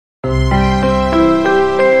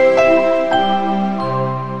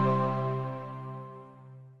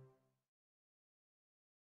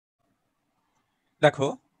দেখো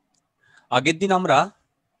আগের দিন আমরা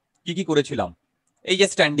কি করেছিলাম, এই যে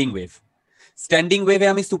স্ট্যান্ডিং ওয়েভে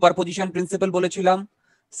আমি সুপারপজিশন প্রিন্সিপাল বলেছিলাম,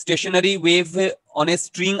 stationery wave on a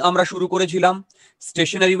string আমরা শুরু করেছিলাম।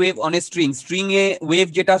 Stationery wave on a string A wave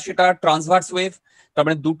যেটা সেটা ট্রান্সভার্স ওয়েভ, তার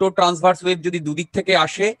মানে দুটো ট্রান্সভার্স ওয়েভ যদি দুদিক থেকে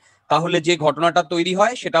আসে তাহলে যে ঘটনাটা তৈরি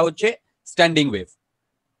হয় সেটা হচ্ছে স্ট্যান্ডিং ওয়েভ।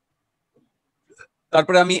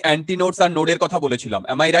 তারপরে আমি অ্যান্টি নোডস আর নোডের কথা বলেছিলাম,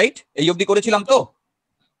 এম আই রাইট? এই অবধি করেছিলাম তো,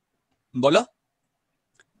 বলো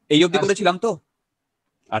এই অবধি করেছিলাম তো?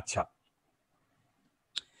 আচ্ছা,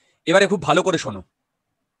 এবারে খুব ভালো করে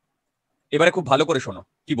শোনো,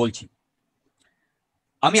 কি বলছি।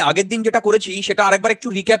 আমি আগের দিন যেটা করেছি সেটা আরেকবার একটু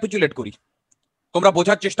রিক্যাপিচুলেট করি, তোমরা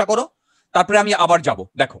বোঝার চেষ্টা করো, তারপরে আমি আবার যাব।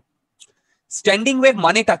 দেখো স্ট্যান্ডিং ওয়েভ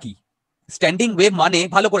মানেটা কি, স্ট্যান্ডিং ওয়েভ মানে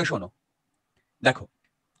ভালো করে শোনো। দেখো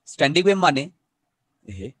স্ট্যান্ডিং ওয়েভ মানে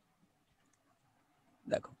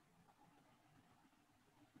দেখো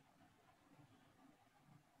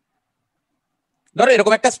ধরো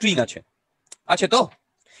এরকম একটা স্ট্রিং আছে তো,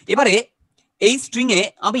 এবারে এই স্ট্রিং এ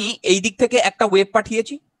আমি এই দিক থেকে একটা ওয়েভ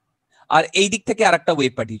পাঠিয়েছি আর এই দিক থেকে আর একটা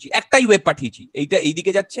ওয়েভ পাঠিয়েছি, একটাই ওয়েভ পাঠিয়েছি, এইটা এই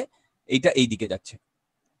দিকে যাচ্ছে, এইটা এই দিকে যাচ্ছে,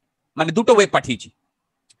 মানে দুটো ওয়েভ পাঠিয়েছি।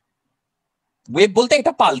 ওয়েভ বলতে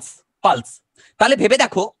এটা পালস। তাহলে ভেবে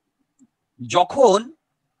দেখো যখন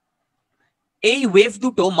এই ওয়েভ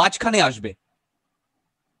দুটো মাঝখানে আসবে,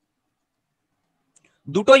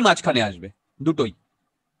 দুটোই মাঝখানে আসবে, দুটোই,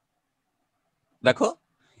 দেখো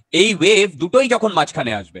এই ওয়েভ দুটোই যখন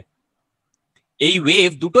মাঝখানে আসবে, এই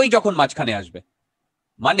ওয়েভ দুটোই যখন মাঝখানে আসবে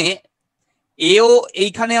মানে এও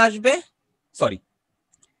এইখানে আসবে, সরি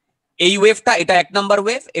এই ওয়েভটা, এটা 1 নাম্বার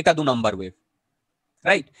ওয়েভ, এটা 2 নাম্বার ওয়েভ,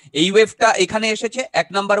 রাইট? এই ওয়েভটা এখানে এসেছে 1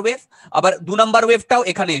 নাম্বার ওয়েভ, আবার 2 নাম্বার ওয়েভটাও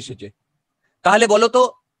এখানে এসেছে। তাহলে বলো তো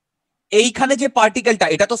এইখানে যে পার্টিকেলটা,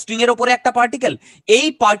 এটা তো স্ট্রিং এর উপরে একটা পার্টিকেল, এই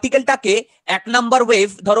পার্টিকেলটাকে 1 নাম্বার ওয়েভ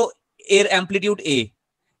ধরো, এর অ্যাম্পলিটিউড এ,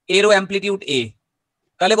 এরও অ্যাম্পলিটিউড এ,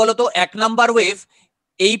 তাহলে বলো তো 1 নাম্বার ওয়েভ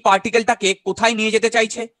এই পার্টিকেলটাকে কোথায় নিয়ে যেতে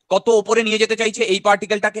চাইছে, কত উপরে নিয়ে যেতে চাইছে এই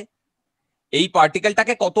পার্টিকেলটাকে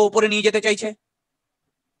কত উপরে নিয়ে যেতে চাইছে,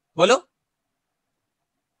 বলো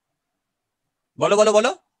বলো বলো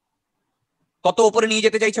বলো, কত উপরে নিয়ে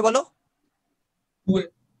যেতে চাইছে বলো?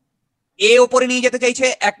 এ উপরে নিয়ে যেতে চাইছে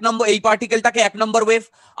 1 নম্বর, এই পার্টিকেলটাকে 1 নম্বর ওয়েভ,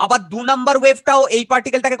 আবার 2 নম্বর ওয়েভটাও এই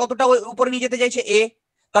পার্টিকেলটাকে কতটা উপরে নিয়ে যেতে চাইছে এ।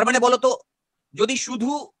 তার মানে বলো তো যদি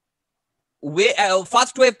শুধু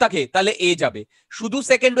ফার্স্ট ওয়েভ থাকে তাহলে এ যাবে, শুধু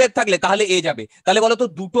সেকেন্ড ওয়েভ থাকলে তাহলে এ যাবে, তাহলে বলো তো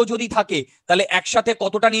দুটো যদি থাকে তাহলে একসাথে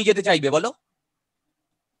কতটা নিয়ে যেতে চাইবে বলো?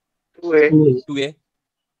 2a।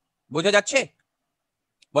 বোঝা যাচ্ছে?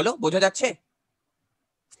 বলো বোঝা যাচ্ছে?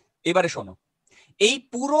 এবারে শোনো, এই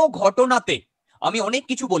পুরো ঘটনাতে আমি অনেক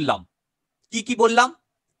কিছু বললাম। কি বললাম?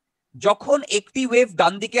 যখন একটি ওয়েভ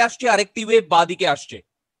ডান দিকে আসছে আর একটি ওয়েভ বাঁ দিকে আসছে,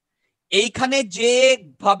 এইখানে যে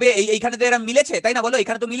ভাবে এইখানে তো এরা মিলেছে, তাই না? বলো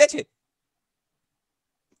এখানে তো মিলেছে,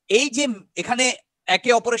 এই যে এখানে একে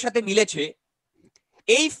অপরের সাথে মিলেছে,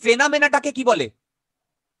 এই ফেনামেনাটাকে কি বলে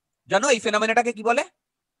জানো? এই ফেনামেনাটাকে কি বলে?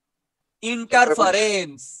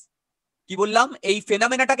 ইন্টারফারেন্স। কি বললাম? এই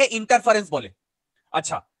ফেনামেনাটাকে ইন্টারফারেন্স বলে।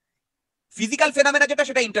 আচ্ছা, ফিজিক্যাল ফেনামেনা যেটা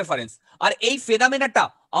সেটা ইন্টারফারেন্স, আর এই ফেনামেনাটা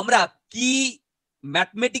আমরা কি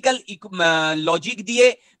ম্যাথমেটিক্যাল লজিক দিয়ে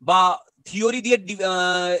বা থিওরি দিয়ে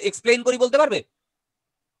এক্সপ্লেইন করি বলতে পারবে?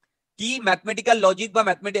 কি ম্যাথমেটিক্যাল লজিক বা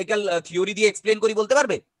ম্যাথমেটিক্যাল থিওরি দিয়ে এক্সপ্লেইন করি বলতে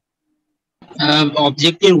পারবে?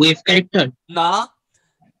 অবজেক্টের ওয়েভ ক্যারেক্টার না,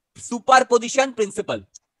 সুপারপজিশন প্রিন্সিপাল।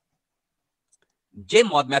 যে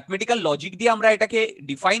ম্যাথমেটিক্যাল লজিক দিয়ে আমরা এটাকে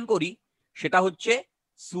ডিফাইন করি সেটা হচ্ছে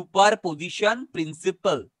সুপারপজিশন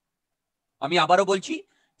প্রিন্সিপাল। আমি আবারও বলছি,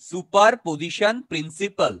 সুপারপজিশন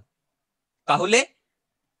প্রিন্সিপাল। তাহলে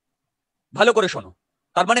ভালো করে শোনো,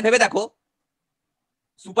 তার মানে ভেবে দেখো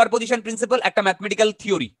সুপারপজিশন প্রিন্সিপাল একটা ম্যাথমেটিক্যাল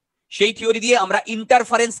থিওরি, সেই থিওরি দিয়ে আমরা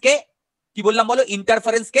ইন্টারফারেন্সকে কি বললাম বলো?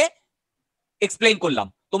 ইন্টারফারেন্সকে এক্সপ্লেইন করলাম।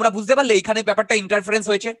 তোমরা বুঝতে পারলে এখানে ব্যাপারটা ইন্টারফারেন্স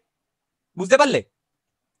হয়েছে? বুঝতে পারলে?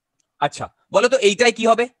 আচ্ছা বলো তো এইটাই কি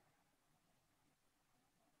হবে?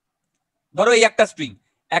 ধরো এই একটা স্ট্রিং,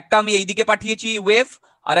 একটা আমি এইদিকে পাঠিয়েছি ওয়েভ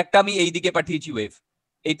আর একটা আমি এইদিকে পাঠিয়েছি ওয়েভ,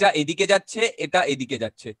 এটা এদিকে যাচ্ছে, এটা এদিকে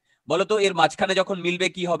যাচ্ছে, বলো তো এর মাঝখানে যখন মিলবে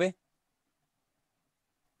কি হবে?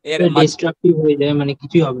 এর ডিস্ট্রাকটিভ হয়ে যায়, মানে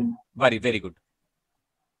কিছুই হবে না। Very good.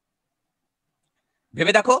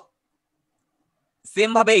 ভেবে দেখো, সেম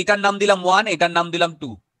ভাবে এটার নাম দিলাম 1, এটার নাম দিলাম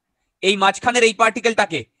 2, এই মাঝখানের এই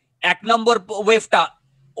পার্টিকেলটাকে 1 নম্বর ওয়েভটা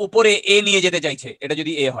উপরে এ নিয়ে যেতে চাইছে, এটা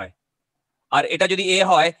যদি এ হয়, আর এটা যদি এ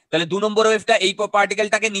হয় তাহলে 2 নম্বর ওয়েভটা এই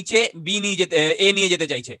পার্টিকেলটাকে নিচে বি নিয়ে যেতে, এ নিয়ে যেতে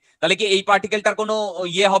চাইছে, তাহলে কি এই পার্টিকেলটার কোনো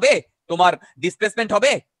ইয়ে হবে, তোমার ডিসপ্লেসমেন্ট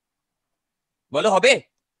হবে? বলো হবে?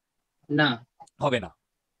 না, হবে না।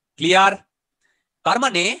 ক্লিয়ার? তার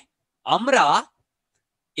মানে আমরা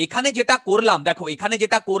এখানে যেটা করলাম, দেখো এখানে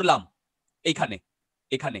যেটা করলাম, এখানে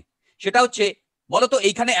এখানে সেটা হচ্ছে, বলো তো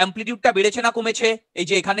এইখানে অ্যাম্পলিটিউডটা বেড়েছে না কমেছে? এই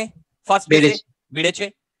যে এখানে ফার্স্ট ফেজে বেড়েছে।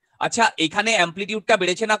 আচ্ছা এখানে অ্যাম্পলিটিউডটা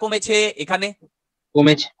বেড়েছে না কমেছে? এখানে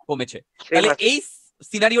কমেছে। কমেছে। তাহলে এই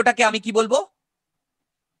সিনারিওটাকে আমি কি বলবো?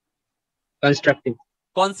 কনস্ট্রাকটিভ।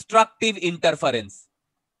 Constructive interference.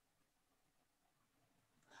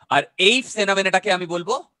 আর এই ফেনোমেনাটাকে আমি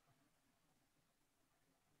বলবো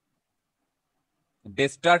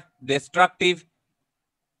ডিস্ট্রাকটিভ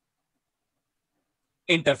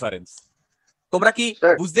ইন্টারফারেন্স। তোমরা কি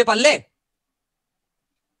বুঝতে পারলে?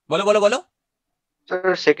 বলো বলো বলো।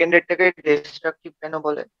 স্যার সেকেন্ডেরটাকে ডিস্ট্রাকটিভ কেন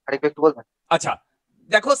বলে আরেকবার একটু বলবেন? আচ্ছা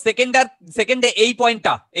দেখো সেকেন্ডে এই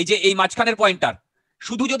পয়েন্টটা, এই যে এই মাঝখানের পয়েন্টটার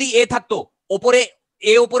শুধু যদি এ থাকতো, ওপরে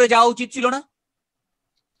এ ওপরে যাওয়া উচিত ছিল না?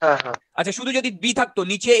 হ্যাঁ হ্যাঁ। আচ্ছা শুধু যদি বি থাকতো,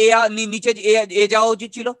 নিচে নিচে এ যাওয়া উচিত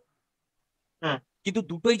ছিল। কিন্তু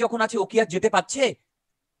দুটোই যখন আছে, ও কি আর যেতে পারছে?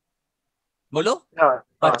 বলো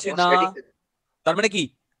পারছে না। তার মানে কি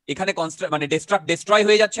এখানে মানে ডিস্ট্রয়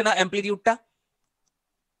হয়ে যাচ্ছে না অ্যাম্পলিটিউডটা?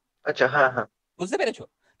 আচ্ছা হ্যাঁ হ্যাঁ, বুঝতে পেরেছো?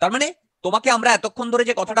 তার মানে তোমাকে আমরা এতক্ষণ ধরে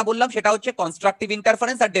যে কথাটা বললাম সেটা হচ্ছে কনস্ট্রাকটিভ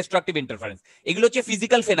ইন্টারফারেন্স আর ডিস্ট্রাকটিভ ইন্টারফারেন্স। এগুলো হচ্ছে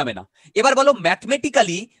ফিজিক্যাল ফেনোমেনা। এবার বলো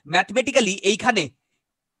ম্যাথমেটিক্যালি এইখানে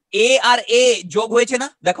এ আর এ যোগ হয়েছে না?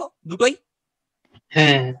 দেখো দুটোই।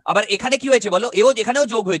 হ্যাঁ। আবার এখানে কি হয়েছে বলো? এখানেও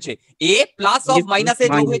যোগ হয়েছে, এ প্লাস অফ মাইনাস এ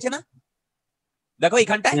যোগ হয়েছে না? দেখো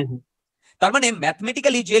এখানটায়। তার মানে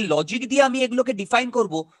ম্যাথমেটিক্যালি যে লজিক দিয়ে আমি এগুলোকে ডিফাইন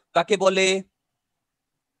করব তাকে বলে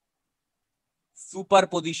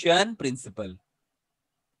সুপারপজিশন প্রিন্সিপাল।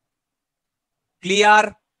 ক্লিয়ার?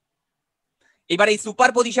 এবার এই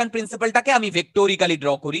সুপারপজিশন প্রিন্সিপালটাকে আমি ভেক্টোরিক্যালি ড্র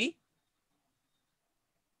করি।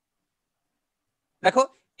 দেখো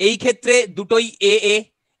এই ক্ষেত্রে দুটোই এ এ,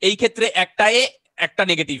 এই ক্ষেত্রে একটা এ একটা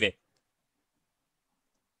নেগেটিভ এ।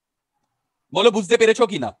 বলো বুঝতে পেরেছো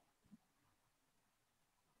কিনা?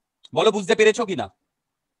 বলো বুঝতে পেরেছো কিনা?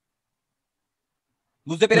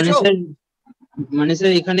 বুঝতে পেরেছো? মানে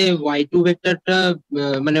স্যার এখানে y2 ভেক্টরটা,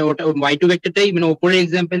 মানে ওটা y2 ভেক্টরটাই মানে উপরের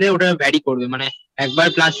এক্সাম্পলে ওটা ভ্যারি করবে, মানে একবার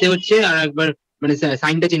প্লাসে হচ্ছে আর একবার মানে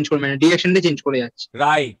সাইনটা চেঞ্জ করবে, মানে ডিরেকশনটা চেঞ্জ করে যাচ্ছে।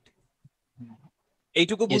 রাইট।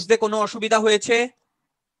 এইটুকু বুঝতে কোনো অসুবিধা হয়েছে?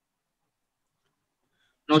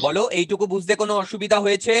 বলো এইটুকু বুঝতে কোনো অসুবিধা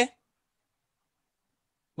হয়েছে?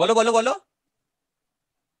 বলো বলো বলো।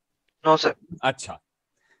 No sir. আচ্ছা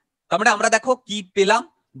তার মানে আমরা দেখো কি পেলাম,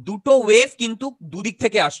 দুটো ওয়েভ কিন্তু দুদিক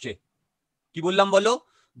থেকে আসছে। কি বললাম বলো?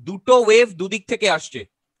 দুটো ওয়েভ দুদিক থেকে আসছে।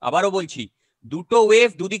 আবারও বলছি, দুটো ওয়েভ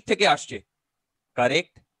দুদিক থেকে আসছে।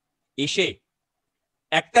 কারেক্ট? এসে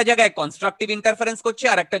একটা জায়গায় কনস্ট্রাকটিভ ইন্টারফারেন্স করছে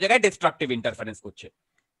আর একটা জায়গায় ডিস্ট্রাকটিভ ইন্টারফারেন্স করছে।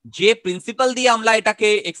 যে প্রিন্সিপাল দিয়ে আমরা এটাকে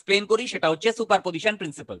এক্সপ্লেন করি সেটা হচ্ছে সুপারপজিশন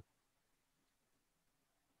প্রিন্সিপাল।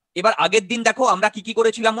 এবার আগের দিন দেখো আমরা কি কি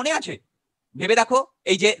করেছিলাম মনে আছে? ভেবে দেখো,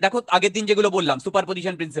 এই যে দেখো আগের দিন যেগুলো বললাম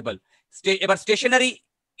সুপারপজিশন প্রিন্সিপাল। এবার stationery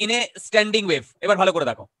in a standing wave. এবার ভালো করে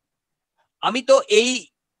দেখো, আমি তো এই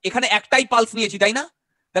এখানে একটাই পালস নিয়েছি তাই না?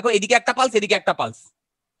 দেখো এদিকে একটা পালস, এদিকে একটা পালস,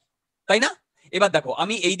 তাই না? এবার দেখো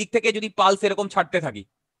আমি এই দিক থেকে যদি পালস এরকম ছাড়তে থাকি,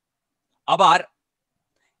 আবার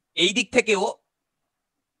এই দিক থেকেও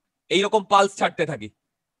এইরকম পালস ছাড়তে থাকি,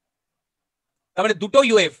 তার মানে দুটো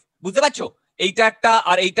ওয়েভ। বুঝতে পারছো? এইটা একটা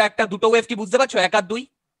আর এইটা একটা, দুটো ওয়েভ। কি বুঝতে পারছো? এক আর দুই।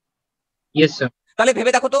 Yes sir. তাহলে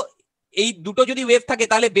ভেবে দেখো তো, এই দুটো যদি ওয়েভ থাকে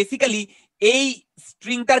তাহলে বেসিক্যালি এই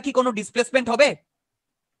স্ট্রিংটার কি কোনো ডিসপ্লেসমেন্ট হবে?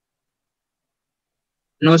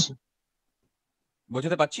 No sir.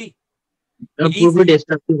 বোঝাতে পারছি? পুরোপুরি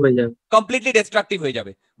ডিস্ট্রাকটিভ হয়ে যাবে। কমপ্লিটলি ডিস্ট্রাকটিভ হয়ে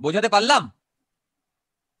যাবে। বোঝাতে পারলাম?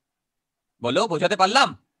 বলো বোঝাতে পারলাম?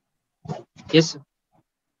 Yes sir.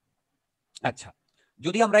 আচ্ছা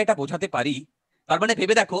যদি আমরা এটা বোঝাতে পারি, তার মানে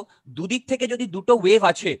ভেবে দেখো দুদিক থেকে যদি দুটো ওয়েভ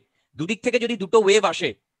আছে, দুদিক থেকে যদি দুটো ওয়েভ আসে,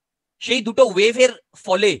 সেই দুটো ওয়েভের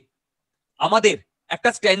ফলে আমাদের একটা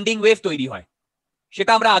স্ট্যান্ডিং ওয়েভ তৈরি হয়।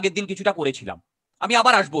 সেটা আমরা আগের দিন কিছুটা করেছিলাম। আমি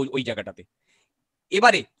আবার আসবো ওই জায়গাটাতে।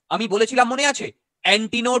 এবারে আমি বলেছিলাম মনে আছে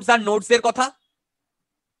অ্যান্টিনোডস আর নোডস এর কথা?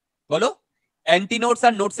 বলো অ্যান্টিনোডস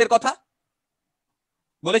আর নোডস এর কথা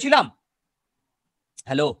বলেছিলাম।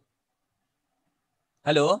 Hello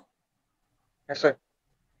hello.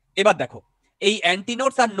 এবার দেখো এই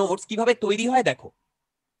অ্যান্টিনোডস আর নোডস কিভাবে তৈরি হয় দেখো,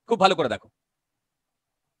 খুব ভালো করে দেখো।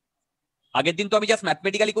 আগের দিন তো আমি জাস্ট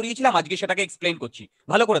ম্যাথমেটিক্যালি করিয়েছিলাম, আজকে সেটাকে এক্সপ্লেইন করছি।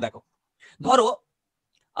 ভালো করে দেখো। ধরো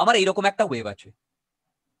আমার এইরকম একটা ওয়েভ আছে,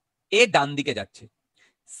 এ ডান দিকে যাচ্ছে।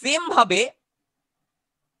 সেম ভাবে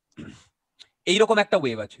এইরকম একটা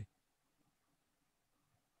ওয়েভ আছে,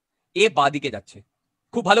 এ বাঁ দিকে যাচ্ছে।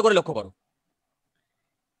 খুব ভালো করে লক্ষ্য করো।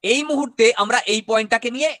 এই মুহূর্তে আমরা এই পয়েন্টটাকে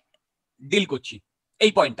নিয়ে ডিল করছি।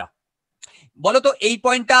 এই পয়েন্টটা বলো তো, এই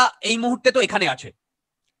পয়েন্টটা এই মুহূর্তে তো এখানে আছে।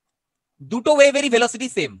 দুটো ওয়েভেরই ভেলোসিটি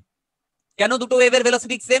সেম। কেন দুটো ওয়েভের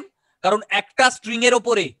ভেলোসিটি সেম? কারণ একটা স্ট্রিং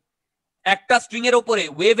এর ওপরে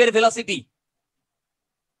ওয়েভের ভেলোসিটি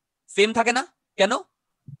সেম থাকে না। কেন?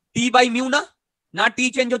 টি বাই মিউ না, না টি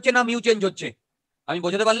চেঞ্জ হচ্ছে না মিউ চেঞ্জ হচ্ছে। আমি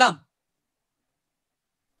বোঝাতে পারলাম?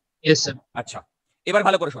 Yes sir. আচ্ছা, এবার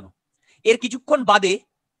ভালো করে শোনো। এর কিছুক্ষণ বাদে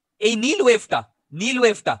এই নীল ওয়েভটা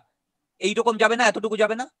এইরকম যাবে না, এতটুকু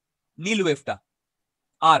যাবে না নীল ওয়েভটা,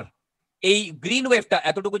 আর এই গ্রিন ওয়েভটা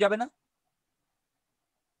এতটুকু যাবে না,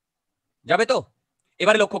 যাবে তো?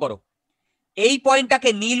 এবারে লক্ষ্য করো, এই পয়েন্টটাকে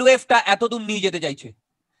নীল ওয়েভটা এতদূর নিয়ে যেতে চাইছে,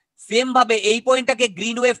 সেম ভাবে এই পয়েন্টটাকে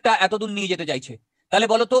গ্রিন ওয়েভটা এতদূর নিয়ে যেতে চাইছে। তাহলে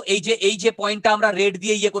বলো তো এই যে পয়েন্টটা আমরা রেড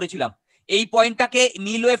দিয়ে ইয়ে করেছিলাম, এই পয়েন্টটাকে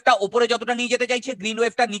নীল ওয়েভটা উপরে যতটা নিয়ে যেতে চাইছে, গ্রিন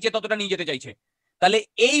ওয়েভটা নিচে ততটা নিয়ে যেতে চাইছে। তাহলে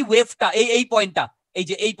এই ওয়েভটা এই পয়েন্টটা,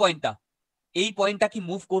 এই পয়েন্টটা কি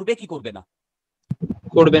মুভ করবে কি করবে না?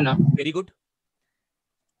 করবে না। Very good.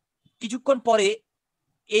 কিছুক্ষণ পরে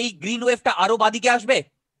এই গ্রিন ওয়েভটা আরো বাদিকে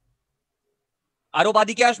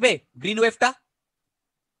আসবে, গ্রিন ওয়েভটা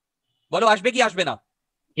বলো আসবে কি আসবে না?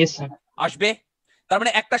 Yes sir. আসবে। তার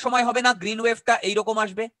মানে একটা সময় হবে না গ্রিন ওয়েভটা এইরকম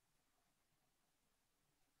আসবে,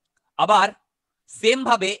 আবার সেম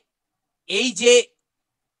ভাবে এই যে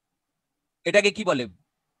এটাকে কি বলে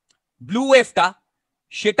ব্লু ওয়েভটা,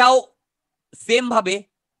 সেটাও সেম ভাবে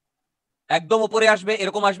একদম উপরে আসবে,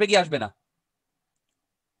 এরকম আসবে কি আসবে না?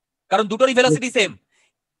 কারণ দুটোরই ভেলোসিটি সেম।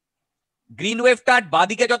 গ্রিন ওয়েভটা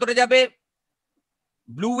বাদিকে যতটা যাবে,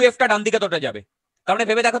 ব্লু ওয়েভটা ডান দিকে ততটা যাবে। তার মানে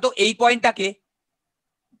ভেবে দেখো তো, এই পয়েন্টটাকে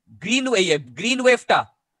গ্রিন ওয়েভটা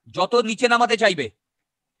যত নিচে নামাতে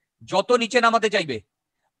চাইবে,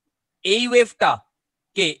 এই ওয়েভটা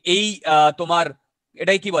কে এই তোমার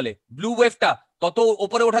এটাই কি বলে ব্লু ওয়েভটা তত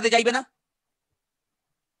উপরে ওঠাতে চাইবে না,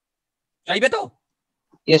 চাইবে তো?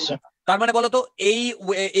 Yes sir. তার মানে বলো তো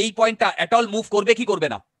এই পয়েন্টটা এট অল মুভ করবে কি করবে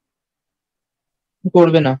না?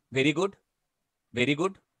 করবে না। Very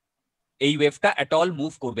good. এই ওয়েভটা এট অল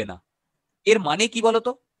মুভ করবে না। এর মানে কি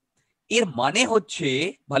বলতো? এর মানে হচ্ছে,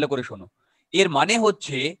 ভালো করে শোনো, এর মানে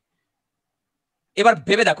হচ্ছে, এবার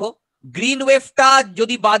ভেবে দেখো, গ্রিন ওয়েভটা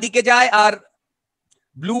যদি বাদিকে যায় আর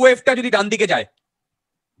ব্লু ওয়েভটা যদি ডান দিকে যায়,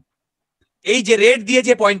 এই যে রেড দিয়ে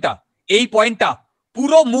যে পয়েন্টটা, এই পয়েন্টটা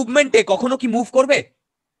পুরো মুভমেন্টে কখনো কি মুভ করবে?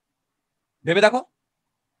 ভেবে দেখো,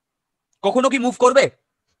 কখনো কি মুভ করবে?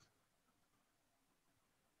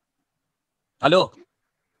 হ্যালো?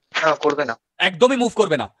 না, করবে না। একদমই মুভ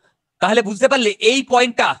করবে না। তাহলে বুঝতে পারলে এই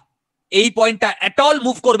পয়েন্টটা এট অল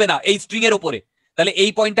মুভ করবে না এই স্ট্রিং এর উপরে। তাহলে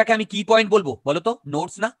এই পয়েন্টটাকে আমি কি পয়েন্ট বলবো বলো তো?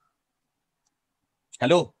 নোটস না?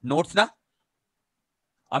 হ্যালো, নোটস না?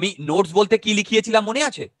 আমি নোটস বলতে কি লিখিয়েছিলাম মনে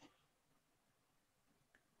আছে?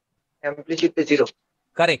 অ্যামপ্লিটিউড 0।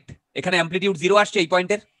 কারেক্ট। এখানে অ্যামপ্লিটিউড 0 আসছে এই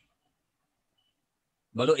পয়েন্টের,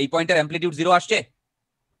 বলো এই পয়েন্টের অ্যামপ্লিটিউড 0 আসছে?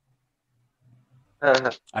 হ্যাঁ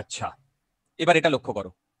হ্যাঁ। আচ্ছা, এবার এটা লক্ষ্য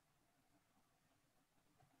করো।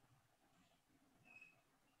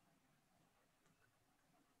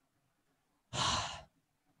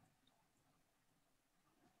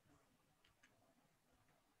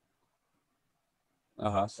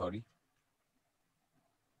 সরি,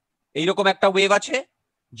 এইরকম একটা ওয়েভ আছে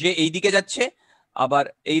যে এই দিকে যাচ্ছে, আবার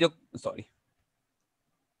এইরকম, সরি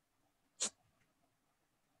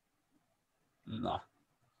না,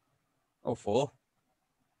 ওফো,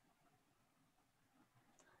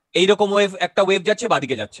 এইরকম একটা ওয়েভ যাচ্ছে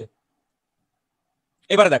বাদিকে যাচ্ছে।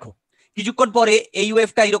 এবারে দেখো, কিছুক্ষণ পরে এই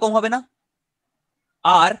ওয়েভটা এইরকম হবে না,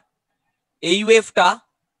 আর এই ওয়েভটা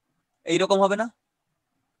এইরকম হবে না?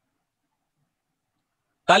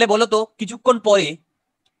 তাহলে বলো তো, কিছুক্ষণ পরে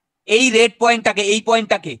এই রেড পয়েন্টটাকে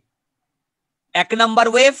 1 নাম্বার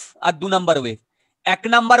ওয়েভ আর 2 নাম্বার ওয়েভ, 1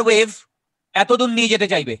 নাম্বার ওয়েভ এতদূর নিয়ে যেতে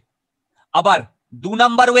চাইবে, আবার 2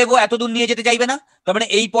 নাম্বার ওয়েভও এতদূর নিয়ে যেতে চাইবে না। তার মানে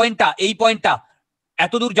এই পয়েন্টটা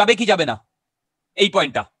এতদূর যাবে কি যাবে না? এই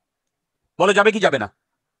পয়েন্টটা বলো যাবে কি যাবে না?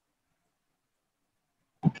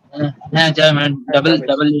 হ্যাঁ যাবে, মানে ডাবল।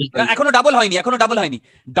 এখনো ডাবল হয়নি।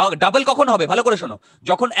 ডাবল কখন হবে ভালো করে শোনো,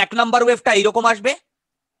 যখন 1 নাম্বার ওয়েভটা এইরকম আসবে,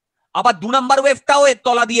 আবার 2 নাম্বার ওয়েভটাও এর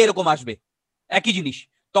তলা দিয়ে এরকম আসবে, একই জিনিস,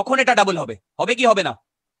 তখন এটা ডাবল হবে কি হবে না?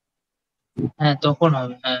 হ্যাঁ তখন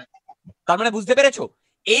হবে। হ্যাঁ। তার মানে বুঝতে পেরেছো,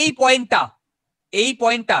 এই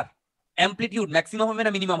পয়েন্টটার অ্যামপ্লিটিউড ম্যাক্সিমাম হবে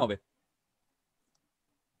না মিনিমাম হবে?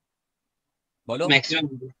 বলো।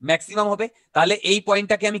 ম্যাক্সিমাম হবে। তাহলে এই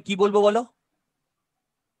পয়েন্টটাকে আমি কি বলবো বলো?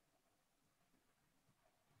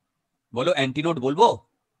 বলো অ্যান্টিনোড বলবো?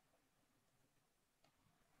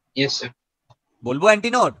 Yes sir. বলবো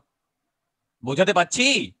অ্যান্টিনোড? বোঝাতে পারছি?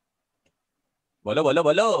 বলো বলো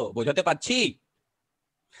বলো, বোঝাতে পারছি?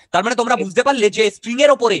 তার মানে তোমরা বুঝতে পারলে যে স্ট্রিং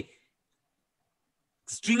এর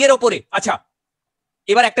ওপরে, আচ্ছা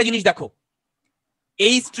এবার একটা জিনিস দেখো,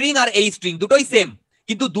 এই স্ট্রিং আর এই স্ট্রিং দুটোই সেম,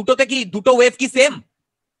 কিন্তু দুটো ওয়েভ কি সেম?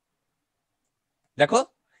 দেখো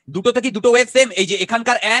দুটোতে কি দুটো ওয়েভ সেম? এই যে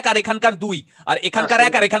এখানকার 1 আর এখানকার 2, আর এখানকার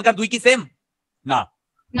 1 আর এখানকার 2 কি সেম? না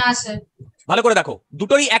না স্যার। ভালো করে দেখো,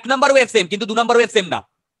 দুটোরই 1 নাম্বার ওয়েভ সেম, কিন্তু 2 নাম্বার ওয়েভ সেম না,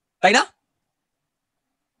 তাই না?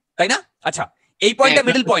 তাই না? আচ্ছা, এই পয়েন্টটা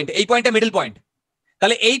মিডল পয়েন্ট, এই পয়েন্টটা মিডল পয়েন্ট,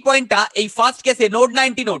 তাহলে এই পয়েন্টটা এই ফার্স্ট কেসে নোড না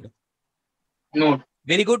anti node? Node.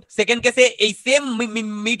 Very good. Second কেসে এই সেম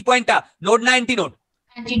মিড পয়েন্টটা নোড না অ্যান্টি নোড?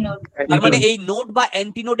 Anti node. তার মানে এই নোড বা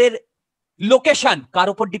অ্যান্টি নোডের লোকেশন কার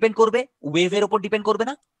উপর ডিপেন্ড করবে? ওয়েভের উপর ডিপেন্ড করবে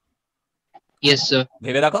না? Yes sir.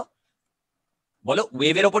 ভেবে দেখো, বলো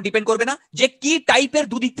ওয়েভের উপর ডিপেন্ড করবে না যে কি টাইপের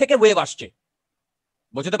দুদিক থেকে ওয়েভ আসছে?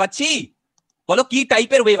 বুঝতে পারছি? বলো কি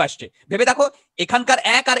টাইপের ওয়েভ আসছে, ভেবে দেখো। এখানকার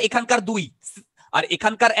 1 আর এখানকার 2, আর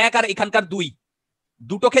এখানকার 1 আর এখানকার 2,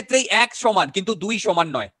 দুটো ক্ষেত্রেই 1 সমান কিন্তু 2 সমান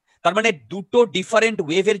নয়। তার মানে দুটো ডিফারেন্ট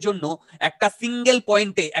ওয়েভের জন্য একটা সিঙ্গেল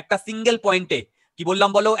পয়েন্টে কি বললাম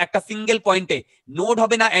বলো, একটা সিঙ্গেল পয়েন্টে নোড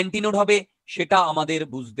হবে না অ্যান্টি নোড হবে, সেটা আমাদের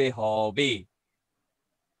বুঝতে হবে।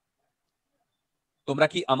 তোমরা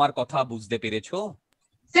কি আমার কথা বুঝতে পেরেছো?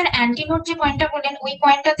 স্যার অ্যান্টি নোড যে পয়েন্টটা বললেন, ওই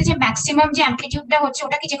পয়েন্টটাতে যে ম্যাক্সিমাম যে অ্যামপ্লিটিউডটা হচ্ছে,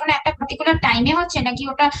 ওটা কি যে কোনো একটা পার্টিকুলার টাইমে হচ্ছে নাকি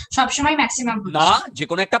ওটা সবসময় ম্যাক্সিমাম হচ্ছে? না, যে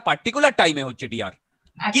কোনো একটা পার্টিকুলার টাইমে হচ্ছে ডিআর,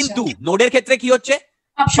 কিন্তু নোডের ক্ষেত্রে কি হচ্ছে?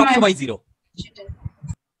 সবসময় 0।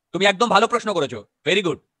 তুমি একদম ভালো প্রশ্ন করেছো, ভেরি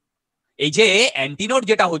গুড। এই যে অ্যান্টিনোড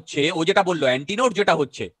যেটা হচ্ছে, ও যেটা বললো অ্যান্টিনোড যেটা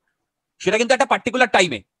হচ্ছে, সেটা কিন্তু একটা পার্টিকুলার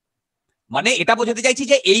টাইমে, মানে এটা বোঝাতে চাইছি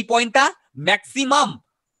যে এই পয়েন্টটা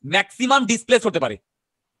ম্যাক্সিমাম ডিসপ্লেস হতে পারে,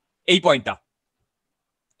 এই পয়েন্টটা।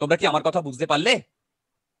 তোমরা কি আমার কথা বুঝতে পারলে?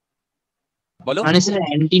 বলো। মানে স্যার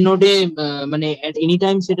অ্যান্টি নোডে মানে এট এনি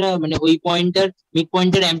টাইম সেটা মানে ওই পয়েন্টার মিড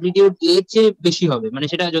পয়েন্টের অ্যামপ্লিটিউড এর চেয়ে বেশি হবে, মানে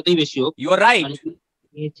সেটা যতই বেশি হোক ইউ আর রাইট, মানে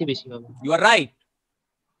এর চেয়ে বেশি হবে। You R right.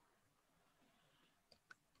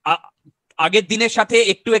 আগের দিনের সাথে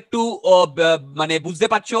একটু একটু মানে বুঝতে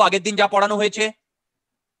পারছো আগের দিন যা পড়ানো হয়েছে?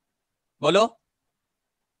 বলো।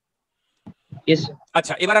 ইয়েস।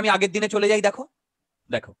 আচ্ছা, এবার আমি আগের দিনে চলে যাই। দেখো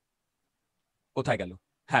দেখো কোথায় গেল।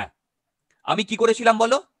 হ্যাঁ, আমি কি করেছিলাম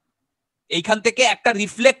বলো? এইখান থেকে একটা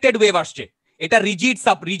রিফ্লেক্টেড ওয়েভ আসছে, এটা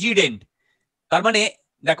রিজিড এন্ড। তার মানে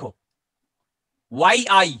দেখো ওয়াই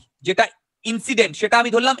আই যেটা ইনসিডেন্ট, সেটা আমি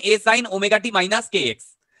ধরলাম এ সাইন ওমেগা টি মাইনাস কে এক্স,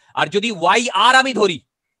 আর যদি ওয়াই আর আমি ধরি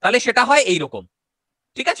তাহলে সেটা হয় এইরকম,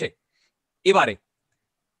 ঠিক আছে? এবারে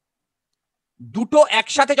দুটো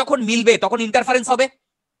একসাথে যখন মিলবে তখন ইন্টারফারেন্স হবে,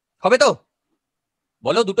 হবে তো?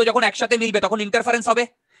 বলো, দুটো যখন একসাথে মিলবে তখন ইন্টারফারেন্স হবে।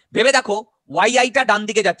 ভেবে দেখো, ওয়াই আইটা ডান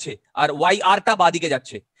দিকে যাচ্ছে আর ওয়াই আরটা বাঁ দিকে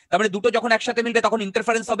যাচ্ছে, তার মানে দুটো যখন একসাথে মিলবে তখন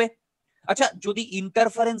ইন্টারফারেন্স হবে। আচ্ছা, যদি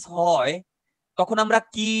ইন্টারফারেন্স হয় তখন আমরা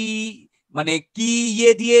কি মানে কি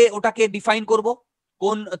ইয়ে দিয়ে ওটাকে ডিফাইন করব?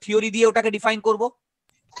 কোন থিওরি দিয়ে ওটাকে ডিফাইন করব?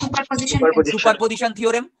 Superposition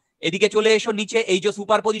theorem. এদিকে চলে এসো নিচে, এই যে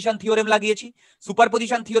সুপারপজিশন থিওরেম লাগিয়েছি,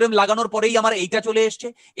 সুপারপজিশন থিওরেম লাগানোর পরেই আমার এইটা চলে এসছে।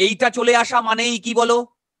 এইটা চলে আসা মানেই কি বলো?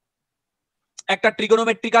 একটা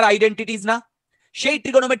ট্রিগোনোমেট্রিক্যাল আইডেন্টিটিস না? সেই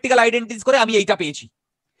ট্রিগোনোমেট্রিক্যাল আইডেন্টিটিস করে আমি এইটা পেয়েছি।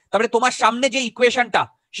 তারপরে তোমার সামনে যে ইকুয়েশনটা,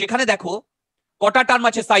 সেখানে দেখো কটা টার্ম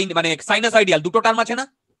আছে, সাইন মানে সাইনোসয়েডিয়াল দুটো টার্ম আছে না?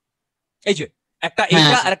 এই যে একটা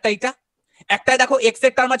এইটা আর একটা এইটা, একটাই দেখো এক্স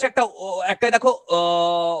এর টার্ম আছে, একটাই দেখো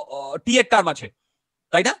টি এর টার্ম আছে,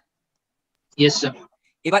 তাই না? Yes sir.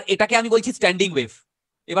 এবার এটাকে আমি বলছি স্ট্যান্ডিং ওয়েভ।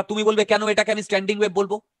 এবার তুমি বলবে কেন এটাকে আমি স্ট্যান্ডিং ওয়েভ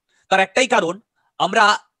বলবো? তার একটাই কারণ, আমরা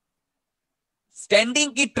স্ট্যান্ডিং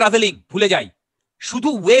কি ট্রাভেলিং ভুলে যাই, শুধু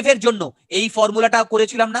ওয়েভের জন্য এই ফর্মুলাটা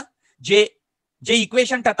করেছিলাম না, যে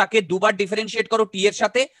ইকুয়েশনটা তাকে দুবার ডিফারেন্সিয়েট করো টি এর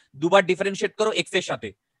সাথে, দুবার ডিফারেন্সিয়েট করো এক্স এর সাথে,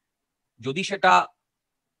 যদি সেটা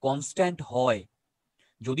কনস্ট্যান্ট হয়,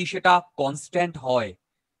 যদি সেটা কনস্ট্যান্ট হয়,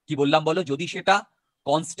 কি বললাম বলো? যদি সেটা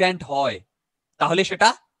কনস্ট্যান্ট হয় তাহলে সেটা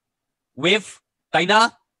ওয়েভ, তাই না?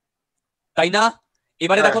 তাই না?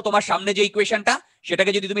 এবারে দেখো তোমার সামনে যে ইকুয়েশনটা,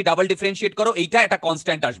 সেটাকে যদি তুমি ডাবল ডিফারেন্সিয়েট করো, এইটা একটা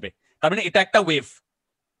কনস্ট্যান্ট আসবে, তার মানে এটা একটা ওয়েভ।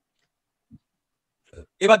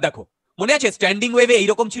 এবার দেখো, মনে আছে স্ট্যান্ডিং ওয়েভে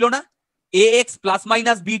এইরকম ছিল না? এ এক্স প্লাস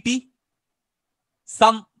মাইনাস বিটি,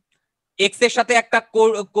 সাম এক্স এর সাথে একটা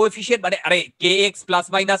কোএফিসিয়েন্ট, মানে আরে কে x plus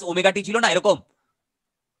minus omega t ছিল না এরকম?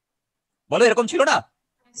 বলো, এরকম ছিল না?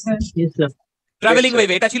 ট্রাভেলিং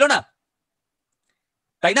ওয়েভে এটা ছিল না,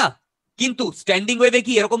 তাই না? কিন্তু স্ট্যান্ডিং ওয়েভে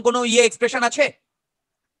কি এরকম কোনো ইয়ে এক্সপ্রেশন আছে?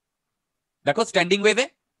 দেখো স্ট্যান্ডিং ওয়েভে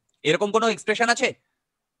এরকম কোনো এক্সপ্রেশন আছে?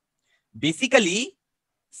 বেসিক্যালি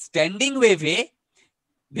স্ট্যান্ডিং ওয়েভে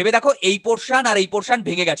ভেবে দেখো, এই পোর্শন আর এই পোর্শন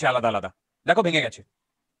ভেঙে গেছে আলাদা আলাদা, দেখো ভেঙে গেছে,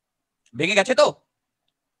 ভেঙে গেছে তো?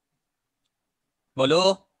 বলো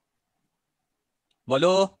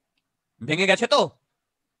বলো, ভেঙে গেছে তো?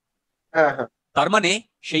 তার মানে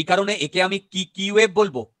সেই কারণে একে আমি কি ওয়েভ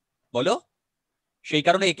বলবো? বলো, সেই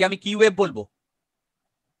কারণে একে আমি কি ওয়েভ বলবো?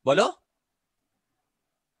 বলো,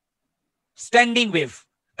 স্ট্যান্ডিং ওয়েভ।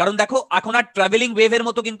 কারণ দেখো এখন আর ট্রাভেলিং ওয়েভের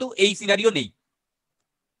মতো কিন্তু এই সিনারিও নেই,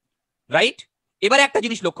 রাইট? এবারে একটা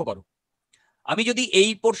জিনিস লক্ষ্য করো, আমি যদি এই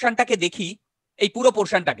পোর্শনটাকে দেখি, এই পুরো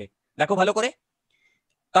পোর্শনটাকে দেখো ভালো করে,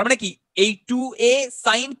 তার মানে কি এই 2a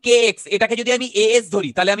sin kx এটাকে যদি আমি as ধরি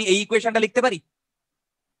তাহলে আমি এই ইকুয়েশনটা লিখতে পারি।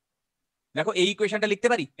 দেখো এই ইকুয়েশনটা লিখতে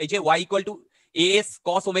পারি, এই যে y = as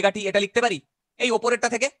cos omega t এটা লিখতে পারি, এই উপরেরটা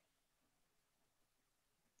থেকে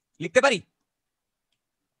লিখতে পারি।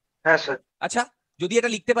 হ্যাঁ স্যার। আচ্ছা যদি এটা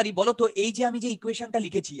লিখতে পারি, বলো তো এই যে আমি যে ইকুয়েশনটা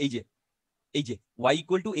লিখেছি, এই যে y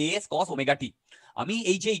 = as cos omega t, আমি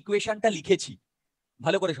এই যে ইকুয়েশনটা লিখেছি,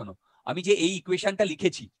 ভালো করে শোনো, আমি যে এই ইকুয়েশনটা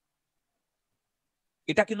লিখেছি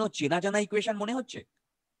এটা কোনো চেনা জানা ইকুয়েশন মনে হচ্ছে?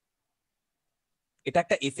 এটা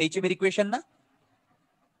একটা SHM এর ইকুয়েশন না?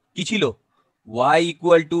 কি ছিল? y =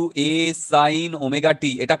 a sin omega t,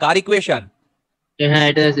 এটা কার ইকুয়েশন? হ্যাঁ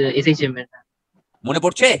এটা এসএইচএম এর। মনে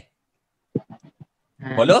পড়ছে?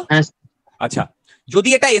 বলো। আচ্ছা যদি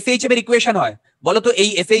এটা SHM এর ইকুয়েশন হয়, বলো তো এই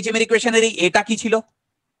SHM এর ইকুয়েশনের এই এটা কি ছিল?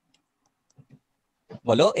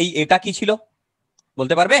 বলো এই এটা কি ছিল,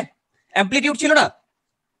 বলতে পারবে? অ্যামপ্লিটিউড ছিল না?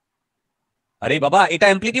 আরে বাবা এটা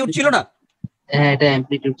অ্যামপ্লিটিউড ছিল না? হ্যাঁ এটা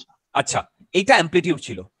অ্যামপ্লিটিউড। আচ্ছা এইটা অ্যামপ্লিটিউড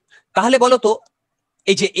ছিল, তাহলে বলো তো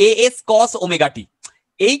এই যে as cos ওমেগা t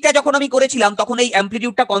এইটা যখন আমি করেছিলাম তখন এই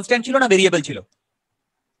অ্যামপ্লিটিউডটা কনস্ট্যান্ট ছিল না ভেরিয়েবল ছিল?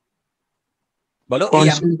 বলো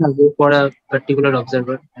কনস্ট্যান্ট থাকবে ফর আ পার্টিকুলার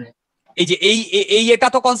অবজারভার। এই যে এই এটা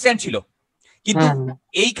তো কনস্ট্যান্ট ছিল, কিন্তু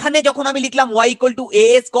এইখানে যখন আমি লিখলাম y =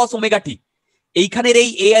 as cos omega t, এইখানের এই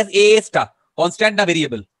as টা কনস্ট্যান্ট না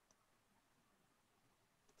ভেরিয়েবল?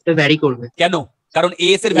 এটা ভ্যারি করবে। কেন? কারণ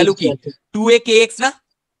as এর ভ্যালু কি 2a kx না?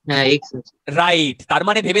 হ্যাঁ x আছে। রাইট, তার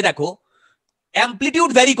মানে ভেবে দেখো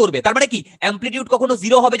অ্যামপ্লিটিউড ভ্যারি করবে, তার মানে কি অ্যামপ্লিটিউড কখনো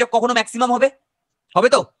 0 হবে, কখনো ম্যাক্সিমাম হবে, হবে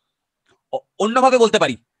তো? অন্যভাবে বলতে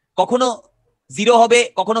পারি, কখনো 0 হবে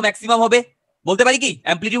কখনো ম্যাক্সিমাম হবে, বলতে পারি কি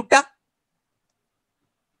অ্যামপ্লিটিউডটা?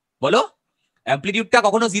 বলো অ্যামপ্লিটিউডটা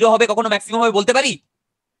কখনো 0 হবে কখনো ম্যাক্সিমাম হবে, বলতে পারি?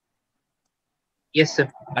 Yes sir.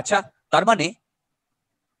 আচ্ছা তার মানে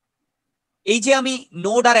এই যে আমি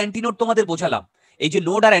নোড আর অ্যান্টিনোড তোমাদের বোঝালাম, এই যে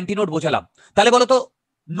নোড আর অ্যান্টিনোড বোঝালাম, তাহলে বলো তো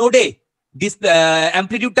নোডে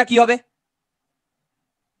অ্যামপ্লিটিউডটা কি হবে?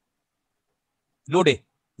 নোডে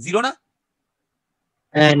 0 না?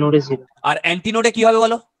 হ্যাঁ নোডে 0। আর অ্যান্টিনোডে কি হবে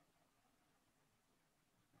বলো?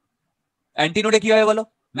 অ্যান্টিনোডে কি হবে বলো?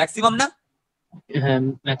 ম্যাক্সিমাম না? হ্যাঁ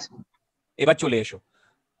ম্যাক্সিমাম। এবার চলে এসো,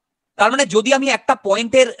 তার মানে যদি আমি একটা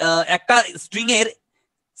পয়েন্টের একটা স্ট্রিং এর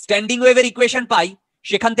স্ট্যান্ডিং ওয়েভের ইকুয়েশন পাই,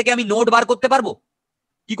 সেখান থেকে আমি নোড বার করতে পারবো।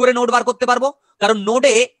 কি করে নোড বার করতে পারবো? কারণ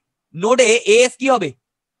নোডে as কি হবে?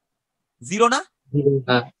 0 না?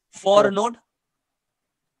 For node.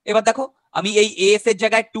 এবার দেখো আমি এই as এর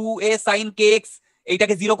জায়গায় 2a sin kx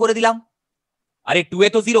এইটাকে 0 করে দিলাম, আরে 2a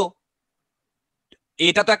তো 0,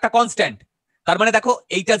 এটা তো একটা কনস্ট্যান্ট, তার মানে দেখো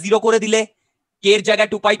এইটা 0 করে দিলে k এর জায়গায়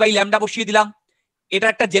 2π/λ বসিয়ে দিলাম, এটা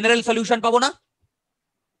একটা জেনারেল সলিউশন পাবো না?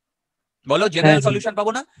 বলো জেনারেল সলিউশন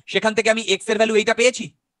পাবো না? সেখান থেকে আমি x এর ভ্যালু এইটা পেয়েছি,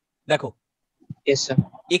 দেখো ইয়েস স্যার।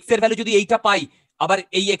 x এর ভ্যালু যদি এইটা পাই, আবার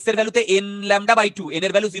এই x এর ভ্যালুতে nλ/2, n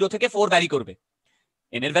এর ভ্যালু 0 থেকে 4 ভ্যারি করবে,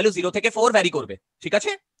 n এর ভ্যালু 0 থেকে 4 ভ্যারি করবে, ঠিক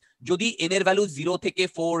আছে? যদি n এর ভ্যালু 0 থেকে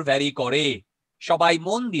 4 ভ্যারি করে, সবাই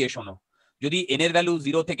মন দিয়ে শোনো, যদি n এর ভ্যালু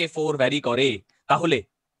 0 থেকে 4 ভ্যারি করে, তাহলে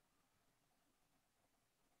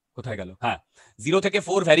কোথায় গেল? হ্যাঁ 0 থেকে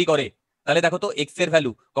 4 ভ্যারি করে, তাহলে দেখো তো x এর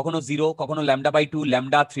ভ্যালু কখনো 0 কখনো λ/2 λ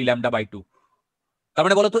 3λ/2, তার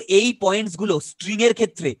মানে বলো তো এই পয়েন্টস গুলো স্ট্রিং এর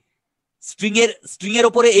ক্ষেত্রে স্ট্রিং এর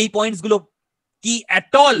উপরে এই পয়েন্টস গুলো কি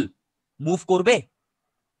এট অল মুভ করবে?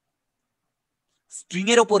 স্ট্রিং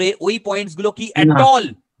এর উপরে ওই পয়েন্টস গুলো কি এট অল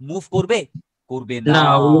মুভ করবে? করবে না।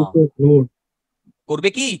 করবে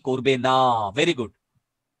কি? করবে না। ভেরি গুড,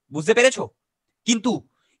 বুঝতে পেরেছো? কিন্তু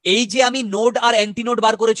এই যে আমি নোড আর অ্যান্টিনোড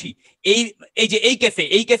বার করেছি, এই যে এই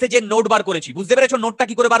কেসে যে নোড বার করেছি, বুঝতে পেরেছো নোডটা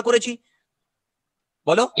কি করে বার করেছি?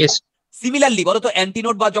 বলো। সিমিলারলি বলো তো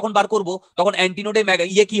অ্যান্টিনোড যখন বার করব তখন অ্যান্টিনোডে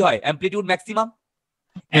ইয়ে কি হয়? Amplitude maximum.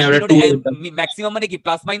 ম্যাক্সিমাম মানে কি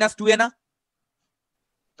 +-2a না?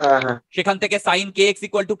 সেখান থেকে sin kx =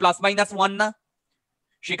 +-1 না?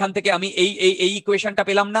 সেখান থেকে আমি এই ইকুয়েশনটা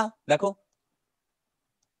পেলাম না? দেখো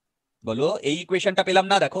বলো এই ইকুয়েশনটা পেলাম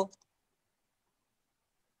না? দেখো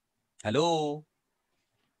হ্যালো,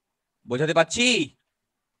 বোঝাতে পারছি?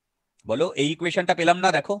 বলো এই ইকুয়েশনটা পেলাম না?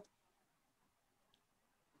 দেখো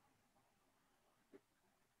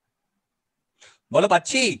বলো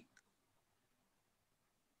পাচ্ছি?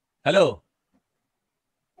 হ্যালো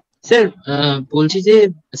স্যার বলছি যে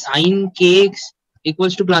sin kx =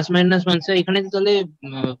 +-1 স্যার, এখানে তো তাহলে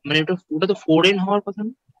মানে ওটা তো 4n হওয়ার কথা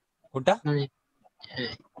না? কোনটা? মানে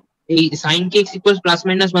এই sin kx =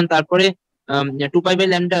 +-1, তারপরে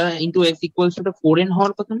 2π/λ * x = 4n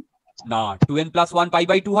হওয়ার কথা না? না 2n + 1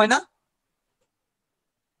 π/2 হয় না?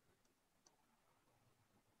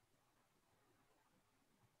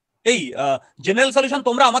 এই জেনারেল সলিউশন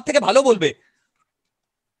তোমরা আমার থেকে ভালো বলবে,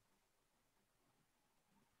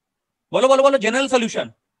 বলো বলো বলো জেনারেল সলিউশন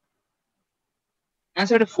না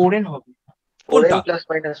স্যার, এটা 4n হবে। 4n কোনটা? +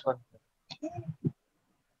 -1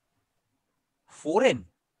 4n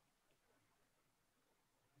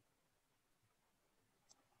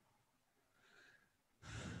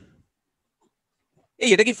এই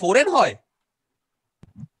এটা কি 4n হয়?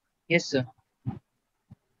 Yes sir.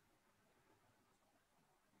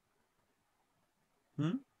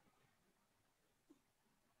 হুম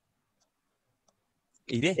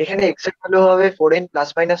এই রে এখানে x এর ভ্যালু হবে 4n +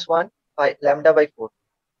 -1 বাই λ/4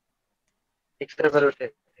 x এর ভ্যালুতে।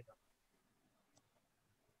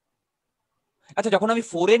 আচ্ছা যখন আমি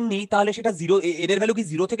 4n নিই তাহলে সেটা 0 এর ভ্যালু কি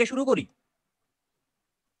 0 থেকে শুরু করি?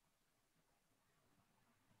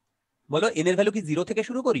 বলো n এর ভ্যালু কি 0 থেকে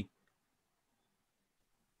শুরু করি?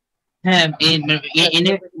 হ্যাঁ, n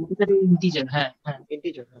এর ইন্টিজার। হ্যাঁ হ্যাঁ।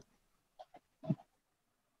 ইন্টিজার।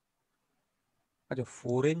 আচ্ছা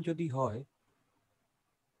 4n যদি হয়,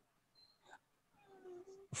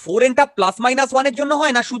 4n টা +-1 এর জন্য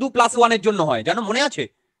হয় না শুধু +1 এর জন্য হয়, জানো মনে আছে?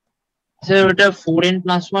 স্যার ওটা 4n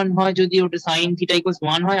 + 1 হয় যদি ওটা sin θ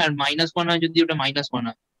 = 1 হয়, আর -1 হয় যদি ওটা -1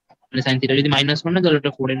 হয়। মানে sin θ যদি -1 হয় তাহলে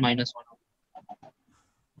ওটা 4n - 1 হবে।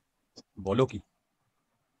 বলো কি,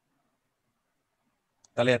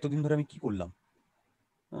 তাহলে এতদিন ধরে আমি কি করলাম?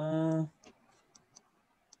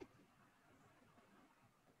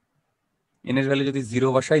 n এর ভ্যালু যদি 0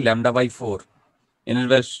 বসাই λ/4, n এর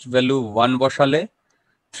ভ্যালু 1 বসালে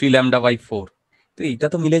 3 λ/4, তো এইটা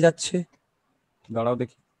তো মিলে যাচ্ছে। দাঁড়াও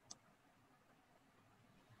দেখি,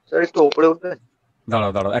 স্যার একটু উপরে উঠবেন।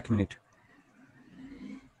 দাঁড়াও দাঁড়াও 1 minute.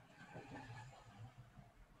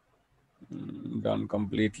 Done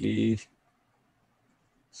completely.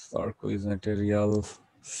 Turquoise material,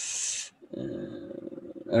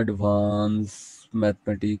 advanced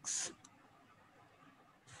mathematics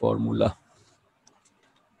formula.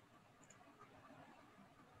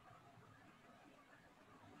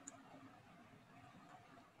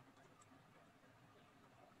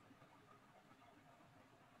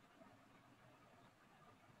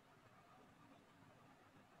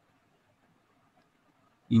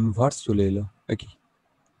 Inverse চলে এলো কি?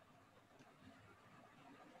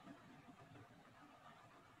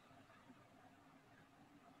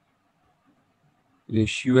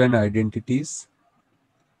 রেশিও অ্যান্ড আইডেন্টিটিস,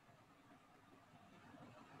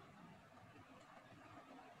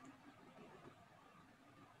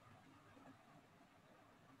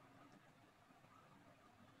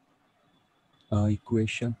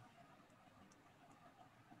 ইকুয়েশন,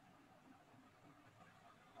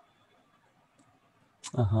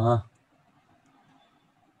 হ্যাঁ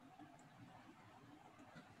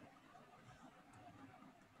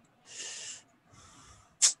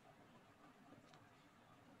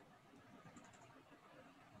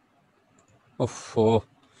ওফো,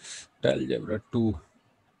 algebra 2,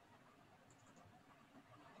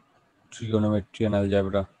 trigonometry and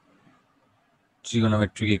algebra,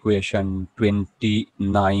 trigonometric equation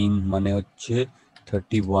 29 মানে হচ্ছে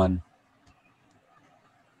 31।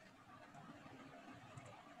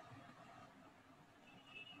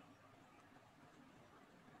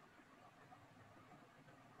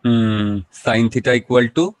 sin theta equal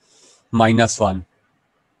to -1,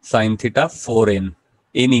 sin theta 4n,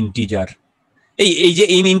 n integer. এই যে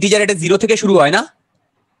n ইন্টিজার এটা 0 থেকে শুরু হয় না?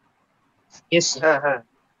 Yes sir. হ্যাঁ হ্যাঁ।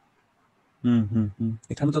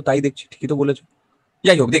 এখানে তো তাই দেখছি, ঠিকই তো বলেছো।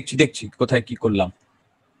 যাই হোক দেখছি কোথায় কি করলাম।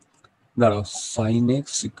 দাঁড়াও, sin x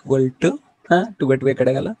equal to, হ্যাঁ 2/2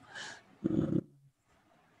 কেটে গেল।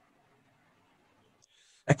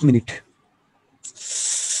 1 মিনিট,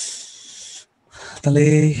 তাহলে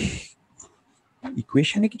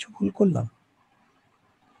ইকুয়েশনে কিছু ভুল করলাম।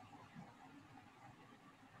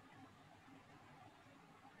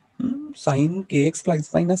 sin kx plus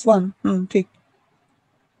 -1, ঠিক।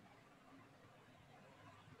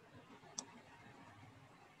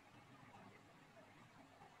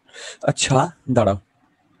 আচ্ছা দাঁড়াও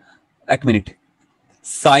 1 minute,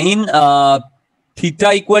 sine theta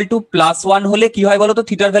equal to +1 হলে কি হয় বলো তো?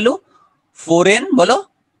 থিটার ভ্যালু 4n বলো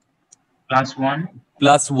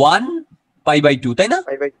 +1 π/2, তাই না?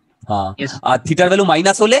 হ্যাঁ, Yes. আর থিটার ভ্যালু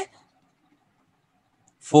মাইনাস হলে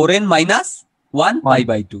 4n - 1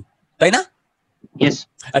 π/2, তাই না? ইয়েস।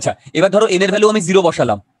 আচ্ছা এবার ধরো n এর ভ্যালু আমি 0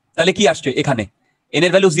 বসালাম, তাহলে কি আসছে এখানে? n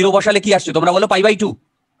এর ভ্যালু 0 বসালে কি আসছে তোমরা বলো? π/2।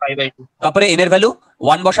 তারপরে n এর ভ্যালু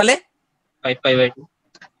 1 বসালে 5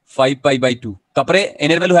 π/2। তারপরে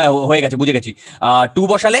n এর ভ্যালু হয়ে গেছে, বুঝে গেছি। 2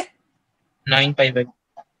 বসালে 9 π/2।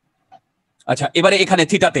 আচ্ছা এবারে এখানে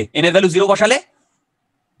থিটাতে n এর ভ্যালু 0 বসালে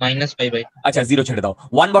 -π/2। আচ্ছা 0 ছেড়ে দাও।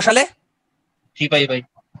 1 বসালে 3 π/2।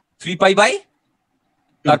 3 পাই বাই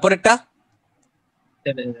তারপরেরটা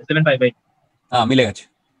 7 পাই বাই। মিলে গেছে।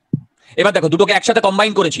 এবার দেখো দুটোকে একসাথে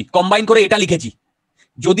কম্বাইন করেছি, কম্বাইন করে এটা লিখেছি,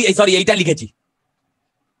 যদি সরি এইটা লিখেছি,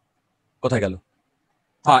 কোথায় গেল,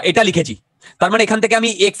 হ্যাঁ এটা লিখেছি। তার মানে এখান থেকে আমি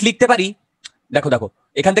এক্স লিখতে পারি, দেখো দেখো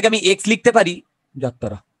এখান থেকে আমি এক্স লিখতে পারি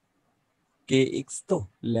যাত্রা কে এক্স, তো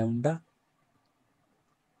ল্যামডা,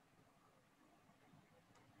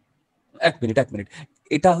 এক মিনিট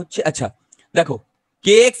এটা হচ্ছে, আচ্ছা দেখো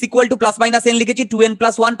কে x equal to plus minus N লিখেছি 2n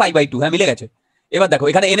 + 1 পাই বাই 2, হ্যাঁ মিলে গেছে। এবার দেখো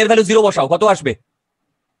এখানে এন এর ভ্যালু 0 বসাও, কত আসবে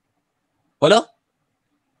বলো,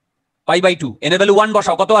 পাই বাই 2, এন এর ভ্যালু 1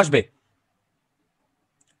 বসাও, কত আসবে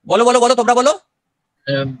বলো বলো বলো, তোমরা বলো।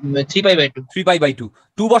 3 পাই বাই 2। 3 পাই বাই 2,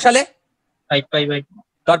 2 বসালে 5 পাই বাই 2।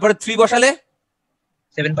 তারপরে 3 বসালে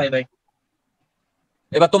 7 পাই বাই 2।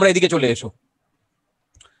 এবার তোমরা এদিকে চলে এসো,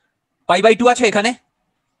 পাই বাই 2 আছে এখানে,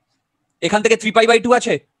 এখান থেকে 3 পাই বাই 2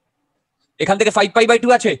 আছে, এখান থেকে 5 পাই বাই 2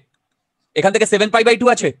 আছে, এখান থেকে 7 পাই বাই 2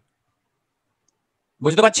 আছে।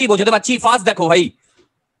 বুঝতে পারছি ফার্স্ট দেখো ভাই,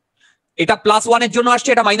 এটা +1 এর জন্য আসছে,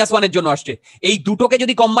 এটা -1 এর জন্য আসছে, এই দুটোকে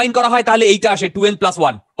যদি কম্বাইন করা হয় তাহলে এইটা আসে 2n +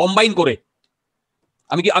 1 কম্বাইন করে।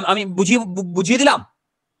 আমি বুঝিয়ে দিলাম।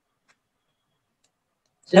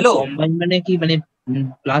 হ্যালো, কম্বাইন মানে কি, মানে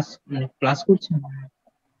প্লাস করছে?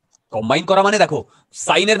 কম্বাইন করা মানে দেখো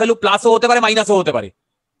সাইনের ভ্যালু প্লাসও হতে পারে মাইনাসও হতে পারে।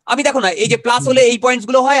 আমি দেখো না এই যে প্লাস হলে এই পয়েন্টস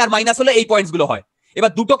গুলো হয় আর মাইনাস হলে এই পয়েন্টস গুলো হয়,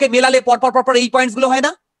 এবার দুটোকে মেলালে পরপর এই পয়েন্টস গুলো হয়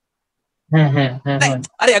না? হ্যাঁ।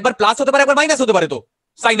 আরে একবার প্লাস হতে পারে একবার মাইনাস হতে পারে তো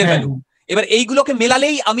সাইনের ভ্যালু। এবার এইগুলোকে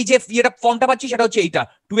মেলালেই আমি যে এটা ফর্মটা পাচ্ছি সেটা হচ্ছে এইটা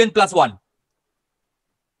 2n + 1।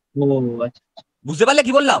 ও আচ্ছা, বুঝতে পারলে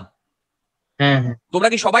কি বললাম? হ্যাঁ। তোমরা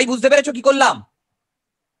কি সবাই বুঝতে পেরেছো কি করলাম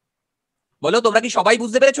বলো, তোমরা কি সবাই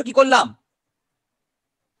বুঝতে পেরেছো কি করলাম?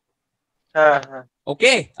 হ্যাঁ।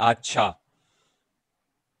 ওকে আচ্ছা,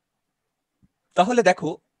 তাহলে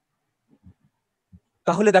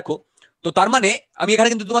দেখো তো তার মানে আমি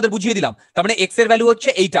এখানে কিন্তু তোমাদের বুঝিয়ে দিলাম, তার মানে এক্স এর ভ্যালু হচ্ছে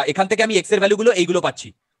এইটা, এখান থেকে আমি এক্স এর ভ্যালু গুলো এইগুলো পাচ্ছি।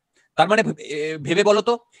 তার মানে ভেবে বলো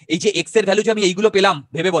তো, এই যে এক্স এর ভ্যালু যে আমি এইগুলো পেলাম,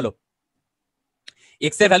 ভেবে বলো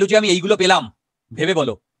এক্স এর ভ্যালু যে আমি এইগুলো পেলাম, ভেবে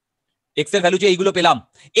বলো এক্স এর ভ্যালু যে এইগুলো পেলাম,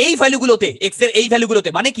 এই ভ্যালুগুলোতে এক্স এর এই ভ্যালুগুলোতে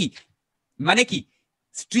মানে কি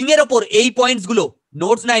স্ট্রিং এর ওপর এই পয়েন্টস গুলো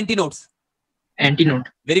নোডস না anti nodes? Anti node.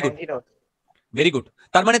 Very good.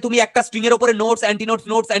 তার মানে তুমি একটা স্ট্রিং এর উপরে নোডস অ্যান্টি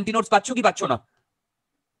নোডস পাচ্ছ কি পাচ্ছ না?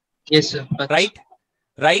 Yes sir.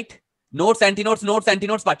 Right nodes anti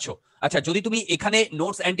nodes পাচ্ছ। আচ্ছা যদি তুমি এখানে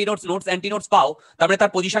নোডস অ্যান্টি নোডস পাও, তার মানে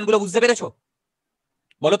তার পজিশন গুলো বুঝতে পেরেছো?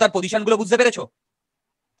 বলো তার পজিশন গুলো বুঝতে পেরেছো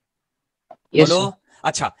বলো।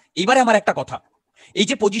 আচ্ছা এবারে আমার একটা কথা, এই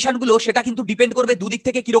যে পজিশন গুলো সেটা কিন্তু ডিপেন্ড করবে দুদিক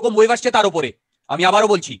থেকে কিরকম ওয়েভ আসছে তার উপরে। আমি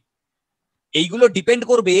আবারও বলছি, এইগুলো ডিপেন্ড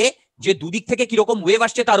করবে যে দুদিক থেকে কিরকম ওয়েভ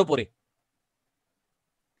আসছে তার উপরে।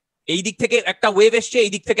 এই দিক থেকে একটা ওয়েভ এসছে,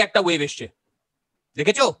 এই দিক থেকে একটা ওয়েভ এসছে,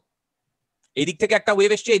 দেখেছো? এই দিক থেকে একটা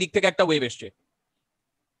ওয়েভ এসছে, এই দিক থেকে একটা ওয়েভ এসছে।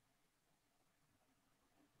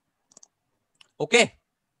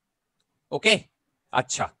 ওকে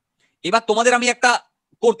আচ্ছা, এবার তোমাদের আমি একটা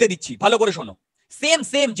করতে দিচ্ছি, ভালো করে শোনো।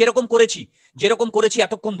 সেম যেরকম করেছি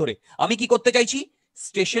এতক্ষণ ধরে, আমি কি করতে চাইছি,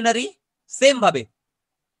 স্টেশনারি সেম ভাবে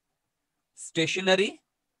stationery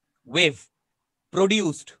wave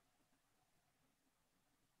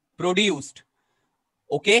produced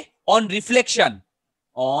okay on reflection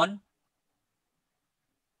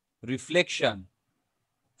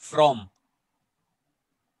from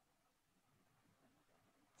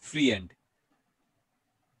free end।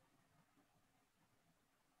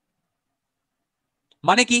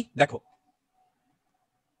 মানে কি দেখো,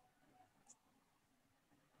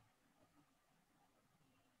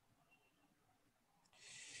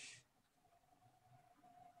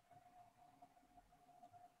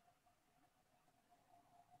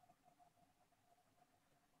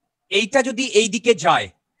 এইটা যদি এই দিকে যায়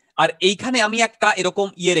আর এইখানে আমি একটা এরকম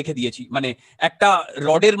রেখে দিয়েছি, মানে একটা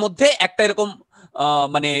রডের মধ্যে একটা এরকম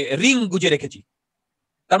মানে রিং গুজে রেখেছি,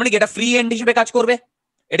 তার মানে কি এটা ফ্রি এন্ড হিসেবে কাজ করবে?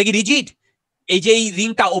 এটা কি রিজিড? এই যে এই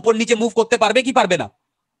রিংটা ওপর নিচে মুভ করতে পারবে কি পারবে না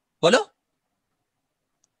বলো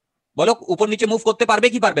উপর নিচে মুভ করতে পারবে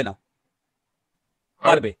কি পারবে না?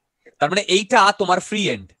 পারবে। তার মানে এইটা তোমার ফ্রি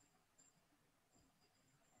এন্ড।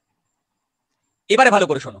 এবারে ভালো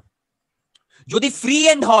করে শোনো, যদি ফ্রি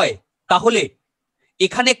এন্ড হয় তাহলে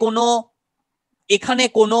এখানে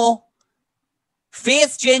কোনো ফেজ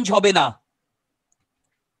চেঞ্জ হবে না,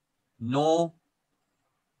 নো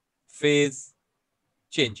ফেজ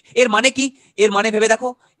চেঞ্জ। এর মানে কি? এর মানে ভেবে দেখো,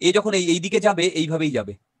 এ যখন এই দিকে যাবে এইভাবেই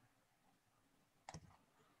যাবে,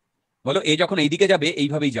 বলো এ যখন এই দিকে যাবে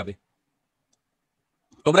এইভাবেই যাবে।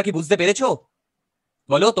 তোমরা কি বুঝতে পেরেছো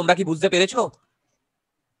বলো, তোমরা কি বুঝতে পেরেছো?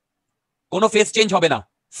 কোনো ফেজ চেঞ্জ হবে না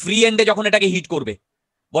ফ্রি এন্ডে যখন এটাকে হিট করবে।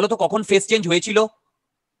 বলো তো কখন ফেজ চেঞ্জ হয়েছিল?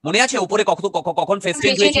 মনে আছে উপরে কখন ফেজ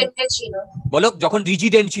চেঞ্জ হয়েছিল? বলো যখন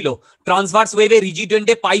রিজিড এন্ড ছিল। ট্রান্সভার্স ওয়েভে রিজিড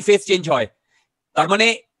এন্ডে পাই ফেজ চেঞ্জ হয়। তার মানে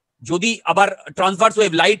যদি আবার ট্রান্সভার্স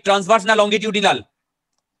ওয়েভ, লাইট ট্রান্সভার্স না লংগিটিউডিনাল?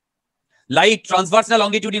 লাইট ট্রান্সভার্স না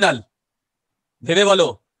লংগিটিউডিনাল? ভেবে বলো।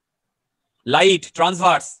 লাইট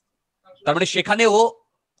ট্রান্সভার্স, তার মানে সেখানেও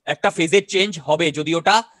একটা ফেজের চেঞ্জ হবে যদি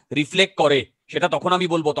ওটা রিফ্লেক্ট করে। সেটা তখন আমি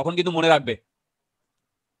বলবো, তখন কিন্তু মনে রাখবে।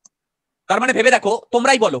 তার মানে ভেবে দেখো,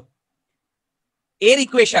 তোমরাই বলো এর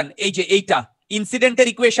ইকুয়েশন, এই যে এইটা ইনসিডেন্টের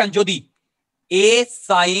ইকুয়েশন, যদি এ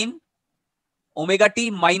সাইন ওমেগা টি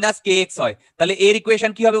মাইনাস কে এক্স হয়, তাহলে এর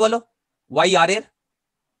ইকুয়েশন কি হবে বলো? ওয়াই আর এর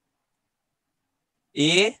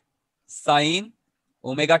এ সাইন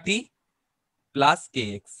ওমেগা টি প্লাস কে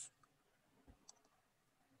এক্স,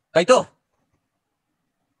 তাই তো?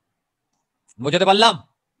 বোঝাতে পারলাম?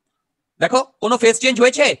 দেখো কোনো ফেজ চেঞ্জ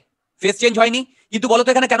হয়েছে? ফেজ চেঞ্জ হয়নি, কিন্তু বলো তো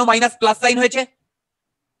এখানে কেন মাইনাস প্লাস সাইন হয়েছে?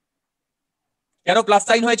 কেন প্লাস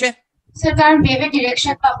সাইন হয়েছে? স্যার কারণ ওয়েভের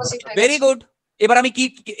ডিরেকশনটা অপোজিট হয়ে গেছে। Very good. এবার আমি কি,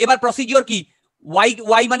 এবার প্রসিডিওর কি?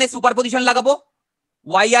 ওয়াই মানে সুপারপজিশন লাগাবো,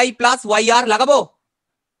 ওয়াই আই প্লাস ওয়াই আর লাগাবো।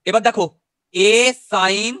 এবার দেখো এ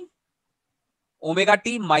সাইন ওমেগা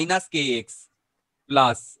টি মাইনাস কে এক্স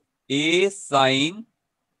প্লাস এ সাইন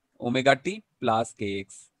ওমেগা টি প্লাস কে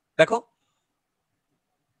এক্স, দেখো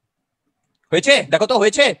হয়েছে? দেখো তো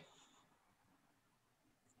হয়েছে?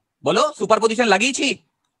 বলো সুপারপজিশন লাগিয়েছি।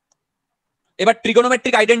 এবার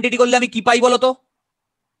ট্রিগোনোমেট্রিক আইডেন্টিটি করলে আমি কি পাই বলো তো?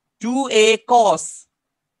 2a cos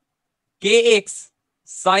kx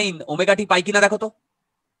sin omega t পাই কিনা দেখো তো,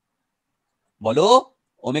 বলো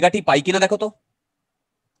ওমেগা টি পাই কিনা দেখো তো,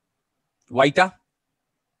 ওয়াইটা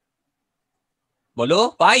বলো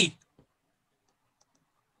পাই?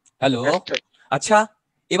 হ্যালো, আচ্ছা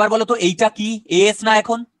এবার বলো তো এইটা কি as না?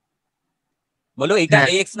 এখন বলো এইটা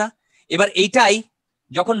ax না? এবার এইটাই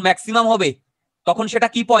যখন ম্যাক্সিমাম হবে তখন সেটা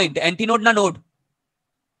কি পয়েন্ট, অ্যান্টিনোড না নোড?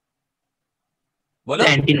 বলো।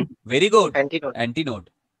 Very good, অ্যান্টিনোড।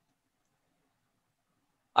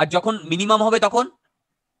 আর যখন মিনিমাম হবে তখন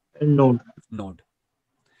নোড। নোড।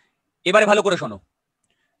 এবারে ভালো করে শোনো,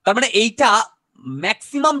 তার মানে এইটা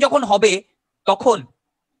ম্যাক্সিমাম যখন হবে তখন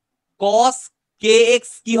cos kx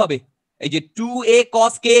কি হবে? এই যে 2a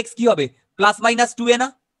cos kx কি হবে? প্লাস মাইনাস 2a না?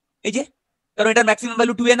 এই যে, কারণ এটার ম্যাক্সিমাম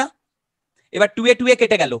ভ্যালু 2a না? এবার 2a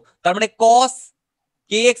কেটে গেল, তার মানে cos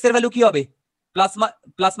kx এর ভ্যালু কি হবে?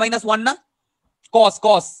 প্লাস মাইনাস 1 না?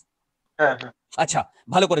 cos। হ্যাঁ। আচ্ছা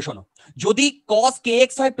ভালো করে শোনো, যদি cos kx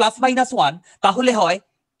হয় প্লাস মাইনাস 1, তাহলে হয়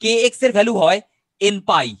kx এর ভ্যালু হয় n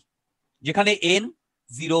পাই, যেখানে n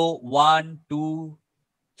 0 1 2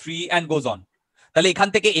 3 and goes on। তাহলে এখান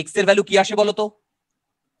থেকে x এর ভ্যালু কি আসে বলো তো?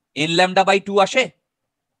 n ল্যামডা বাই 2 আসে।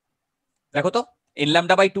 দেখো তো n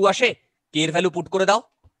ল্যামডা বাই 2 আসে। k এর ভ্যালু পুট করে দাও,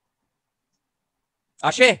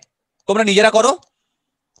 আসে? তোমরা নিজেরা করো,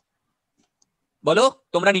 বলো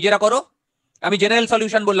তোমরা নিজেরা করো, আমি জেনারেল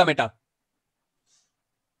সলিউশন বললাম এটা।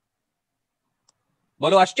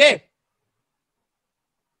 বলো আসছে?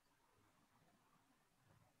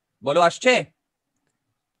 বলো আসছে?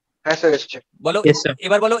 হ্যাঁ স্যার এসছে। বলো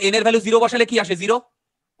এবার বলো n এর ভ্যালু 0 বসালে কি আসে? 0।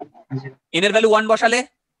 n এর ভ্যালু 1 বসালে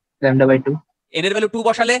ল্যামডা বাই 2, n এর ভ্যালু 2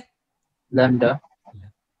 বসালে ল্যামডা।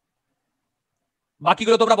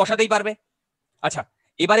 বাকিগুলো তোমরা বসাতেই পারবে। আচ্ছা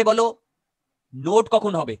এবারে বলো নোড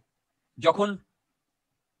কখন হবে? যখন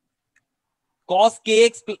cos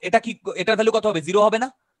kx, এটা কি, এটার ভ্যালু কত হবে? 0 হবে না?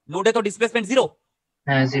 নোডে তো ডিসপ্লেসমেন্ট 0।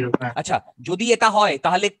 হ্যাঁ 0। আচ্ছা যদি এটা হয়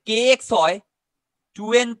তাহলে kx হয়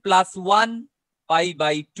 2n প্লাস 1 পাই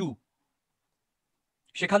বাই 2।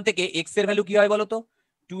 সেখান থেকে x এর ভ্যালু কি হয় বলো তো?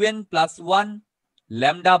 2n plus 1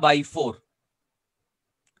 lambda by 4।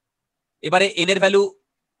 এবারে n এর ভ্যালু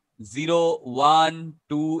 0 1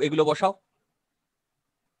 2 এগুলো বসাও,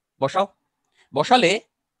 বসালে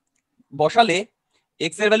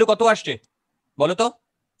x এর ভ্যালু কত আসছে বলো তো?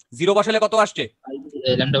 0 বসালে কত আসছে?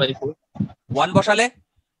 Lambda by 4। 1 বসালে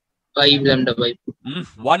 5 ল্যামডা বাই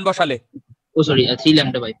 1 বসালে 3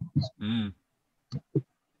 ল্যামডা বাই।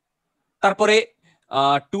 তারপরে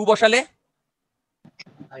 2 বসালে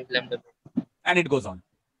 5 lambda by, and it goes on,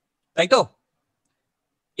 তাই তো?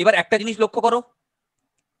 এবার একটা জিনিস লক্ষ্য করো,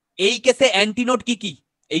 এই কেসে অ্যান্টিনোড কি কি?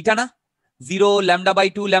 এইটা না, 0 ল্যামডা বাই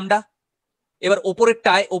 2 ল্যামডা। এবার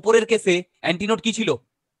ওপরের কেসে অ্যান্টিনোড কি ছিল?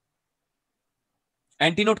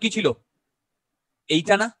 অ্যান্টিনোড কি ছিল?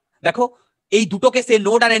 এইটা না? দেখো এই দুটো কেসে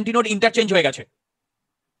নোড আর অ্যান্টিনোড ইন্টারচেঞ্জ হয়ে গেছে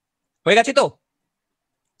তো?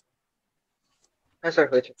 হ্যাঁ স্যার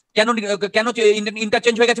হয়েছে। কেন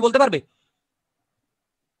ইন্টারচেঞ্জ হয়ে গেছে বলতে পারবে?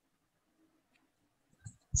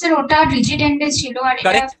 স্যার ওটা রিজিড এন্ডে ছিল আর এটা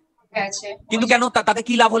Correct. আছে। কিন্তু কেন? তাতে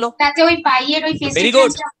কি লাভ হলো? তাতে ওই পাই এর ওই ফেজ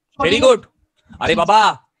ভেরি গুড। আরে বাবা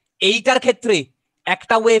এইটার ক্ষেত্রে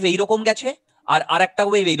একটা ওয়েভ এইরকম গেছে আর আরেকটা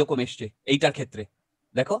ওয়েভ এইরকম এসছে এইটার ক্ষেত্রে,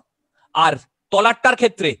 দেখো। আর তলারটার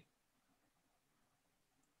ক্ষেত্রে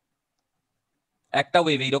একটা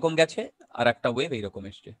ওয়েভ এইরকম গেছে আর একটা ওয়েভ এইরকম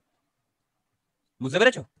এসছে। বুঝতে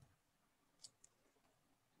পেরেছো?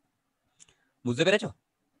 বুঝতে পেরেছো?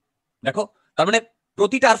 দেখো, তার মানে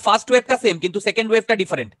প্রতিটার ফার্স্ট ওয়েভটা সেম কিন্তু সেকেন্ড ওয়েভটা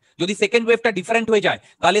ডিফারেন্ট। যদি সেকেন্ড ওয়েভটা ডিফারেন্ট হয়ে যায়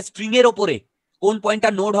তাহলে স্ট্রিং এর ওপরে কোন পয়েন্টটা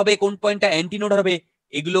নোড হবে কোন পয়েন্টটা অ্যান্টি নোড হবে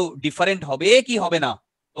এগুলো ডিফারেন্ট হবে কি হবে না?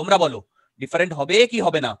 তোমরা বলো, ডিফারেন্ট হবে কি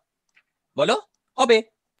হবে না? বলো হবে।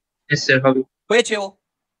 यस স্যার হবে। হয়েছেও,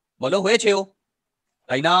 বলো হয়েছেও,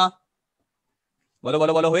 তাই না? বলো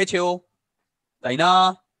বলো বলো হয়েছেও, তাই না?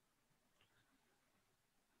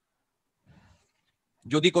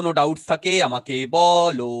 যদি কোনো ডাউটস থাকে আমাকে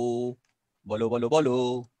বলো, বলো বলো বলো।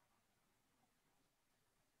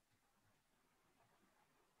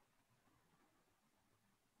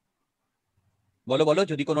 বলো বলো,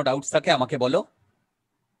 যদি কোনো ডাউটস থাকে আমাকে বলো।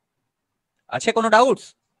 আছে কোনো ডাউটস?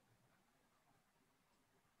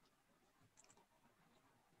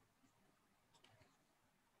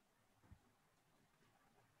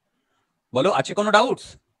 বলো, আছে কোনো ডাউটস?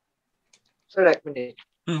 স্যার এক মিনিট।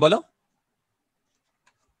 বলো।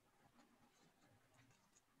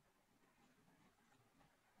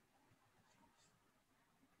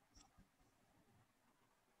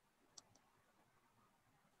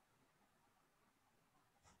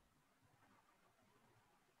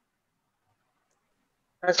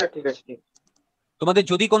 হ্যাঁ স্যার ঠিক আছে, ঠিক আছে। তোমাদের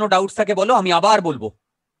যদি কোনো ডাউটস থাকে বলো, আমি আবার বলবো।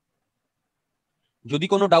 যদি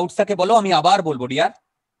কোনো ডাউটস থাকে বলো, আমি আবার বলবো ডিয়ার।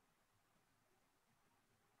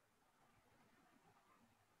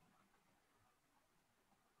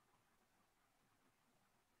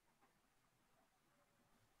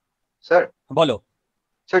 স্যার বলো।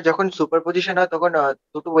 স্যার যখন সুপারপজিশন হয় তখন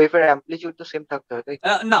দুটো ওয়েভের অ্যাম্পলিটিউড তো সেম থাকতে হয় তাই তো?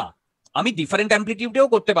 না, আমি ডিফারেন্ট অ্যাম্পলিটিউডেও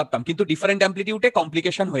করতে পারতাম কিন্তু ডিফারেন্ট অ্যাম্পলিটিউডে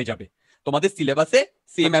কমপ্লিকেশন হয়ে যাবে। তোমাদের সিলেবাসে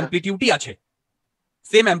সেম আচ্ছা। অ্যাম্পলিটিউডই আছে,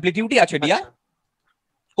 সেম অ্যাম্পলিটিউডই আছে ডিয়ার। আচ্ছা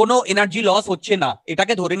কোনো এনার্জি লস হচ্ছে না,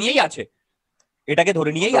 এটাকে ধরে নিয়েই আছে, এটাকে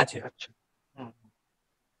ধরে নিয়েই ওকে আছে। ওকে, আচ্ছা। হুম।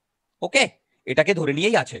 ওকে, এটাকে ধরে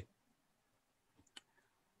নিয়েই আছে।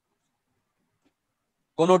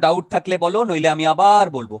 কোনো ডাউট থাকলে বলো, নইলে আমি আবার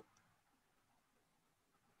বলবো।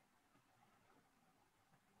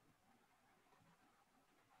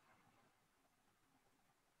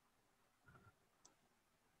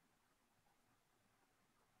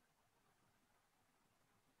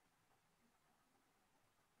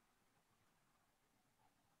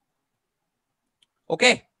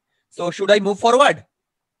 ওকে, so should I move forward?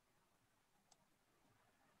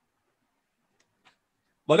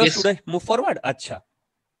 বলো, Yes. Should I move forward? আচ্ছা,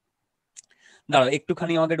 দাঁড়াও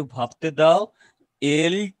একটুখানি আমাকে একটু ভাবতে দাও।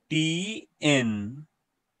 এল টি এন,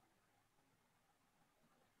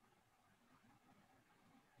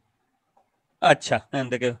 আচ্ছা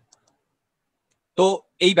দেখে। তো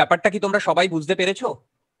এই ব্যাপারটা কি তোমরা সবাই বুঝতে পেরেছো?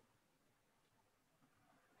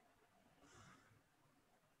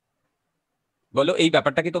 বলো, এই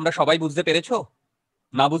ব্যাপারটা কি তোমরা সবাই বুঝতে পেরেছো?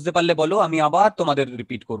 না বুঝতে পারলে বলো, আমি আবার তোমাদের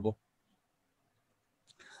রিপিট করব।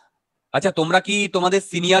 আচ্ছা, তোমরা কি তোমাদের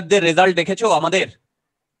সিনিয়রদের রেজাল্ট দেখেছো আমাদের?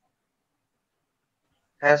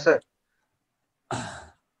 হ্যাঁ স্যার।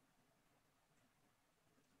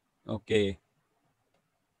 ওকে,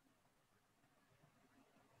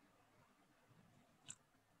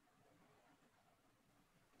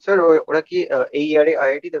 স্যার ওরা কি এই ইয়ারে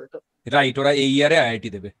আইআইটি দেবে তো? রাইট, ওরা এই ইয়ারে আইআইটি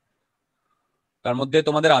দেবে। তার মধ্যে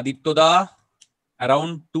তোমাদের আদিত্য দা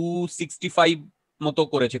অ্যারাউন্ড 265 মতো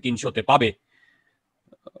করেছে, 300-তে পাবে।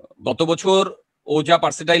 গত বছর ও যা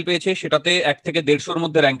পার্সেন্টাইল পেয়েছে সেটাতে 1 থেকে 150-র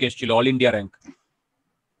মধ্যে র্যাঙ্ক এসেছিল, অল ইন্ডিয়া র্যাঙ্ক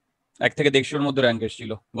 1 থেকে 150-র মধ্যে র্যাঙ্ক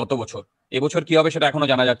এসেছিল গত বছর। এবছর কি হবে সেটা এখনো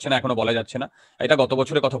জানা যাচ্ছে না, এখনো বলা যাচ্ছে না। এটা গত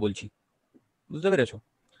বছরের কথা বলছি, বুঝতে পেরেছো?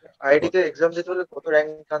 আইআইটি তে এক্সাম দিতে হলে কত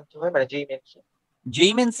র্যাঙ্ক আনতে হয়, মানে যেই মেন্স?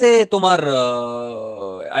 যেই মেন্সে তোমার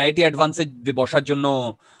আইআইটি অ্যাডভান্সে বসার জন্য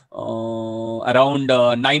অ্যারাউন্ড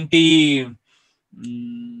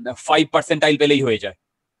 95% পেলেই হয়ে যায়,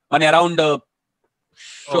 মানে অ্যারাউন্ড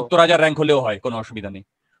 70,000 র্যাঙ্ক হলেও হয়, কোনো অসুবিধা নেই,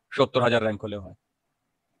 70,000 র্যাঙ্ক হলেও হয়।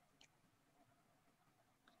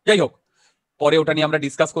 যাই হোক, পরে ওটা নিয়ে আমরা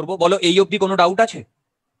ডিসকাস করব। বলো, এই অবধি কোনো ডাউট আছে?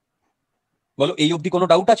 বলো, এই অবধি কোনো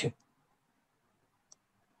ডাউট আছে?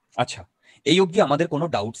 আচ্ছা, এই অবধি আমাদের কোনো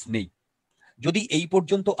ডাউটস নেই। যদি এই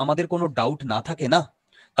পর্যন্ত আমাদের কোনো ডাউট না থাকে না,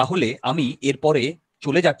 তাহলে আমি এরপরে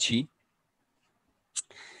চলে যাচ্ছি।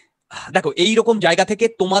 দেখো, এই রকম জায়গা থেকে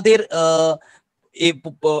তোমাদের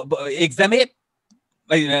এক্সামে,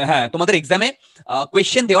 হ্যাঁ তোমাদের এক্সামে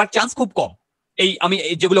কোয়েশ্চেন দেওয়ার চান্স খুব কম। আমি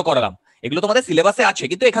যেগুলো করালাম এগুলো তোমাদের সিলেবাসে আছে,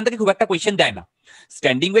 কিন্তু এখান থেকে খুব একটা কোয়েশ্চেন দেয় না।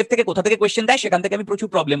 স্ট্যান্ডিং ওয়েভ থেকে কোথা থেকে কোয়েশ্চেন দেয় সেখান থেকে আমি প্রচুর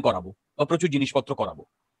প্রবলেম করাবো বা প্রচুর জিনিসপত্র করাবো।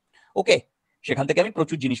 ওকে, সেখান থেকে আমি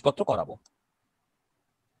প্রচুর জিনিসপত্র করাবো।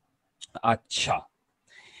 আচ্ছা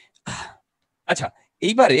আচ্ছা,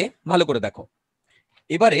 এইবারে ভালো করে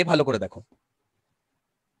দেখো,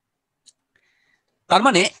 তার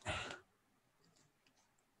মানে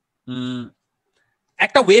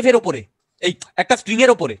একটা ওয়েভের ওপরে, এই একটা স্ট্রিং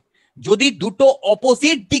এর ওপরে যদি দুটো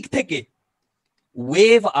অপোজিট দিক থেকে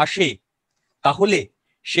ওয়েভ আসে, তাহলে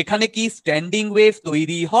সেখানে কি স্ট্যান্ডিং ওয়েভ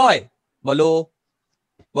তৈরি হয়? বলো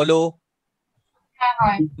বলো। হ্যাঁ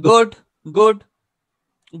হয়। Good good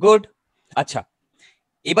good. আচ্ছা,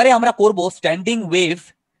 এবারে আমরা করব standing wave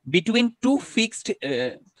between two fixed,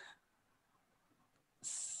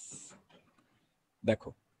 দেখো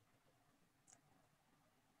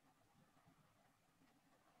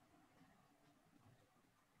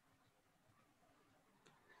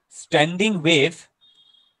standing wave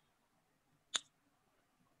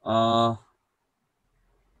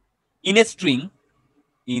in a string,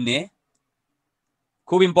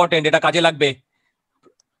 খুব ইম্পর্টেন্ট, এটা কাজে লাগবে।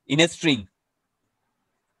 In a string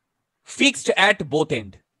fixed at both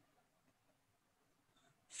end,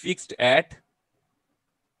 fixed at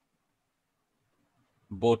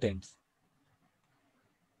both ends,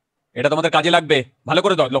 এটা তোমাদের কাজে লাগবে, ভালো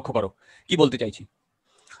করে লক্ষ্য করো কি বলতে চাইছি।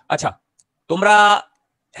 আচ্ছা, তোমরা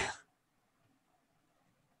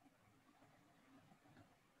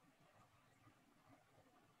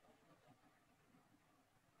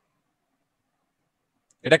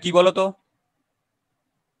এটা কি বলো তো?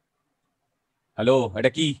 হ্যালো,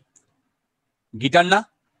 এটা কি গিটার না?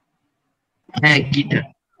 হ্যাঁ গিটার।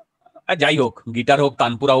 যাই হোক, গিটার হোক,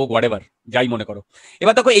 তানপুরা হোক, হোয়াটএভার, যাই মনে করো।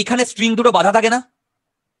 এবার দেখো এইখানে স্ট্রিং দুটো বাঁধা থাকে না,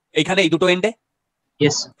 এইখানে এই দুটো এন্ডে।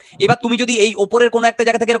 ইয়েস। এবার তুমি যদি এই ওপরের কোনো একটা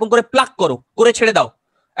জায়গা থেকে এরকম করে প্লাগ করো, করে ছেড়ে দাও,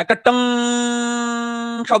 একটা টং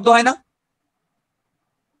শব্দ হয় না?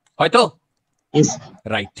 হয়তো,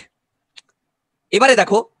 রাইট। এবারে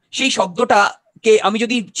দেখো সেই শব্দটাকে আমি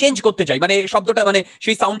যদি চেঞ্জ করতে চাই, মানে শব্দটা মানে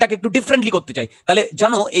সেই সাউন্ডটাকে একটু ডিফারেন্টলি করতে চাই, তাহলে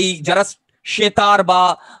জানো এই যারা সেতার বা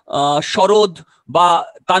সরোদ বা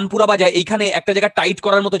তানপুরা বাজায়, এইখানে একটা জায়গা টাইট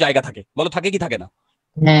করার মতো জায়গা থাকে, বলো থাকে কি থাকে না?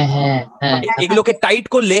 হ্যাঁ হ্যাঁ হ্যাঁ। এগুলোকে টাইট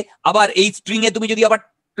করলে আবার এই স্ট্রিং এ তুমি যদি আবার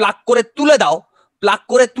প্লাগ করে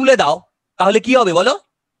তুলে দাও, তাহলে কি হবে বলো?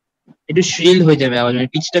 একটু শ্রিল হয়ে যাবে আওয়াজ, মানে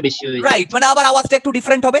পিচটা বেশি হয়ে যাবে। রাইট, মানে আবার আওয়াজটা একটু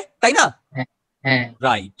ডিফারেন্ট হবে, তাই না? হ্যাঁ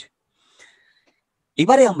রাইট।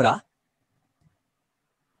 এবারে আমরা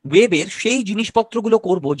ওয়েভের সেই জিনিসপত্রগুলো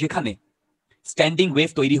করব যেখানে স্ট্যান্ডিং ওয়েভ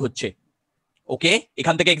তৈরি হচ্ছে। ওকে,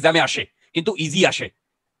 এখান থেকে এক্সামে আসে, কিন্তু ইজি আসে,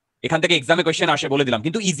 এখান থেকে এক্সামে কোয়েশ্চেন আসে বলে দিলাম,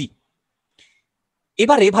 কিন্তু ইজি।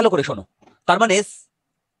 এবারে ভালো করে শোনো, তার মানে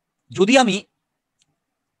যদি আমি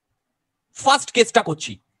ফার্স্ট কেসটা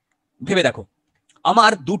করছি, ভেবে দেখো,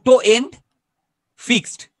 আমার দুটো এন্ড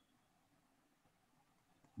ফিক্সড,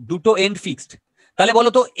 তাহলে বলো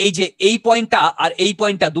তো এই যে এই পয়েন্টটা আর এই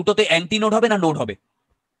পয়েন্টটা দুটোতে অ্যান্টি নোড হবে না নোড হবে?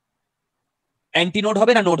 অ্যান্টি নোড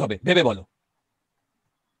হবে না নোড হবে? ভেবে বলো।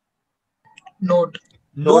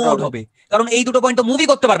 নোড হবে, কারণ এই দুটো পয়েন্ট তো মুভই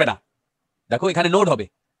করতে পারবে না। দেখো এখানে নোড হবে।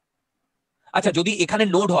 আচ্ছা, যদি এখানে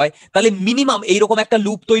নোড হয় তাহলে মিনিমাম এইরকম একটা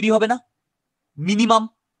লুপ তৈরি হবে না? মিনিমাম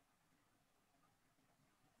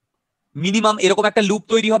এরকম একটা লুপ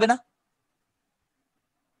তৈরি হবে না?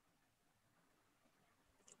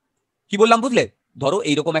 কি বললাম বুঝলে? ধরো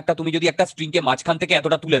এইরকম একটা, তুমি যদি একটা স্ট্রিংকে মাঝখান থেকে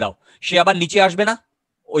এতটা তুলে দাও, সে আবার নিচে আসবে না?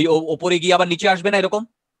 ওই ওপরে গিয়ে আবার নিচে আসবে না? এরকম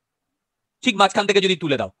ঠিক মাঝখান থেকে যদি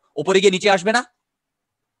তুলে দাও, ওপরে গিয়ে নিচে আসবে না?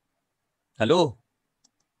 হ্যালো,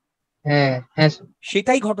 হ্যাঁ হ্যাঁ।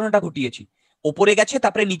 সেটাই ঘটনাটা ঘটিয়েছি, ওপরে গেছে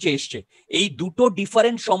তারপরে নিচে এসছে। এই দুটো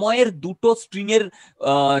ডিফারেন্ট সময়ের দুটো স্ট্রিং এর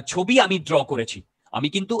ছবি আমি ড্র করেছি। আমি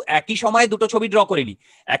কিন্তু একই সময়ে দুটো ছবি ড্র করিনি।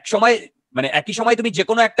 একই সময় তুমি যে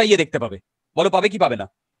কোনো একটা ইয়ে দেখতে পাবে, বলো পাবে কি পাবে না?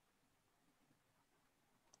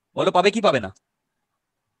 বলো পাবে কি পাবে না?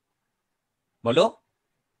 বলো।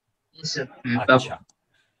 আচ্ছা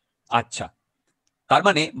আচ্ছা, তার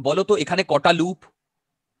মানে বলো তো এখানে কটা লুপ?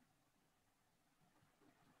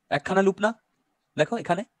 একখানা লুপ না? দেখো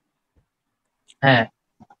এখানে। হ্যাঁ।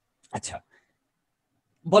 আচ্ছা,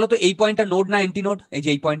 বলো তো এই পয়েন্টটা নোড না অ্যান্টি নোড? এই যে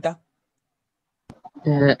এই পয়েন্টটা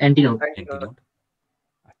অ্যান্টি নোড।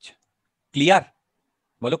 আচ্ছা, ক্লিয়ার?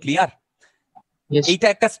 বলো ক্লিয়ার? এইটা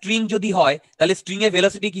একটা স্ট্রিং যদি হয়, তাহলে স্ট্রিং এর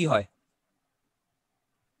ভেলোসিটি কি হয়?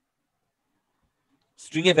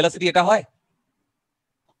 স্ট্রিং এর ভেলোসিটি এটা হয়,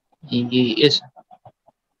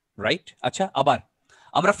 রাইট? আচ্ছা, আবার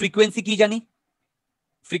আমরা ফ্রিকোয়েন্সি কি জানি?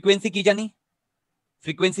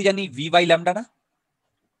 ফ্রিকোয়েন্সি জানি ভি বাই ল্যামডা না?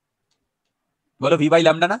 বলো ভি বাই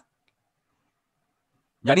ল্যামডা না?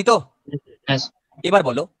 জানি তো। এবার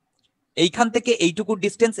বলো এইখান থেকে এইটুকু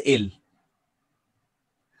ডিস্টেন্স এল,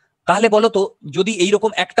 তাহলে বলো তো যদি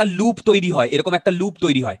এইরকম একটা লুপ তৈরি হয়, এরকম একটা লুপ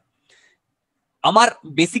তৈরি হয়, আমার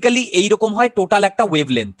বেসিক্যালি এইরকম হয় টোটাল একটা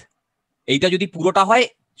ওয়েভলেন্থ। এইটা যদি পুরোটা হয়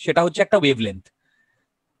সেটা হচ্ছে একটা ওয়েভলেন্থ।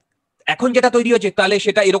 এখন যেটা তৈরি হয়েছে তাহলে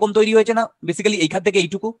সেটা এরকম তৈরি হয়েছে না, বেসিক্যালি এইখান থেকে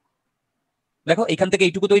এইটুকু, দেখো এইখান থেকে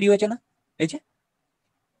এইটুকু তৈরি হয়েছে না, এই যে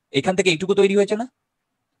এখান থেকে এইটুকু তৈরি হয়েছে না,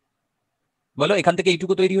 বলো এখান থেকে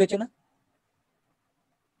এইটুকু তৈরি হয়েছে না,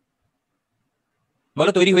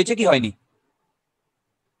 বলো তৈরি হয়েছে কি হয়নি?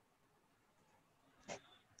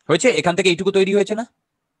 হয়েছে, এখান থেকে এইটুকু তৈরি হয়েছে না?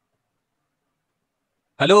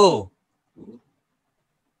 হ্যালো,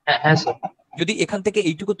 হ্যাঁ স্যার। যদি এখান থেকে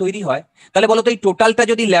এইটুকু তৈরি হয় তাহলে বলো তো এই টোটালটা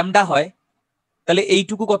যদি ল্যামডা হয় তাহলে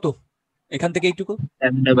এইটুকু কত? এখান থেকে এইটুকু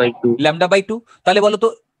λ/2। λ/2। তাহলে বলো তো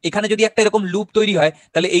এখানে যদি একটা এরকম লুপ তৈরি হয়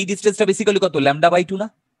তাহলে এই ডিসটেন্সটা বেসিক্যালি কত? λ/2 না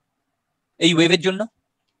এই ওয়েভের জন্য?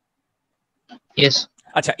 ইয়েস।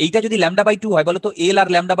 আচ্ছা, এইটা যদি λ/2 হয় বলো তো এল আর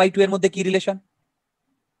λ/2 এর মধ্যে কি relation?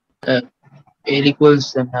 L equals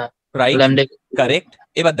right, λ। Correct.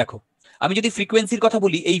 এবার দেখো আমি যদি ফ্রিকোয়েন্সির কথা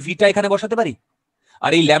বলি এই ভিটা এখানে বসাতে পারি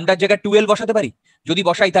আর এই ল্যামডার জায়গায় 2l বসাতে পারি। যদি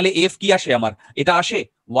বসাই তাহলে এফ কি আসে আমার? এটা আসে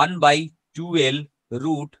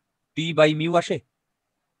 1/2l√T/μ আসে।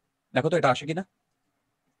 দেখো তো এটা আসে কিনা।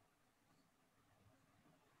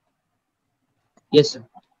 Yes sir.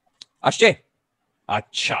 আসছে?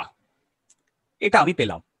 আচ্ছা, এটা আমি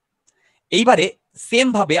পেলাম। এইবারে সেম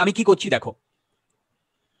ভাবে আমি কি করছি দেখো,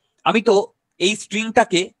 আমি তো এই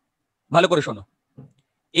স্ট্রিংটাকে, ভালো করে শোনো,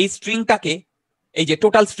 এই স্ট্রিংটাকে, এই যে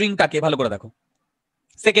টোটাল স্ট্রিংটাকে ভালো করে দেখো,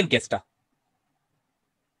 সেকেন্ড কেসটা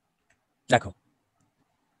দেখো,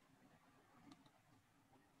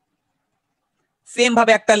 সেম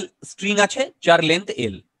ভাবে একটা স্ট্রিং আছে যার লেন্থ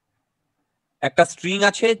এল, একটা স্ট্রিং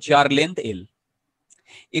আছে যার লেন্থ এল।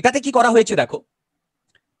 এটাতে কি করা হয়েছে দেখো,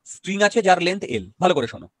 স্ট্রিং আছে যার লেন্থ এল, ভালো করে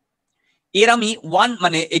শোনো, এর আমি ওয়ান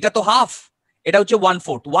মানে এটা তো হাফ, এটা হচ্ছে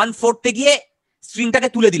 1/4 গিয়ে স্ট্রিংটাকে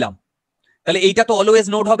তুলে দিলাম, তাহলে এইটা তো অলওয়েজ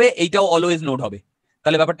নোড হবে, এইটাও অলওয়েজ নোড হবে,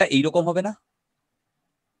 তাহলে ব্যাপারটা এইরকম হবে না?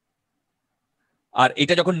 আর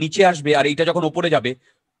এটা যখন নিচে আসবে আর এইটা যখন ওপরে যাবে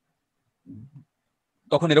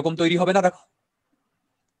তখন এরকম তৈরি হবে না? দেখো,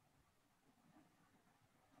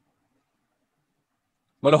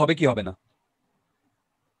 বলো হবে কি হবে না?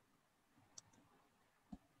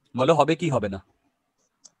 বলো হবে কি হবে না?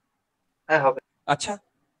 হ্যাঁ হবে। আচ্ছা,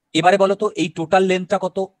 এবারে বলো তো এই টোটাল লেন্থটা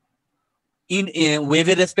কত ইন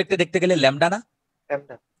ওয়েভের রেসপেক্টে দেখতে গেলে? ল্যামডা না?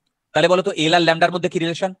 ল্যামডা। তাহলে বলো তো এল আর ল্যামডার মধ্যে কি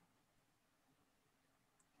রিলেশন?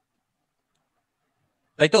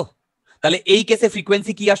 তাই তো? তাহলে এই কেসে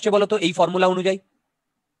ফ্রিকোয়েন্সি কি আসছে বলো তো এই ফর্মুলা অনুযায়ী?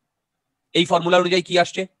 এই ফর্মুলা অনুযায়ী কি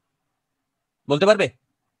আসছে বলতে পারবে?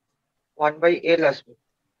 1/l আসবে।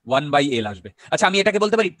 1/l আসবে। আচ্ছা, আমি এটাকে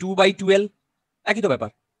বলতে পারি 2/2l, একই তো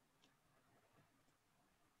ব্যাপার,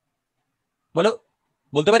 বলো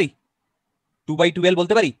বলতে পারি 2/2l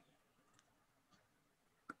বলতে পারি?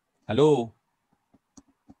 হ্যালো,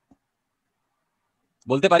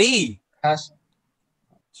 বলতে পারি? হ্যাঁ।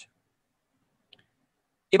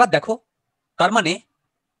 এবার দেখো, তার মানে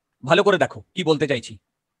ভালো করে দেখো কি বলতে চাইছি।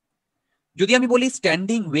 যদি আমি বলি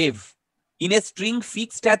standing wave in a string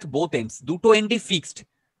fixed at both ends, দুটো এন্ডই ফিক্সড,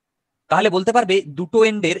 তাহলে বলতে পারবে দুটো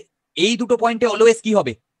এন্ডের এই দুটো পয়েন্টে অলওয়েজ কি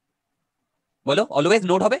হবে? বলো অলওয়েজ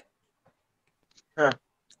নোড হবে। হ্যাঁ।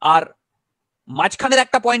 আর মাঝখানের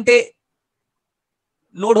একটা পয়েন্টে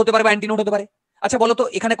নোড হতে পারে বা অ্যান্টি নোড হতে পারে। আচ্ছা বলো তো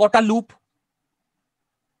এখানে কটা লুপ?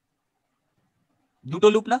 দুটো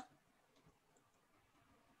লুপ না?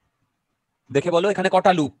 দেখে বলো এখানে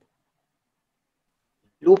কটা লুপ?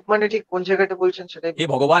 লুপ মানে ঠিক কোন জায়গাটা বলছেন সেটাই। হে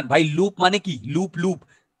ভগবান ভাই, লুপ মানে কি? লুপ লুপ,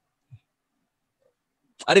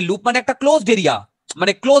 আরে লুপ মানে একটা ক্লোজড এরিয়া,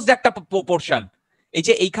 মানে ক্লোজড একটা পোর্শন। এই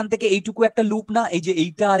যে এইখান থেকে এইটুকু একটা লুপ না, এই যে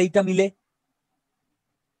এইটা আর এইটা মিলে,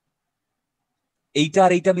 এইটা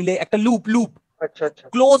আর এইটা মিলে একটা লুপ, লুপ আচ্ছা আচ্ছা।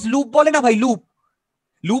 ক্লোজ লুপ বলে না ভাই লুপ।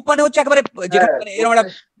 লুপ মানে হচ্ছে একেবারে যেখানে হ্যাঁ মানে এরকম একটা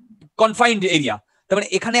কনফাইন্ড এরিয়া। তার মানে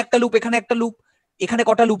এখানে একটা লুপ, এখানে একটা লুপ, এখানে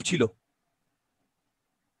কটা লুপ ছিল?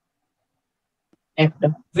 একটা।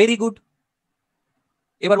 Very good.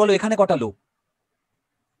 এবার বলো এখানে কটা লুপ?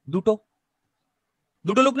 দুটো,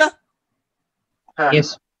 দুটো লুপ না? হ্যাঁ। ইয়েস।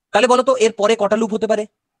 তাহলে বলো তো এর পরে কটা লুপ হতে পারে?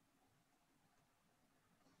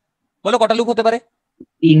 বলো কটা লুপ হতে পারে?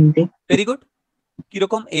 3টে। Very good.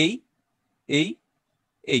 কিরকম? এই এই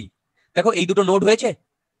এই, দেখো এই দুটো নোড হয়েছে।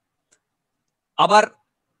 আবার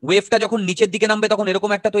ওয়েভটা যখন নিচের দিকে নামবে তখন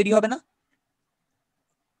এরকম একটা তৈরি হবে না?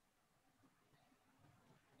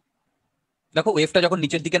 দেখো ওয়েভটা যখন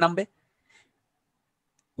নিচের দিকে নামবে,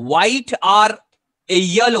 হোয়াইট আর এই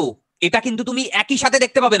ইয়েলো, এটা কিন্তু তুমি একই সাথে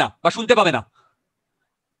দেখতে পাবে না বা শুনতে পাবে না।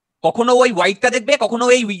 কখনো ওই হোয়াইটটা দেখবে, কখনো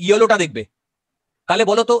এই ইয়েলোটা দেখবে। তাহলে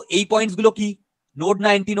বলো তো এই পয়েন্টস গুলো কি, নোড না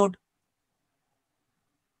অ্যান্টি নোড?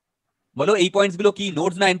 বলো এই পয়েন্টস গুলো কি,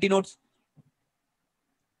 নোডস না অ্যান্টি নোডস?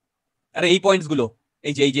 আরে এই পয়েন্টস গুলো,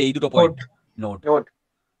 এই দুটো পয়েন্ট নোড। নোড।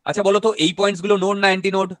 আচ্ছা বলো তো এই পয়েন্টস গুলো নোড না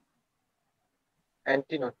anti node?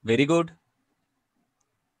 Anti node. Very good.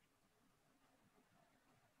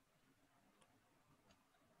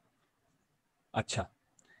 আচ্ছা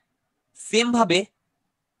সেম ভাবে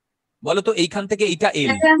বলো তো এইখান থেকে এইটা এল,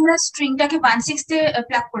 এটাকে আমরা স্ট্রিংটাকে 1/6 এ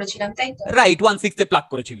প্লাগ করেছিলাম, তাই তো? রাইট, 1/6 এ প্লাগ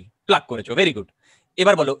করেছো, ভেরি গুড।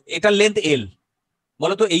 এবার বলো এটার লেন্থ এল,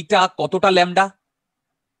 বলো তো এইটা কতটা ল্যামডা?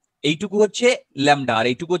 এইটুকু হচ্ছে ল্যামডা আর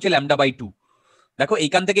এইটুকু হচ্ছে ল্যামডা বাই 2। দেখো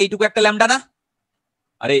এইখান থেকে এইটুকু একটা ল্যামডা না?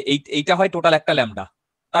 আরে এইটা হয় টোটাল একটা ল্যামডা,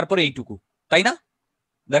 তারপরে এইটুকু, তাই না?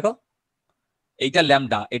 দেখো এইটা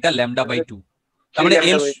ল্যামডা, এটা ল্যামডা বাই 2, তার মানে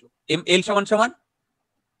এল সমান সমান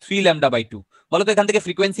 3 ল্যামডা বাই 2। বলো তো এখান থেকে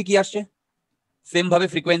ফ্রিকোয়েন্সি কি আসছে? সেম ভাবে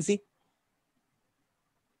ফ্রিকোয়েন্সি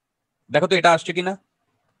দেখো তো এটা আসছে কিনা,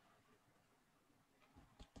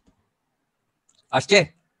 আসছে?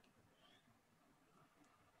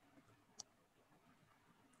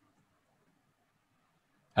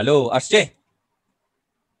 হ্যালো, আসছে?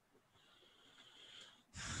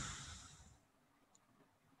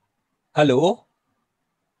 হ্যালো,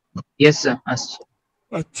 ইয়েস স্যার, আসছে।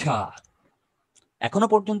 আচ্ছা এখনো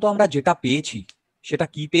পর্যন্ত আমরা যেটা পেয়েছি সেটা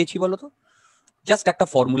কি পেয়েছি বলো তো? জাস্ট একটা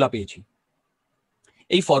ফর্মুলা পেয়েছি।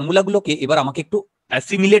 এই ফর্মুলাগুলোকে এবার আমাকে একটু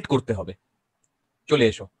অ্যাসিমিলেট করতে হবে। চলে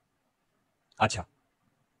এসো। আচ্ছা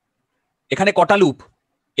এখানে কটা লুপ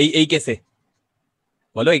এই কেসে?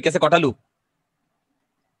 বলো এই কেসে কটা লুপ?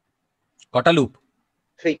 কটা লুপ?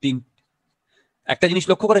 3। একটা জিনিস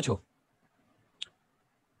লক্ষ্য করেছো,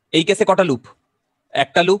 এই কেসে কটা লুপ?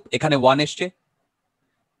 একটা লুপ, এখানে 1 এসছে,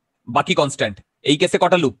 বাকি কনস্ট্যান্ট। এই কেসে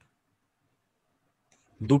কটা লুপ?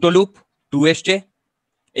 দুটো লুপ, 2 এসছে।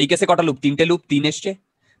 এই কেসে কটা লুপ? 3টে লুপ, 3 এসছে।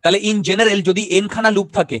 তাহলে ইন জেনারেল যদি n খানা লুপ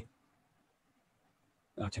থাকে,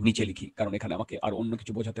 আচ্ছা নিচে লিখি কারণ এখানে আমাকে আর অন্য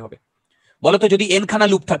কিছু বোঝাতে হবে। বলো তো যদি n খানা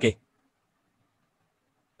লুপ থাকে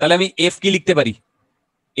তাহলে আমি f কি লিখতে পারি?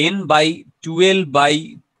 n by 12 by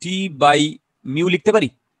t by mu লিখতে পারি?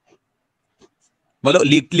 বলো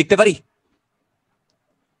লিখতে পারি?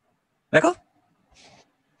 দেখো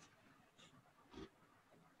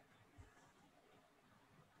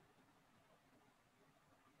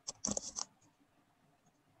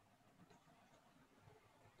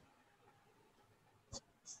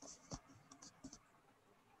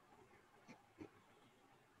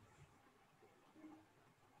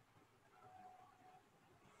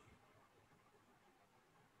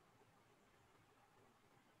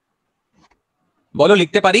বলো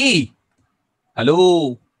লিখতে পারি? হ্যালো,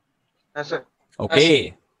 হ্যাঁ স্যার। ওকে।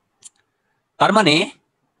 তার মানে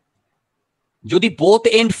যদি বোথ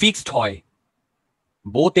এন্ড ফিক্সড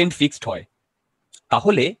হয়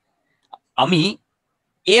তাহলে আমি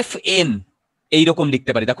এফ এন এইরকম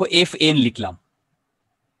লিখতে পারি। দেখো এফ এন লিখলাম।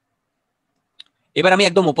 এবার আমি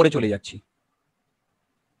একদম ওপরে চলে যাচ্ছি,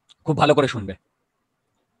 খুব ভালো করে শুনবে।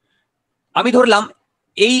 আমি ধরলাম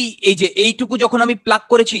এই যে এইটুকু যখন আমি প্লাগ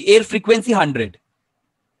করেছি এর ফ্রিকোয়েন্সি 100,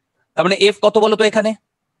 তার মানে এফ কত বলো তো এখানে?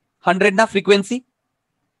 100 না? ফ্রিকোয়েন্সি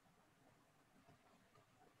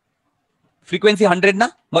 100 না?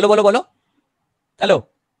 বলো বলো বলো। হ্যালো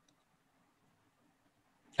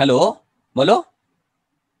হ্যালো, বলো,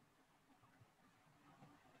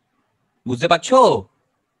 বুঝতে পারছো?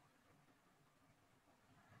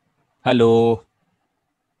 Hello,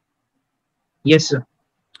 yes sir.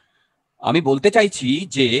 আমি বলতে চাইছি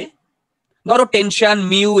যে ধরো টেনশন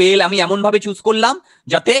মিউ এল আমি এমন ভাবে চুজ করলাম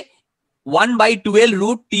যাতে 1/12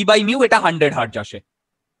 রুট টি বাই মিউ এটা 100 হার্জ আসে।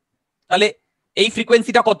 তাহলে এই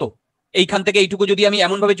ফ্রিকোয়েন্সিটা কত? এইখান থেকে এইটুকু যদি আমি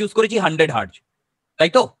এমন ভাবে চুজ করেছি 100 হার্জ,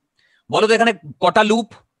 তাই তো? বলো তো এখানে কটা লুপ?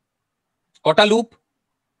 কটা লুপ?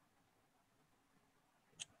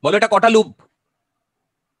 বলো এটা কটা লুপ?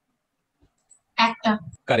 একটা।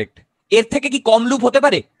 কারেক্ট। এর থেকে কি কম লুপ হতে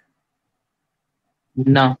পারে?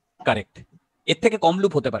 না। কারেক্ট, এর থেকে কম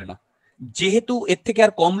লুপ হতে পারে না। যেহেতু এর থেকে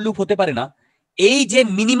আর কম লুপ হতে পারে না, এই যে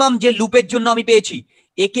মিনিমাম যে লুপের জন্য আমি পেয়েছি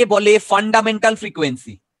একে বলে ফান্ডামেন্টাল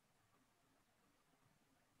ফ্রিকোয়েন্সি।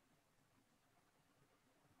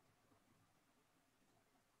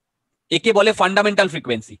 একে বলে ফান্ডামেন্টাল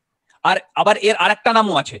ফ্রিকোয়েন্সি। আর আবার এর আরেকটা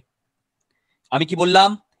নামও আছে। আমি কি বললাম?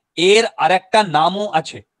 এর আরেকটা নামও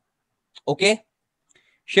আছে। ওকে,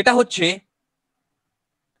 সেটা হচ্ছে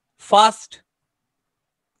ফার্স্ট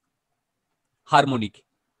হারমোনিক।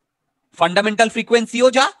 ফান্ডামেন্টাল ফ্রিকোয়েন্সিও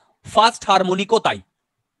যা, ফার্স্ট হারমোনিকও তাই।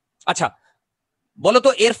 আচ্ছা বলো তো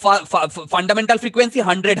এর ফান্ডামেন্টাল ফ্রিকোয়েন্সি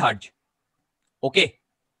 100 হার্জ। ওকে,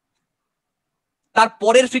 তার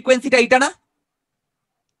পরের ফ্রিকোয়েন্সিটা এইটা না?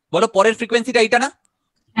 বলো পরের ফ্রিকোয়েন্সিটা এইটা না?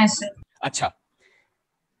 হ্যাঁ স্যার। আচ্ছা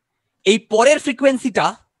এই পরের ফ্রিকোয়েন্সিটা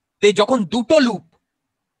তে যখন দুটো লুপ,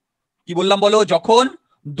 কি বললাম বলো, যখন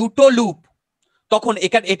দুটো লুপ, তখন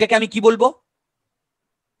এটাকে আমি কি বলবো?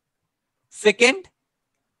 Second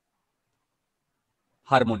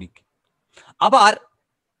harmonic. আবার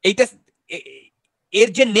এইটা এর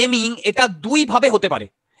যে নেমিং এটা দুই ভাবে হতে পারে,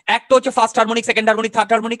 একটা হচ্ছে first harmonic, second harmonic,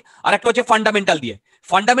 third harmonic, আর একটা হচ্ছে ফান্ডামেন্টাল দিয়ে।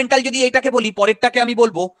 ফান্ডামেন্টাল যদি এটাকে বলি, পরেরটাকে আমি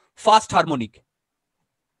বলবো ফার্স্ট হারমোনিক।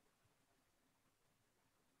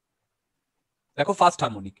 দেখো ফার্স্ট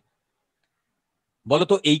হারমোনিক, বলো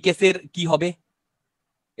তো এই কেসের কি হবে?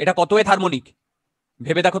 এটা কত এ হারমোনিক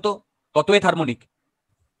ভেবে দেখো তো, কত এ হারমোনিক?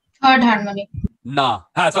 Third harmonic. না,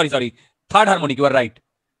 হ্যাঁ sorry third harmonic, you R right.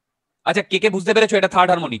 আচ্ছা কে কে বুঝতে পেরেছো এটা থার্ড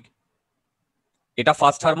হারমোনিক? এটা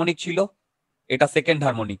ফার্স্ট হারমোনিক ছিল, এটা সেকেন্ড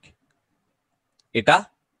হারমোনিক, এটা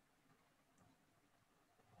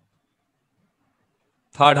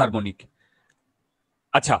থার্ড হারমোনিক।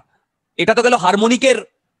 আচ্ছা এটা তো গেল হারমোনিকের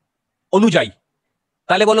অনুযায়ী।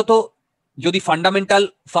 তাহলে বলো তো যদি ফান্ডামেন্টাল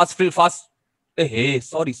ফার্স্ট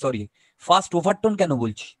সরি ফার্স্ট ওভারটোন কেন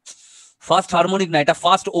বলছি? ফার্স্ট হারমোনিক না, এটা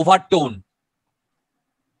ফার্স্ট ওভারটোন,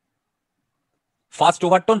 ফার্স্ট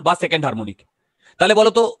ওভারটোন বা সেকেন্ড হারমোনিক। তাহলে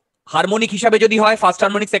বলো তো হারমোনিক হিসাবে যদি হয় first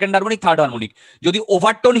harmonic, second harmonic, third harmonic, যদি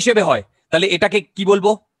ওভারটোন হিসেবে হয় তাহলে এটাকে কি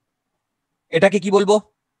বলবো? এটাকে কি বলবো?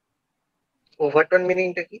 ওভারটোন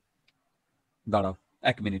মিনিংটা কি? দাঁড়াও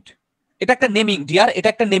 1 মিনিট, এটা একটা নেমিং ডিয়ার, এটা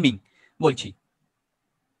একটা নেমিং বলছি।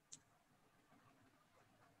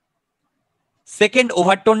 সেকেন্ড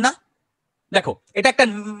ওভারটোন না, দেখো এটা একটা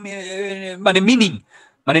মানে মিনিং,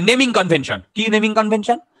 মানে নেমিং কনভেনশন। কি নেমিং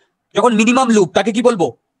কনভেনশন? যখন মিনিমাম লুপ তাকে কি বলবো?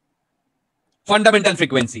 Fundamental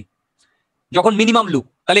frequency. যখন মিনিমাম লুপ,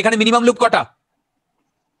 তাহলে এখানে মিনিমাম লুপ কটা?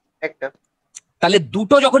 একটা। তাহলে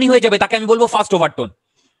দুটো যখনই হয়ে যাবে তাকে আমি বলবো ফার্স্ট ওভারটোন।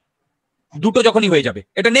 দুটো যখনই হয়ে যাবে,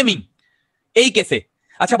 এটা নেমিং এই কেসে।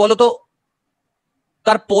 আচ্ছা বলো তো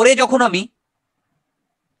তারপরে যখন আমি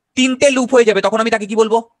তিনটে লুপ হয়ে যাবে তখন আমি তাকে কি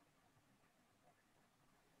বলবো?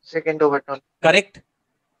 সেকেন্ড ওভারটোন। কারেক্ট।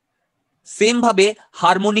 সেম ভাবে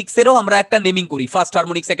হারমোনিক্সেরও আমরা একটা নেমিং করি, first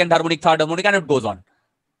harmonic, second harmonic, third harmonic, and it goes on.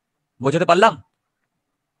 বোঝাতে পারলাম?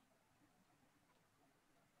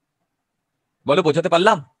 বলো বোঝাতে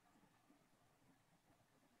পারলাম?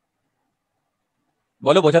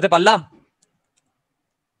 বলো বোঝাতে পারলাম?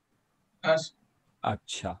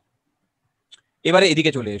 আচ্ছা এবারে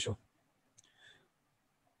এদিকে চলে এসো।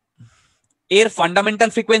 এর ফান্ডামেন্টাল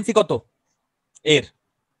ফ্রিকোয়েন্সি কত? এর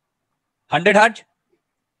 100 hertz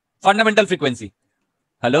fundamental frequency.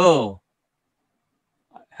 Hello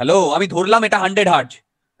hello, আমি ধরলাম এটা 100 হার্জ।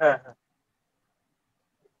 হ্যাঁ হ্যাঁ।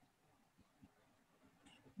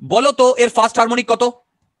 বলো তো এর ফার্স্ট হারমোনিক কত?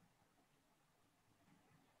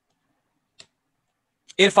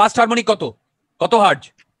 এর ফার্স্ট হারমোনিক কত? কত হার্জ?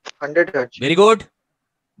 100 হার্জ। Very good.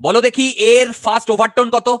 বলো দেখি এর ফার্স্ট ওভারটোন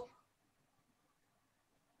কত?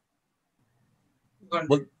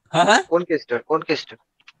 হ্যাঁ হ্যাঁ, কোন কেসটা? কোন কেসটা?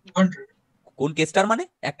 কোন কেসটার মানে?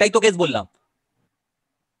 একটাই তো কেস বললাম।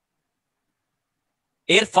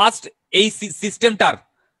 এর ফার্স্ট এই সিস্টেমটার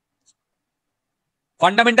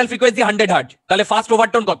ফান্ডামেন্টাল ফ্রিকোয়েন্সি 100 হার্জ, তাহলে ফার্স্ট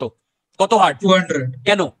ওভারটোন কত? কত হার্জ? 200।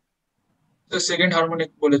 কেন? সেকেন্ড হারমোনিক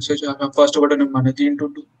বলেছে যে আমি ফার্স্ট ওভারটোনের মানে 3 ×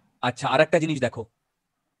 2। আচ্ছা আর একটা জিনিস দেখো,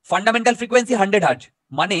 ফান্ডামেন্টাল ফ্রিকোয়েন্সি 100 হার্জ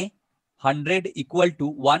মানে 100 ইকুয়াল টু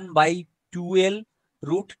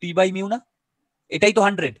 1/2L√T/μ না? এটাই তো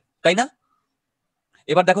 100, তাই না?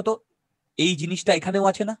 এবার দেখো তো এই জিনিসটা এখানেও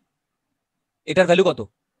আছে না? এটার ভ্যালু কত?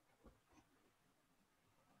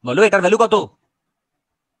 বলো এটার ভ্যালু কত?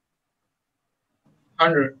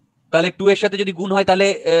 100। তাহলে 2 এর সাথে যদি গুণ হয় তাহলে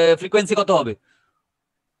ফ্রিকোয়েন্সি কত হবে?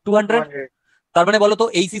 200। 200। তার মানে বলো তো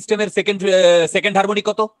এই সিস্টেমের সেকেন্ড হারমোনিক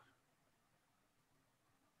কত?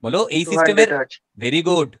 বলো এই 200 সিস্টেমের। হার্জ। Very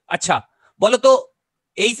good. আচ্ছা বলো তো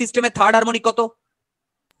এই সিস্টেমের থার্ড হারমোনিক কত?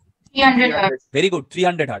 300 হার্জ। Very good,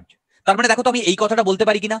 300 hertz. তার মানে দেখো তো আমি এই কথাটা বলতে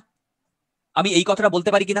পারি কিনা? আমি এই কথাটা বলতে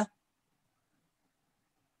পারি কিনা?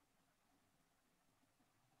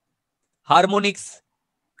 Harmonics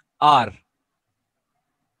R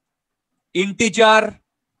integer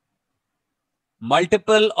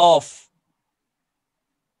multiple of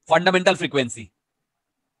fundamental frequency.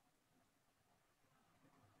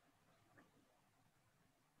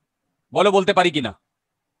 বলো বলতে পারি কিনা?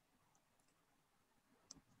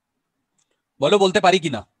 বলো বলতে পারি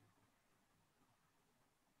কিনা?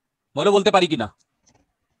 বলো বলতে পারি কিনা?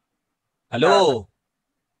 হ্যালো,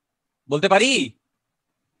 বলতে পারি?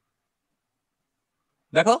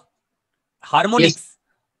 দেখো harmonics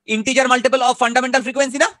integer multiple of fundamental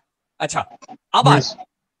frequency না? আচ্ছা আবার Yes.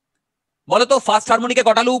 বলো তো ফার্স্ট হারমোনিকে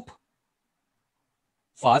কটা লুপ?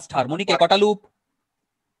 ফার্স্ট হারমোনিকে কটা লুপ?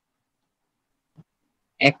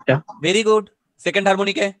 একটা। Very good. সেকেন্ড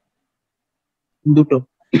হারমোনিকে? দুটো।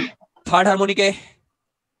 থার্ড হারমোনিকে?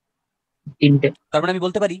 তিনটে। তার মানে আমি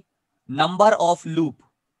বলতে পারি number of loop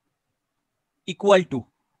equal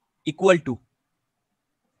to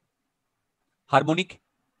harmonic,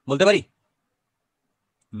 বলতে পারি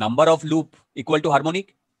number of loop equal to harmonic,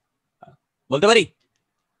 বলতে পারি।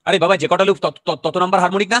 আরে বাবা, যে কটা লুপ তত নাম্বার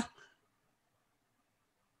হারমোনিক না?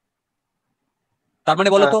 তার মানে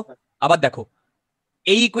বলো তো, আবার দেখো,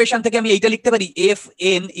 এই ইকুয়েশন থেকে আমি এইটা লিখতে পারি F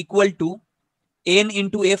N equal to N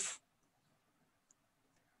into F.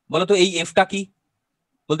 বলো তো এই এফটা কি,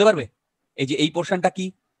 বলতে পারবে? এই যে এই পোর্শনটা কি,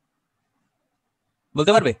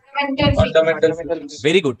 বলতে পারবে? Fundamental physics.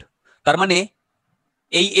 Very good. তার মানে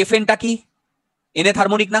এই এফ এনটা কি, এনএ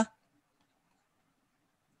হারমোনিক না?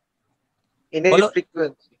 এনের বলো।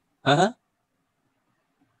 ফ্রিকোয়েন্সি। হ্যাঁ হ্যাঁ,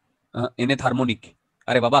 এনএ হারমোনিক।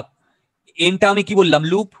 আরে বাবা, এনটা আমি কি বললাম,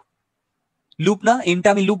 লুপ, লুপ না? এনটা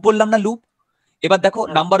আমি লুপ বললাম না, লুপ। এবার দেখো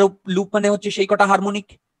নাম্বার অফ লুপ মানে হচ্ছে সেই কটা হারমোনিক,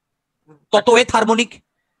 তত এথ হারমোনিক।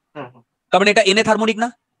 তার মানে এটা এনএ হারমোনিক না?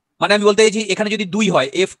 মানে আমি বলতে চাইছি এখানে যদি 2 হয়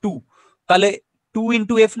F2, তাহলে 2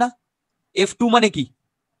 ইন্টু এফ না? F2 মানে কি,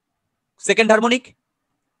 সেকেন্ড হারমোনিক।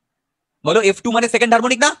 বলো F2 মানে সেকেন্ড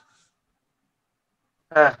হারমোনিক না?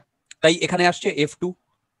 হ্যাঁ, তাই এখানে আসছে F2,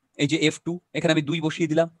 এই যে F2, এখানে আমি 2 বসিয়ে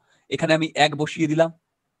দিলাম, এখানে আমি 1 বসিয়ে দিলাম,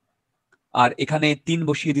 আর এখানে 3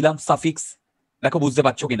 বসিয়ে দিলাম সাফিক্স। দেখো বুঝতে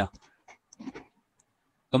পারছো কিনা,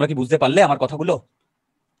 তোমরা কি বুঝতে পারলে আমার কথাগুলো?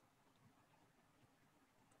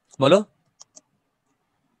 বলো।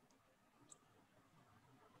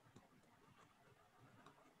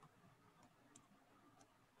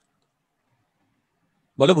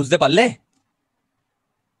 বলো, বুঝতে পারলে?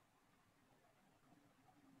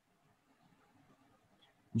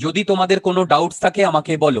 যদি তোমাদের কোনো ডাউটস থাকে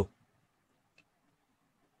আমাকে বলো,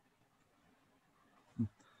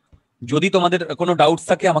 যদি তোমাদের কোনো ডাউটস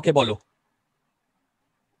থাকে আমাকে বলো।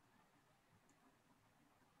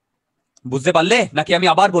 বুঝতে পারলে নাকি আমি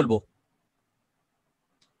আবার বলবো?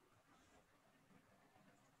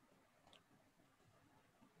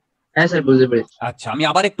 হ্যাঁ স্যার, বুঝতে পেরেছি। আচ্ছা, আমি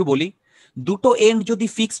আবার একটু বলি। দুটো এন্ড যদি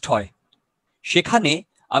ফিক্সড হয়, সেখানে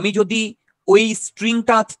আমি যদি ওই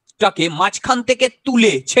স্ট্রিংটাকে মাঝখান থেকে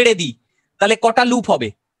তুলে ছেড়ে দিই, তাহলে কটা লুপ হবে?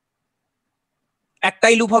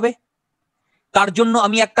 একটাই লুপ হবে। তার জন্য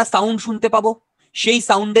আমি একটা সাউন্ড শুনতে পাবো। সেই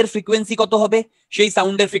সাউন্ডের ফ্রিকোয়েন্সি কত হবে? সেই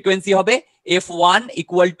সাউন্ডের ফ্রিকোয়েন্সি হবে F1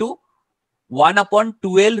 ইকুয়াল টু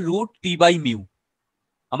 1/12√T/μ।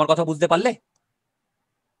 আমার কথা বুঝতে পারলে?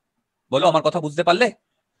 বলো, আমার কথা বুঝতে পারলে?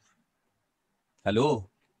 হ্যালো,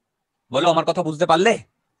 বলো, আমার কথা বুঝতে পারলে?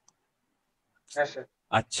 হ্যাঁ স্যার।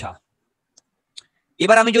 আচ্ছা,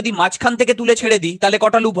 এবার আমি যদি মাঝখান থেকে তুলে ছেড়ে দিই, তাহলে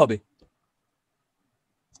কটা লুপ হবে?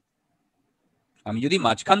 আমি যদি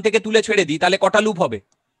মাঝখান থেকে তুলে ছেড়ে দিই, তাহলে কটা লুপ হবে?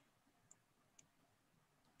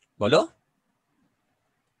 বলো।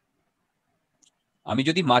 আমি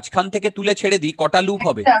যদি মাঝখান থেকে তুলে ছেড়ে দিই, কটা লুপ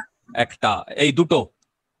হবে? একটা, এই দুটো,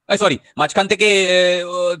 সরি, মাঝখান থেকে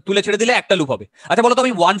তুলে ছেড়ে দিলে একটা লুপ হবে। আচ্ছা বলো তো,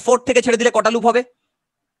 আমি 1/4 থেকে ছেড়ে দিলে কটা লুপ হবে?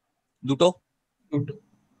 দুটো।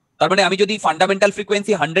 তার মানে আমি যদি ফান্ডামেন্টাল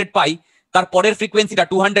ফ্রিকোয়েন্সি 100 পাই, তার পরের ফ্রিকোয়েন্সিটা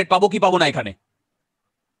 200 পাবো কি পাবো না? এখানে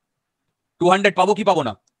 200 পাবো কি পাবো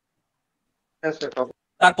না? হ্যাঁ স্যার, পাবো।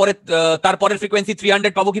 তারপরের ফ্রিকোয়েন্সি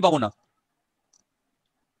 300 পাবো কি পাবো না?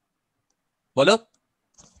 বলো।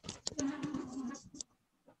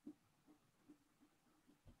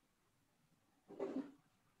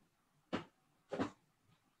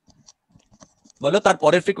 বলো,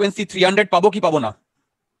 তারপরের ফ্রিকোয়েন্সি 300 পাবো কি পাবো না?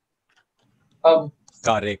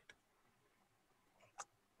 কারেক্ট।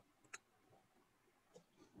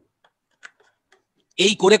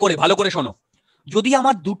 এই করে করে ভালো করে শোনো, যদি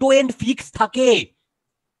আমার দুটো এন্ড ফিক্স থাকে,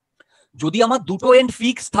 যদি আমার দুটো এন্ড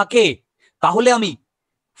ফিক্স থাকে, তাহলে আমি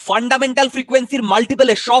ফান্ডামেন্টাল ফ্রিকোয়েন্সির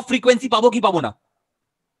মাল্টিপলে সব ফ্রিকোয়েন্সি পাবো কি পাবো না?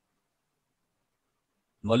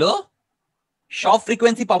 বলো, সব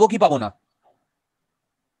ফ্রিকোয়েন্সি পাবো কি পাবো না?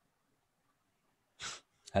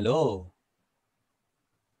 হ্যালো,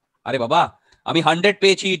 আরে বাবা, আমি 100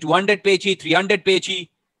 পেয়েছি, 200 পেয়েছি, 300 পেয়েছি,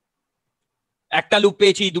 একটা লুপ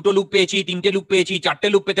পেয়েছি, দুটো লুপ পেয়েছি, তিনটে লুপ পেয়েছি, চারটে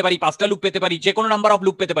লুপ পেতে পারি, পাঁচটা লুপ পেতে পারি, যে কোনো নাম্বার অফ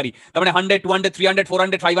লুপ পেতে পারি। তার মানে 100, 200, 300,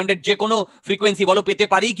 400, 500, যে কোনো ফ্রিকোয়েন্সি বলো পেতে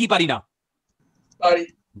পারি কি পারি না? পারি।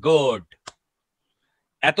 গুড।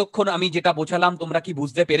 এতক্ষণ আমি যেটা বোঝালাম তোমরা কি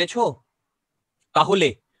বুঝতে পেরেছো? তাহলে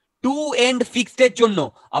টু এন্ড ফিক্সড এর জন্য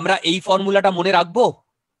আমরা এই ফর্মুলাটা মনে রাখবো।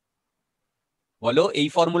 বলো, এই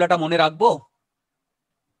ফর্মুলাটা মনে রাখবো।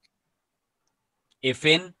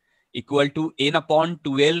 Fn ইকুয়াল টু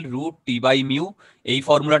n/12√T/μ, এই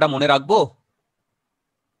ফর্মুলাটা মনে রাখবো।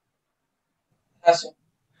 হ্যাঁ স্যার।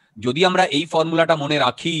 যদি আমরা এই ফর্মুলাটা মনে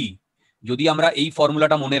রাখি, যদি আমরা এই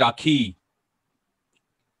ফর্মুলাটা মনে রাখি,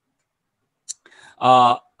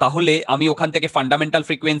 তাহলে আমি ওখান থেকে ফান্ডামেন্টাল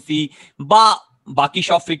ফ্রিকোয়েন্সি বা বাকি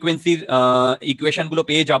সব ফ্রিকোয়েন্সির ইকুয়েশন গুলো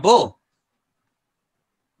পেয়ে যাব?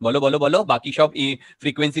 বলো বলো বলো, বাকি সব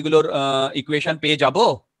ফ্রিকোয়েন্সি গুলোর ইকুয়েশন পেয়ে যাব?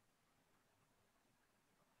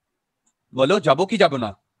 বলো, যাবো কি যাব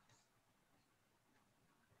না?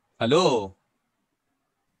 হ্যালো?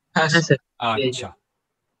 হ্যাঁ হ্যাঁ স্যার। আচ্ছা,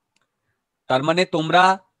 তার মানে তোমরা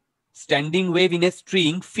standing wave in a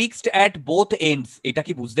string fixed at both ends, এটা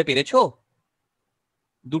কি বুঝতে পেরেছো?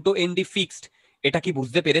 দুটো এন্ডই ফিক্সড, এটা কি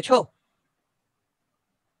বুঝতে পেরেছো?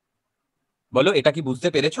 বলো, এটা কি বুঝতে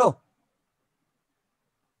পেরেছো?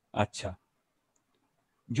 আচ্ছা,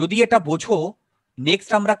 যদি এটা বোঝো,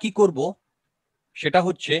 নেক্সট আমরা কি করব সেটা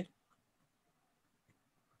হচ্ছে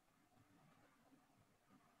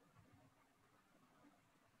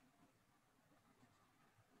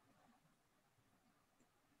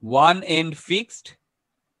one end fixed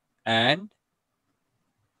and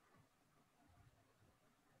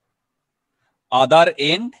other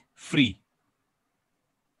end free.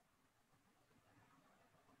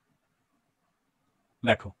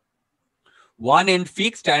 দেখো, one end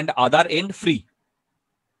fixed and other end free.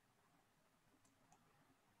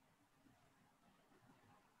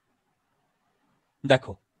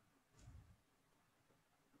 দেখো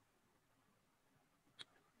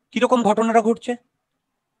কিরকম ঘটনাটা ঘটছে।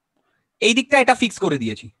 এই দিকটা এটা ফিক্স করে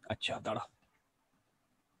দিয়েছি। আচ্ছা দাঁড়া,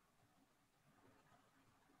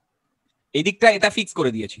 এই দিকটা এটা ফিক্স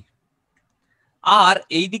করে দিয়েছি, আর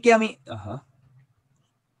এই দিকে আমি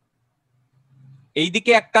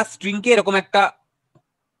এইদিকে একটা স্ট্রিংকে এরকম একটা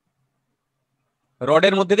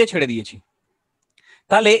রডের মধ্যে দিয়ে ছেড়ে দিয়েছি।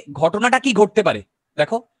 তাহলে ঘটনাটা কি ঘটতে পারে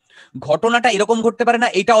দেখো, ঘটনাটা এরকম ঘটতে পারে না,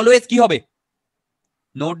 এটা অলওয়েজ কি হবে,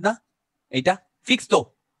 নোড না? এইটা ফিক্স তো,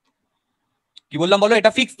 কি বললাম বলো,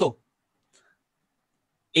 এটা ফিক্স তো,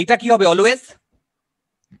 এইটা কি হবে অলওয়েজ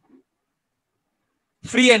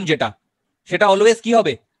ফ্রি এন্ড, যেটা সেটা অলওয়েজ কি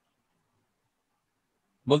হবে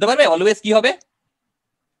বলতে পারবে? অলওয়েজ কি হবে?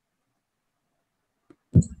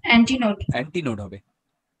 অ্যান্টিনোড। অ্যান্টিনোড হবে।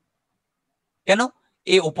 কেন?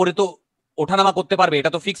 এ ওপরে তো ওঠানামা করতে পারবে,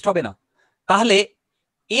 এটা তো ফিক্সড হবে না। তাহলে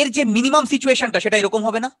এর যে মিনিমাম সিচুয়েশনটা সেটা এরকম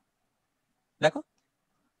হবে না? দেখো,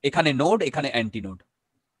 এখানে নোড, এখানে অ্যান্টিনোড,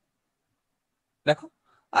 দেখো,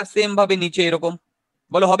 আর সেম ভাবে নিচে এরকম।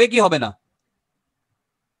 বলো হবে কি হবে না?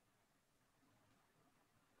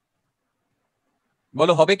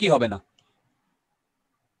 বলো হবে কি হবে না?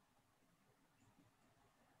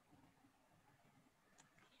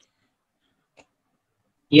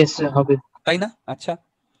 ইয়েস স্যার, হবে। তাই না? আচ্ছা,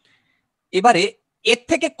 এবারে এর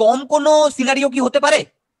থেকে কম কোন সিনারিও কি হতে পারে?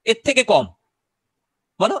 এর থেকে কম,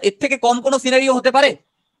 বলো, এর থেকে কম কোন সিনারিও হতে পারে?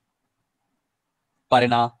 পারে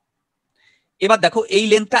না। এবার দেখো এই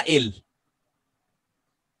লেন্থটা এল,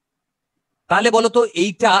 তাহলে বলো তো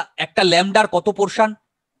এইটা একটা ল্যামডার কত পোর্শন?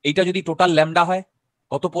 এইটা যদি টোটাল ল্যামডা হয়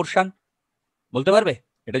কত পোর্শন বলতে পারবে?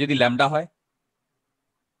 এটা যদি ল্যামডা হয়,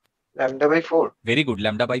 λ/4। Very good,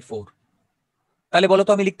 λ/4। তাহলে বলো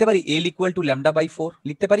তো আমি লিখতে পারি এল ইকুয়াল টু λ/4,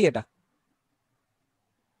 লিখতে পারি এটা?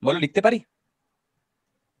 বলো লিখতে পারি?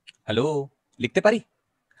 হ্যালো, লিখতে পারি?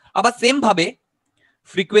 আবার সেম ভাবে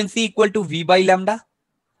ফ্রিকোয়েন্সি ইকুয়াল টু v/λ,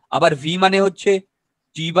 আবার v মানে হচ্ছে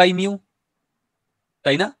t/μ,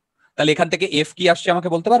 তাই না? তাহলে এখান থেকে এফ কি আসছে আমাকে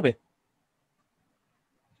বলতে পারবে?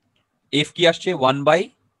 এফ কি আসছে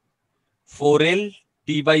 1/4L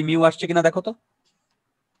t/μ আসছে কিনা দেখো তো,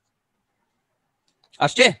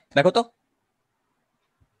 আসছে দেখো তো,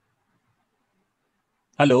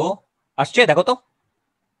 হ্যালো, আসছে দেখো তো,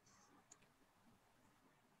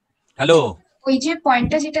 হ্যালো? ওই যে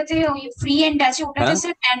পয়েন্টটা যেটাতে ওই ফ্রি এন্ড আছে ওটাতে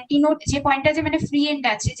স্যার অ্যান্টিনোড, যে পয়েন্টটাতে মানে ফ্রি এন্ড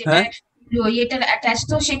আছে যেটা এটা অ্যাটাচ,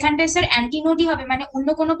 তো সেখানটায় স্যার অ্যান্টিনোডই হবে, মানে অন্য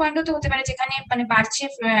কোনো পয়েন্টও তো হতে পারে যেখানে মানে বাড়ছে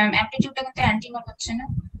অ্যামপ্লিটিউডটা, কিন্তু অ্যান্টিনোড হচ্ছে না।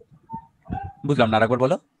 বুঝলাম না, আরেকবার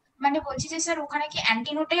বলো। মানে বলছি যে স্যার ওখানে কি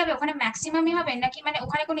অ্যান্টিনোডটাই হবে, ওখানে ম্যাক্সিমামই হবে নাকি মানে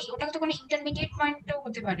ওখানে কোনো ওটা তো কোনো ইন্টারমিডিয়েট পয়েন্টও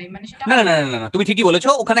হতে পারে, মানে সেটা না না না না না, তুমি ঠিকই বলেছো,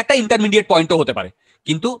 ওখানে একটা ইন্টারমিডিয়েট পয়েন্টও হতে পারে,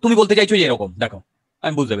 কিন্তু তুমি বলতে চাইছো যে এরকম, দেখো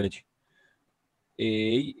আমি বুঝতে পেরেছি,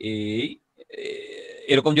 এই এই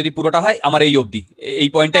এরকম যদি পুরোটা হয় আমার এই অবধি, এই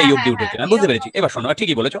পয়েন্টটা এই অবধি উঠেছে, আমি বুঝতে পেরেছি। এবার শোনো,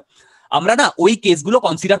 ঠিকই বলেছো, আমরা না ওই কেসগুলো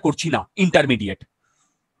কনসিডার করছি না, ইন্টারমিডিয়েট,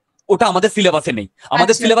 ওটা আমাদের সিলেবাসে নেই।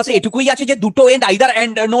 আমাদের সিলেবাসে এটুকুই আছে যে দুটো এন্ড আইদার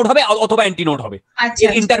এন্ড নোড হবে অথবা অ্যান্টি নোড হবে,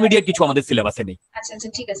 এর ইন্টারমিডিয়েট কিছু আমাদের সিলেবাসে নেই। আচ্ছা আচ্ছা,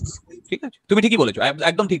 ঠিক আছে ঠিক আছে, তুমি ঠিকই বলেছো,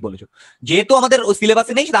 একদম ঠিক বলেছো। যেহেতু আমাদের ওই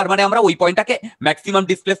সিলেবাসে নেই, তার মানে আমরা ওই পয়েন্টটাকে ম্যাক্সিমাম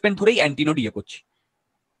ডিসপ্লেসমেন্ট ধরেই অ্যান্টি নোড ইয়ে করছি।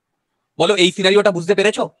 বলো এই সিনারিওটা বুঝতে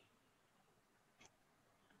পেরেছো?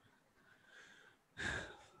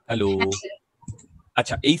 হ্যালো?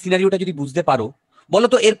 আচ্ছা, এই সিনারিওটা যদি বুঝতে পারো, বলো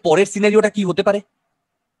তো এর পরের সিনারিওটা কি হতে পারে?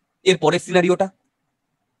 এর পরের সিনারিওটা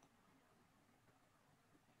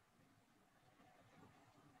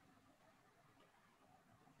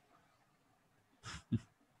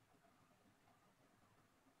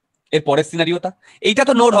এর পরের সিনারিওটা, এইটা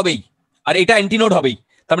তো নোড হবেই আর এটা অ্যান্টি নোড হবেই,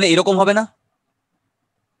 তার মানে এরকম হবে না?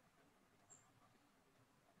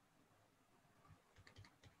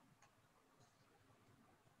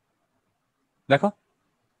 দেখো,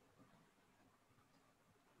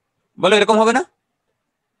 বলো এরকম হবে না?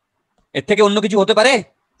 এর থেকে অন্য কিছু হতে পারে?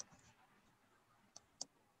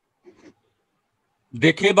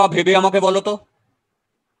 দেখে বা ভেবে আমাকে বলো তো।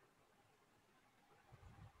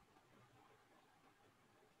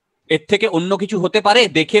 এর থেকে অন্য কিছু হতে পারে?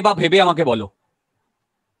 দেখে বা ভেবে আমাকে বলো।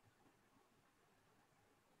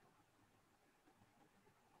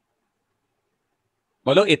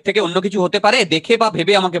 বলো, এর থেকে অন্য কিছু হতে পারে? দেখে বা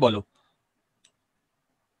ভেবে আমাকে বলো।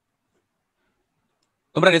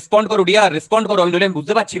 তোমরা রেসপন্ড করো ডিয়ার, রেসপন্ড করো, আমি নইলে আমি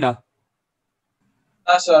বুঝতে পারছি না।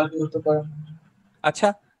 না স্যার হতে পারে। আচ্ছা,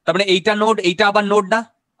 তার মানে এইটা নোড, এইটা আবার নোড না,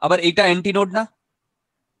 আবার এইটা অ্যান্টি নোড না?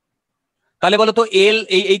 তাহলে বলো তো এল,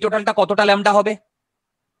 এই টোটালটা কতটা ল্যামডা হবে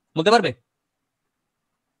বলতে পারবে?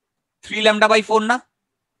 3 λ/4 না?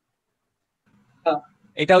 হ্যাঁ।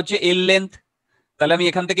 এটা হচ্ছে এল লেন্থ, তাহলে আমি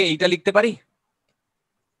এখান থেকে এইটা লিখতে পারি,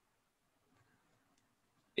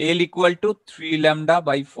 এল ইকুয়াল টু 3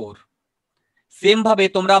 λ/4। সেম ভাবে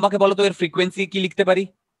তোমরা আমাকে বলো তো এর ফ্রিকোয়েন্সি কি লিখতে পারি?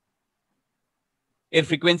 এর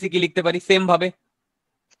ফ্রিকোয়েন্সি কি লিখতে পারি সেম ভাবে?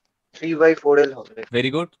 3/4L হবে। Very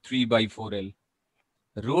good, 3/4L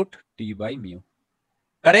root T by mu.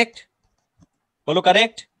 Correct? বলো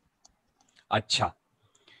কারেক্ট? আচ্ছা,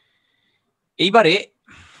 এইবারে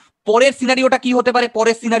পরের সিনারিওটা কি হতে পারে?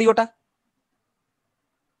 পরের সিনারিওটা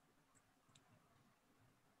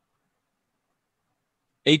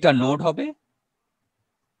এইটা নোড হবে,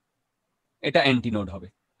 এটা অ্যান্টি নোড হবে।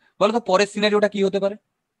 বলো তো পরের সিনারিওটা কি হতে পারে?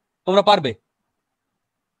 তোমরা পারবে?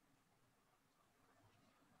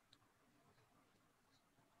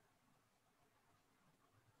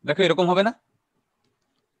 দেখো এরকম হবে না?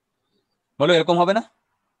 বলো এরকম হবে না?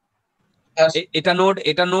 হ্যাঁ এটা নোড,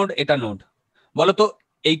 এটা নোড, এটা নোড। বলো তো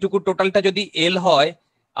এইটুকু টোটালটা যদি এল হয়,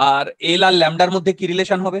 আর এল আর ল্যামডার মধ্যে কি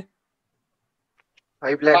রিলেশন হবে?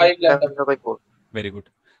 5 5 λ/4। Very good.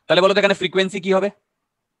 তাহলে বলো তো এখানে ফ্রিকোয়েন্সি কি হবে?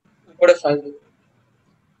 উপরে 5।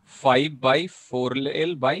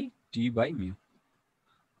 5/4L/T/μ।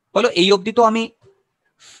 বলো এই অবধি তো আমি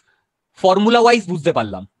ফর্মুলা ওয়াইজ বুঝতে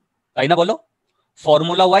পারলাম, তাই না? বলো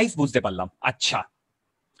ফর্মুলা ওয়াইজ বুঝতে পারলাম। আচ্ছা,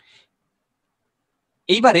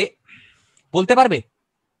 এইবারে বলতে পারবে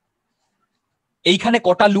এইখানে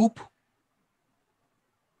কটা লুপ?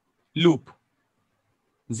 লুপ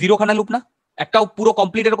 0 খানা লুপ না? একটাও পুরো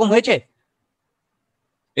কমপ্লিট এরকম হয়েছে?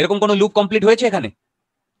 এরকম কোন লুপ কমপ্লিট হয়েছে এখানে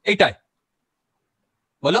এইটায়?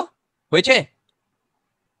 বলো হয়েছে?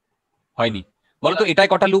 হয়নি। বলো তো এটায়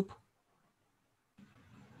কটা লুপ?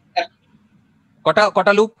 কটা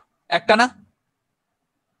কটা লুপ? একটা না?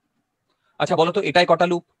 আচ্ছা বলো তো এটায় কটা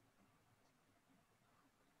লুপ?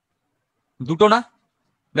 দুটো না?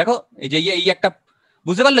 দেখো এই যে এই একটা,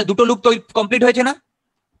 বুঝতে পারলে? দুটো লুপ তো কমপ্লিট হয়েছে না?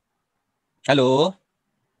 হ্যালো,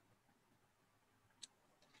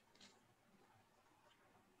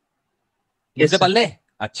 বুঝতে পারলে?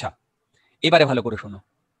 আচ্ছা, এবারে ভালো করে শোনো,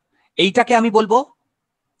 এইটাকে আমি বলবো,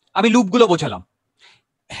 আমি লুপগুলো বোঝালাম।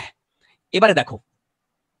 এবারে দেখো,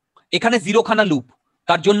 এখানে 0 খানা লুপ,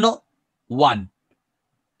 তার জন্য 1,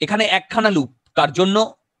 এখানে 1 খানা লুপ, তার জন্য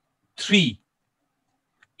 3,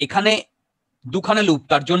 এখানে 2 খানা লুপ,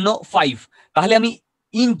 তার জন্য 5। তাহলে আমি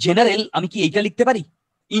ইন জেনারেল আমি কি এইটা লিখতে পারি?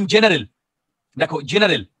 ইন জেনারেল দেখো,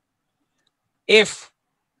 general F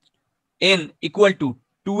N equal to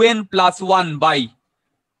 2n +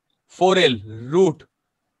 1/4L root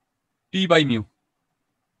T/μ।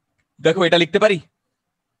 দেখো এটা লিখতে পারি?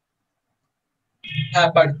 হ্যাঁ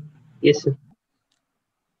পারি। Yes sir.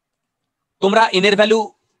 তোমরা এন এর ভ্যালু,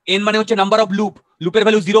 এন মানে হচ্ছে নাম্বার অফ লুপ, লুপের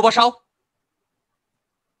ভ্যালু 0 বসাও।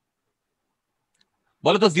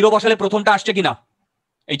 বলো তো 0 বসালে প্রথমটা আসছে কিনা?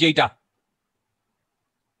 এই যে এইটা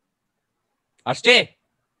আসছে,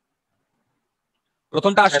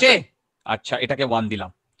 প্রথমটা আসছে। আচ্ছা, এটাকে 1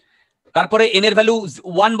 দিলাম। তারপরে এন এর ভ্যালু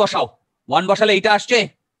 1 বসাও, 1 বসালে এইটা আসছে।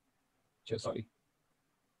 সরি,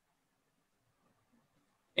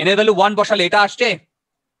 এন এর ভ্যালু 1 বসালে এটা আসছে।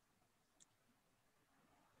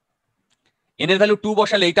 এন এর ভ্যালু 2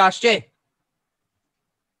 বসালে এটা আসছে।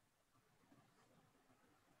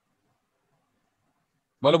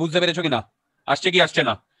 বলো বুঝতে পেরেছো কিনা? আসছে কি আসছে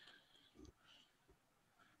না?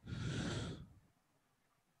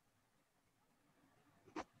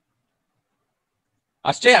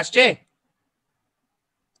 আসছে আসছে।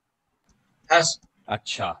 হ্যাঁ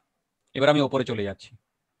আচ্ছা, এবার আমি ওপরে চলে যাচ্ছি।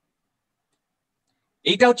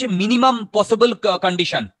 এইটা হচ্ছে মিনিমাম পসিবল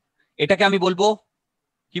কন্ডিশন। এটাকে আমি বলবো,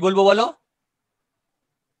 কি বলবো বলো?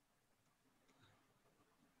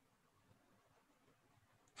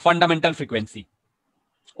 Fundamental frequency.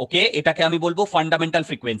 ওকে, এটাকে আমি বলবো ফান্ডামেন্টাল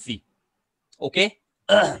ফ্রিকোয়েন্সি। ওকে,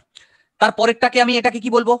 তারপরেরটাকে আমি এটাকে কি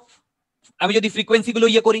বলবো? আমি যদি ফ্রিকোয়েন্সি গুলো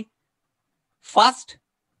ইয়ে করি, ফার্স্ট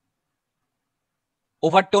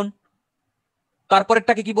ওভারটোন,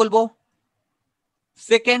 তারপরেরটাকে কি বলবো?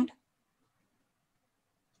 সেকেন্ড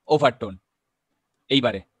ওভারটোন।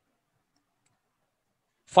 এইবারে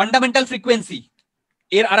ফান্ডামেন্টাল ফ্রিকোয়েন্সি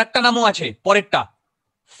এর আরেকটা নামও আছে, পরেরটা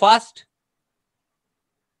ফার্স্ট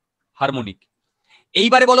হারমোনিক।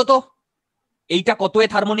 এইবারে বলো তো এইটা কত এ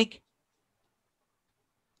হারমোনিক?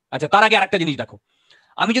 আচ্ছা, তার আগে আরেকটা জিনিস দেখো,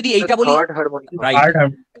 আমি যদি এইটা বলি, থার্ড হারমোনিক। রাইট,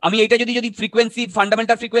 আমি এইটা যদি ফ্রিকোয়েন্সি,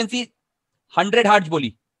 ফান্ডামেন্টাল ফ্রিকোয়েন্সি 100 হার্টজ বলি,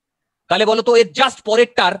 তাহলে বলো তো এর জাস্ট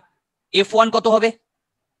পরেরটার F1 কত হবে?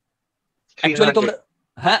 অ্যাকচুয়ালি তোমরা,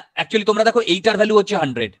 হ্যাঁ অ্যাকচুয়ালি তোমরা দেখো এইটার ভ্যালু হচ্ছে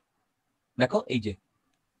 100। দেখো এই যে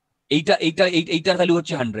এইটার ভ্যালু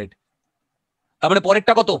হচ্ছে 100, তার মানে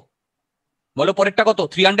পরেরটা কত বলো? পরেরটা কত?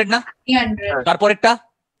 300 না? 300, তারপরেরটা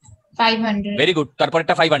 500। ভেরি গুড,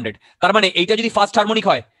 তারপরেরটা 500। তার মানে এইটা যদি ফার্স্ট হারমোনিক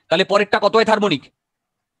হয় তাহলে পরেরটা কত এ harmonic?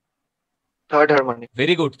 Third harmonic.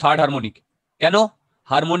 Very good, third harmonic. কেন?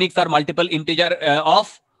 Harmonics R multiple integer of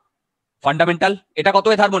fundamental. এটা কত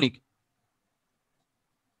এ হারমোনিক?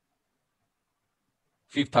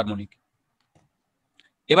 Fifth harmonic.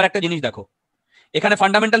 এবার একটা জিনিস দেখো, এখানে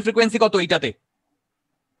ফান্ডামেন্টাল ফ্রিকোয়েন্সি কত এইটাতে?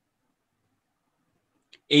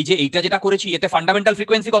 এই যে এইটা যেটা করেছি এতে ফান্ডামেন্টাল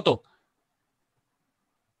ফ্রিকোয়েন্সি কত?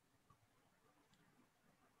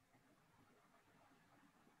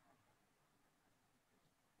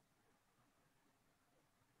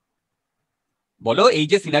 বলো, এই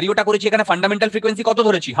যে সিনারিওটা করেছি এখানে ফান্ডামেন্টাল ফ্রিকোয়েন্সি কত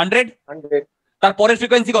ধরেছি? 100। 100। তারপরের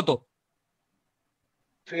ফ্রিকোয়েন্সি কত?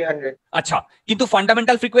 300। আচ্ছা, কিন্তু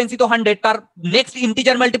ফান্ডামেন্টাল ফ্রিকোয়েন্সি তো 100, তার নেক্সট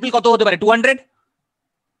ইন্টিজার মাল্টিপল কত হতে পারে? 200।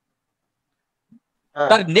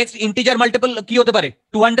 তার নেক্সট ইন্টিজার মাল্টিপল কি হতে পারে?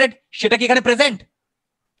 200। সেটা কি এখানে প্রেজেন্ট?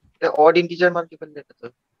 অড ইন্টিজার মাল্টিপল এটা তো।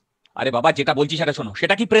 আরে বাবা, যেটা বলছি সেটা শোনো,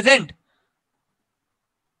 সেটা কি প্রেজেন্ট?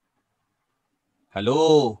 হ্যালো,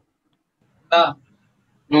 না,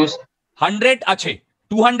 100 আছে,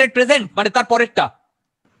 200 প্রেজেন্ট, মানে তার পরেরটা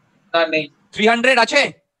না নেই, 300 আছে,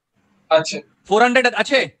 আছে 400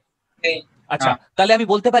 আছে, নেই। আচ্ছা, তাহলে আমি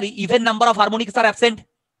বলতে পারি even number of harmonics are absent.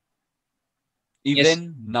 Even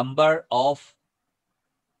number of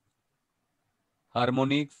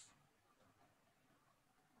harmonics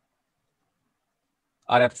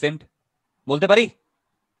are absent বলতে পারি?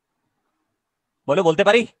 বলো, বলতে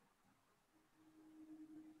পারি?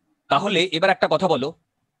 তাহলে এবার একটা কথা বলো,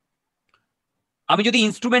 আমি যদি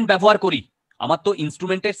ইনস্ট্রুমেন্ট ব্যবহার করি, আমার তো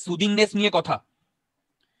ইনস্ট্রুমেন্টের সুদিংনেস নিয়ে কথা,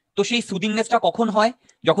 তো সেই সুদিংনেসটা কখন হয়?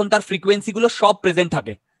 যখন তার ফ্রিকোয়েন্সি গুলো সব প্রেজেন্ট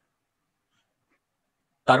থাকে।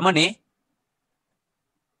 তার মানে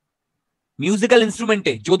মিউজিক্যাল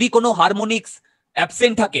ইনস্ট্রুমেন্টে যদি কোনো হারমোনিক্স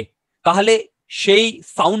অ্যাবসেন্ট থাকে তাহলে সেই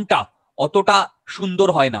সাউন্ডটা অতটা সুন্দর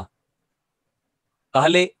হয় না।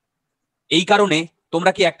 তাহলে এই কারণে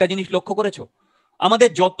তোমরা কি একটা জিনিস লক্ষ্য করেছো, আমাদের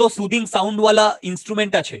যত সুদিং সাউন্ডওয়ালা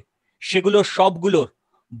ইনস্ট্রুমেন্ট আছে সেগুলো সবগুলোর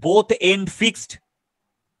both and fixed.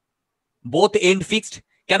 Both and fixed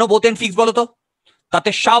কেন বোথ এন্ড ফিক্সড বলো তো? তাতে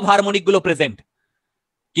সব হারমোনিক গুলো প্রেজেন্ট।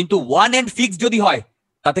 কিন্তু ওয়ান এন্ড ফিক্সড যদি হয়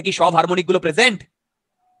তাতে কি সব হারমোনিক গুলো প্রেজেন্ট?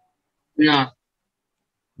 না।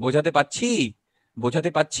 বোঝাতে পাচ্ছি? বোঝাতে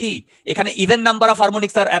পাচ্ছি? এখানে even number of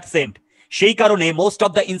harmonics are absent, সেই কারণে most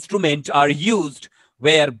of the instrument are used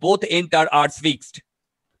wire both and R fixed.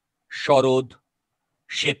 Sarod,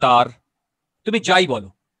 sitar, তুমি যাই বলো।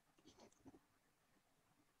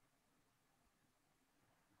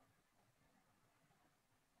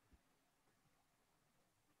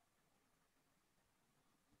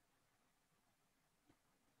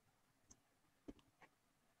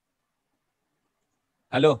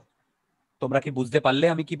 হ্যালো, তোমরা কি বুঝতে পারলে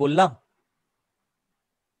আমি কি বললাম?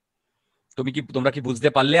 তোমরা কি বুঝতে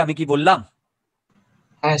পারলে আমি কি বললাম?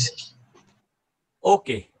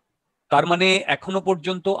 ওকে, তার মানে এখনো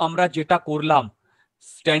পর্যন্ত আমরা যেটা করলাম,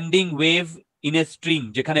 standing wave in a string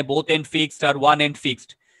যেখানে both and fixed R one and fixed,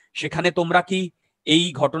 সেখানে তোমরা কি এই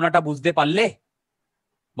ঘটনাটা বুঝতে পারলে?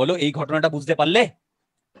 বলো, এই ঘটনাটা বুঝতে পারলে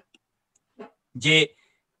যে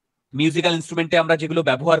মিউজিক্যাল ইনস্ট্রুমেন্টে আমরা যেগুলো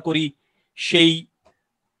ব্যবহার করি সেই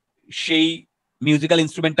সেই মিউজিক্যাল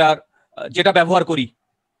ইনস্ট্রুমেন্টটার যেটা ব্যবহার করি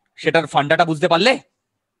সেটার ফান্ডাটা বুঝতে পারলে?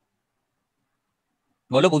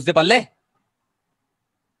 বলো, বুঝতে পারলে?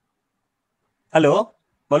 হ্যালো,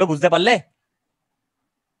 বলো, বুঝতে পারলে?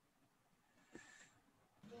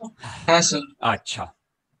 হ্যাঁ স্যার। আচ্ছা,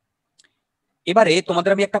 এবারে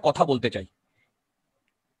তোমাদের আমি একটা কথা বলতে চাই।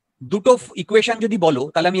 দুটো ইকুয়েশন যদি বলো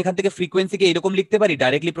তাহলে আমি এখান থেকে ফ্রিকোয়েন্সিকে এরকম লিখতে পারি,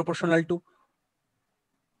 ডাইরেক্টলি প্রপোর্শনাল টু।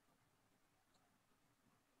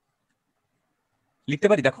 লিখতে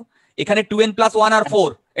পারি, দেখো এখানে 2n + 1 আর 4,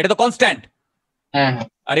 এটা তো কনস্ট্যান্ট, হ্যাঁ হ্যাঁ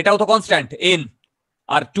আর এটাও তো কনস্ট্যান্ট n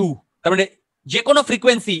আর 2। তার মানে যে কোনো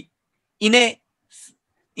ফ্রিকোয়েন্সি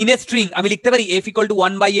ইন এ স্ট্রিং আমি লিখতে পারি f =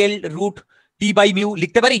 1/L √T/μ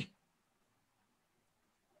লিখতে পারি,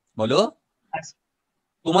 বলো?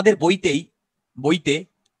 তোমাদের বইতে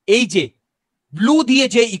এই যে ব্লু দিয়ে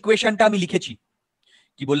যে ইকুয়েশনটা আমি লিখেছি,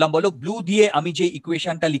 কি বললাম বলো? ব্লু দিয়ে আমি যে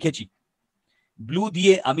ইকুয়েশনটা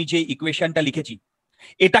লিখেছি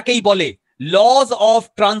এটাকেই বলে lodge of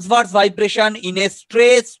transverse vibration in a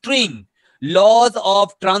stress string. Lodge of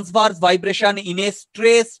transverse vibration in a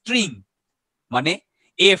stress string মানে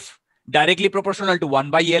f directly proportional to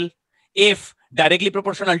 1/L, f directly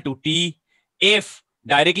proportional to T, f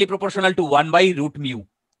directly proportional to 1/√μ।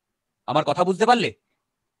 আমার কথা বুঝতে পারলে?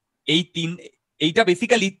 এইটা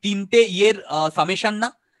বেসিক্যালি তিনটে ইয়ের summation না?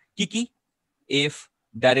 কি f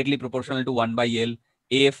directly proportional to 1/L,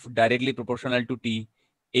 f directly proportional to T,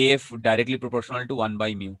 f directly proportional to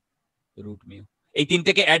 1/μ√μ। এই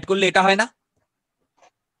তিনটেকে অ্যাড করলে এটা হয় না?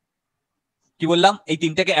 কি বললাম? এই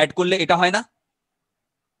তিনটেকে অ্যাড করলে এটা হয় না?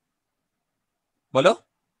 বলো?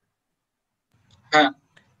 হ্যাঁ।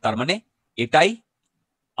 তার মানে এটাই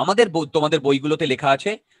আমাদের তোমাদের বইগুলোতে লেখা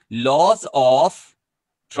আছে লজ অফ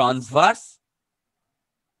ট্রান্সভার্স,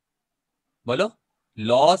 বলো,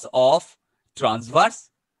 lodge of transverse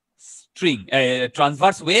string,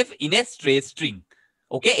 transverse wave in a stress string.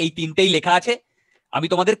 ওকে, এই তিনটেই লেখা আছে। আমি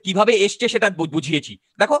তোমাদের কিভাবে এসছে সেটা বুঝিয়েছি।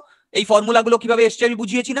 দেখো এই ফর্মুলাগুলো কিভাবে এসছে আমি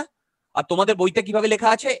বুঝিয়েছি না? আর তোমাদের বইতে কিভাবে লেখা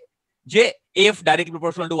আছে যে f directly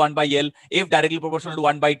proportional to 1/L, f directly proportional to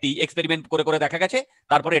 1/T experiment করে দেখা গেছে,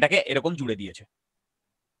 তারপরে এটাকে এরকম জুড়ে দিয়েছে।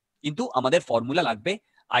 কিন্তু আমাদের ফর্মুলা লাগবে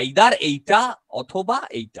আইদার এইটা অথবা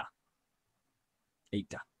এইটা।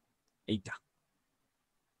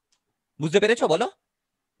 বুঝতে পেরেছো? বলো,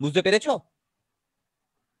 বুঝতে পেরেছো?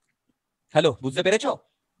 হ্যালো, বুঝতে পেরেছো?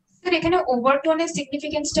 স্যার এখানে ওভারটোনের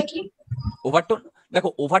সিগনিফিকেন্সটা কি? ওভারটোন, দেখো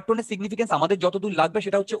ওভারটোনের সিগনিফিকেন্স আমাদের যতদূর লাগবে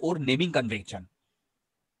সেটা হচ্ছে ওর নেমিং কনভেনশন।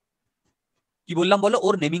 কি বললাম বলো?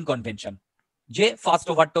 ওর নেমিং কনভেনশন, যে ফার্স্ট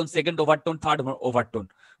ওভারটোন, সেকেন্ড ওভারটোন, থার্ড ওভারটোন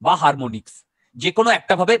বা হারমোনিক্স, যে কোনো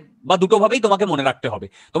একটা ভাবে বা দুটো ভাবেই তোমাকে মনে রাখতে হবে।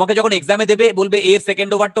 তোমাকে যখন এক্সামে দেবে বলবে এর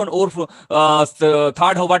সেকেন্ড ওভারটোন ওর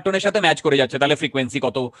থার্ড ওভারটোনের সাথে ম্যাচ করে যাচ্ছে, তাহলে ফ্রিকোয়েন্সি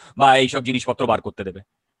কত বা এইসব জিনিসপত্র বার করতে দেবে।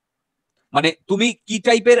 মানে তুমি কি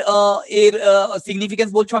টাইপের এর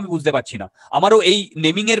সিগনিফিকেন্স বলছো আমি বুঝতে পারছি না। আমারও এই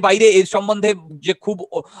নেমিং এর বাইরে এর সম্বন্ধে যে খুব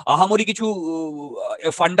আহামরি কিছু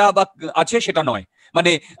ফান্ডা বা আছে সেটা নয়।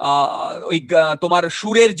 মানে ওই তোমার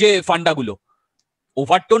সুরের যে ফান্ডাগুলো,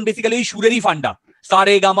 ওভারটোন বেসিক্যালি ওই সুরেরই ফান্ডা, সা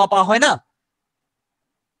রে গা মা পা হয় না?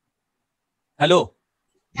 হ্যালো,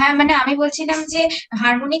 হ্যাঁ মানে আমি বলছিলাম যে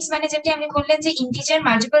হারমোনিক্স মানে যেটা আপনি বললেন যে integer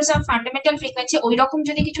multiples of fundamental frequency, ওই রকম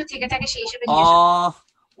যদি কিছু থেকে থাকে সেই হিসেবে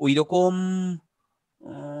ওই রকম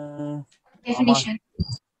ডেফিনিশন।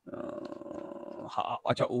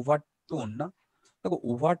 আচ্ছা ওভারটোন না, দেখো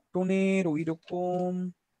ওভারটোনের ওই রকম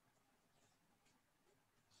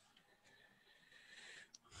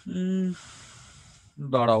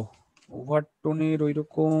দাঁড়াও, ওভারটোনের ওই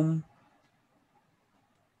রকম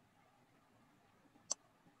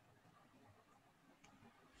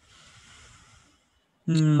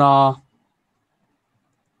না,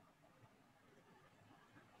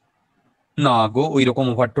 না গো, ওই রকম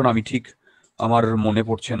ওভারটোন আমি ঠিক আমার মনে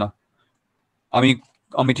পড়ছে না।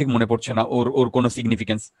 আমি ঠিক মনে পড়ছে না ওর কোনো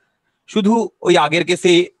সিগনিফিকেন্স। শুধু ওই আগের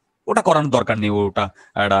কেসে ওটা করানোর দরকার নেই, ওটা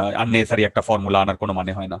একটা আননেসারি একটা ফর্মুলা আনার কোনো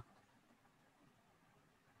মানে হয় না।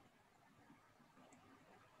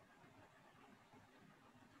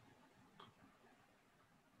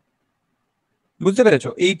 বুঝতে পেরেছো?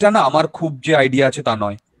 এইটা না আমার খুব যে আইডিয়া আছে তা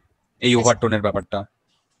নয় এই ওভারটোনের ব্যাপারটা।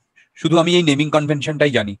 শুধু আমি এই নেমিং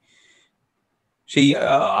কনভেনশনটাই জানি, সেই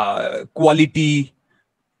quality,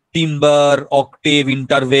 timber, octave,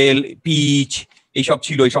 interval, pitch এইসব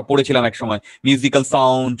ছিল, এইসব পড়েছিলাম এক সময়। মিউজিক্যাল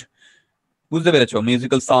সাউন্ড, বুঝতে পেরেছো?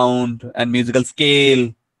 Musical sound and musical scale.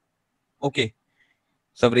 ওকে,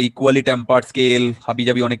 তারপরে ইকুয়ালি টেম্পার্ড স্কেল,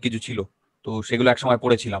 হাবিজাবি অনেক কিছু ছিল, তো সেগুলো এক সময়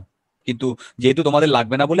পড়েছিলাম। কিন্তু যেহেতু তোমাদের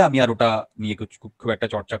লাগবে না বলে আমি আর ওটা নিয়ে খুব একটা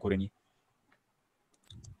চর্চা করিনি।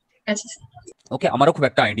 ওকে, আমারও খুব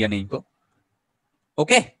একটা আইডিয়া নেই তো।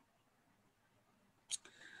 ওকে,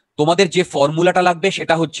 তোমাদের যে ফর্মুলাটা লাগবে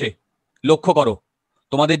সেটা হচ্ছে, লক্ষ্য করো,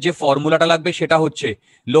 তোমাদের যে ফর্মুলাটা লাগবে সেটা হচ্ছে,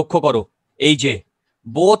 লক্ষ্য করো, এই যে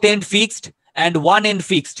both and fixed and one and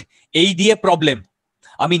fixed, এই দিয়ে প্রবলেম।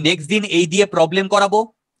 আমি নেক্সট দিন এই দিয়ে প্রবলেম করাবো,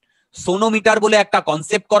 সোনোমিটার বলে একটা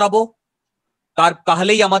কনসেপ্ট করাবো,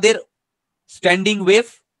 তাহলেই আমাদের স্ট্যান্ডিং ওয়েভ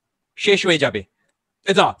শেষ হয়ে যাবে।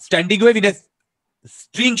 না, standing wave in a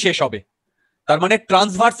string শেষ হবে, তার মানে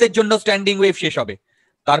ট্রান্সভার্সের জন্য স্ট্যান্ডিং ওয়েভ শেষ হবে।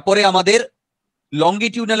 তারপরে আমাদের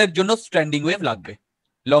লঙ্গিটিউডালের জন্য স্ট্যান্ডিং ওয়েভ লাগবে,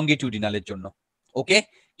 লঙ্গিটিউডিনালের জন্য। ওকে,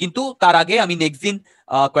 কিন্তু তার আগে আমি নেক্সট দিন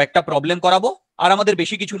কয়েকটা প্রবলেম করাবো, আর আমাদের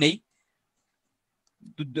বেশি কিছু নেই,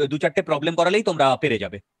 দু চারটে প্রবলেম করালেই তোমরা পেরে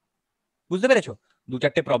যাবে। বুঝতে পেরেছো? দু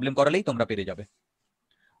চারটে প্রবলেম করালেই তোমরা পেরে যাবে।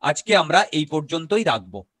 আজকে আমরা এই পর্যন্তই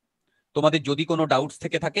রাখবো। তোমাদের যদি কোনো ডাউটস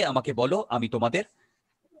থেকে থাকে আমাকে বলো, আমি তোমাদের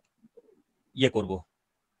ইয়ে করব।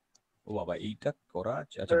 ও বাবা, এইটা করা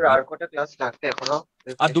আছে। আচ্ছা, স্যার আর কটা ক্লাস লাগবে এখনো?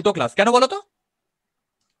 আর দুটো ক্লাস কেন বলো তো?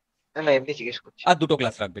 না এমনি জিজ্ঞেস করছি। আর দুটো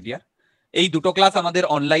ক্লাস রাখবে ডিয়ার। এই দুটো ক্লাস আমাদের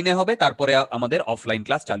অনলাইনে হবে, তারপরে আমাদের অফলাইন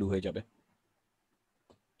ক্লাস চালু হয়ে যাবে।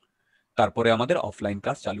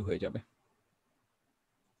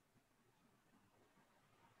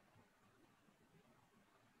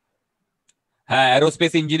 হ্যাঁ,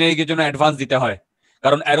 অ্যারোস্পেস ইঞ্জিনিয়ারিং এর জন্য অ্যাডভান্স দিতে হয়,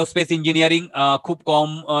 কারণ অ্যারোস্পেস ইঞ্জিনিয়ারিং খুব কম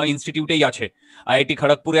ইনস্টিটিউটেই আছে। আইআইটি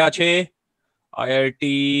খড়গপুরে আছে,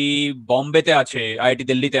 আইআইটি বম্বেতে আছে, আইআইটি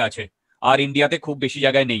দিল্লিতে আছে, আর ইন্ডিয়াতে খুব বেশি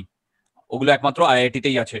জায়গায় নেই। ওগুলো একমাত্র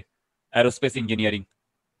আইআইটিতেই আছে অ্যারোস্পেস ইঞ্জিনিয়ারিং।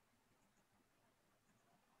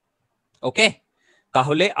 ওকে,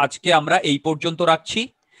 তাহলে আজকে আমরা এই পর্যন্ত রাখছি।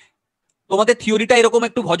 তোমাদের থিওরিটা এরকম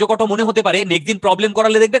একটু ভজকট মনে হতে পারে, নেক্সট দিন প্রবলেম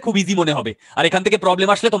করালে দেখবে খুব ইজি মনে হবে, আর এখান থেকে প্রবলেম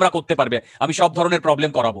আসলে তোমরা করতে পারবে। আমি সব ধরনের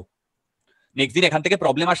প্রবলেম করাবো নেক্সট দিন, এখান থেকে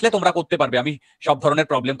প্রবলেম আসলে তোমরা করতে পারবে, আমি সব ধরনের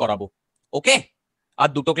প্রবলেম করাবো। ওকে, আর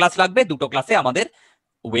দুটো ক্লাস লাগবে, দুটো ক্লাসে আমাদের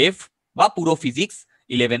ওয়েভ বা পুরো ফিজিক্স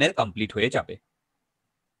 11 এর কমপ্লিট হয়ে যাবে।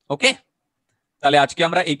 ওকে, তাহলে আজকে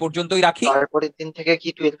আমরা এই পর্যন্তই রাখি। তারপরের দিন থেকে কি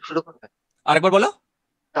 12 শুরু করবেন? আরেকবার বলো।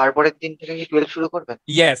 তারপরের দিন থেকে কি 12 শুরু করবেন?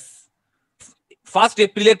 ইয়েস, 1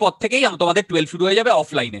 এপ্রিলের পর থেকেই তোমাদের 12 শুরু হয়ে যাবে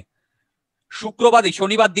অফলাইনে। শুক্রবার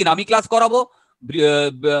শনিবার দিন আমি ক্লাস করাবো,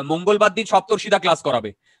 মঙ্গলবার দিন সপ্তর্ষিদা ক্লাস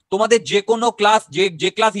করাবে। তোমাদের যে কোনো ক্লাস, যে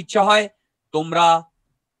ক্লাস ইচ্ছা হয় তোমরা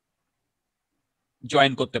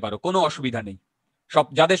জয়েন করতে পারো, কোনো অসুবিধা নেই।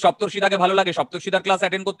 যাদের সপ্তর্ষিদাকে ভালো লাগে সপ্তর্ষিদার ক্লাস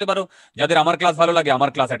অ্যাটেন্ড করতে পারো, যাদের আমার ক্লাস ভালো লাগে আমার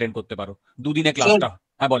ক্লাস অ্যাটেন্ড করতে পারো। দুদিনে ক্লাসটা।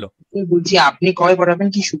 হ্যাঁ বলো। বলছি আপনি কবে পড়াবেন?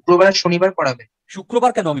 কি শুক্রবার আর শনিবার পড়াবেন?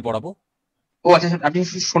 শুক্রবার কেন আমি পড়াবো? ও আচ্ছা, আপনি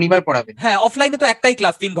শনিবার পড়াবেন? হ্যাঁ, অফলাইনে তো একটাই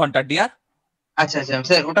ক্লাস 3 ঘন্টার ডিয়ার। আচ্ছা আচ্ছা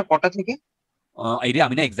স্যার, ওটা কটা থেকে? এই রে,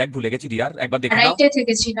 আমি না এক্সাক্ট ভুলে গেছি ডিয়ার, একবার দেখে নাও। আড়াইটে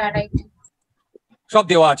থেকে ছিল, আড়াইটে। সব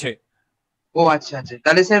দেওয়া আছে। ও আচ্ছা আচ্ছা,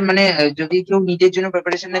 তাহলে স্যার মানে যদি কেউ নিটের জন্য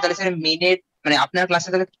প্রিপারেশন নেয় তাহলে স্যার মেনের মানে আপনার ক্লাসে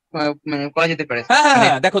তাহলে মানে করা যেতে পারে? হ্যাঁ হ্যাঁ মানে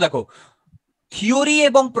হ্যাঁ, দেখো থিওরি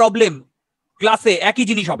এবং প্রবলেম ক্লাসে একই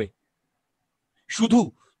জিনিস হবে, শুধু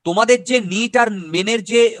তোমাদের যে নিট আর মেনের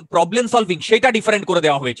যে প্রবলেম সলভিং সেটা ডিফারেন্ট করে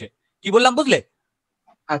দেওয়া হয়েছে। কি বললাম বুঝলে?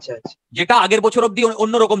 আচ্ছা আচ্ছা যেটা আগের বছর অব্দি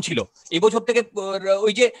অন্যরকম ছিল, এই বছর থেকে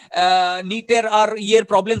ওই যে নিটের আর ইয়ের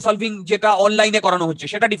প্রবলেম সলভিং যেটা অনলাইনে করানো হচ্ছে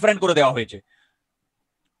সেটা ডিফারেন্ট করে দেওয়া হয়েছে।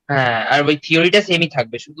 হ্যাঁ, আর ওই থিওরিটা সেমই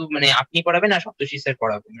থাকবে, শুধু মানে আপনি পড়াবেন আর সপ্তর্ষি স্যার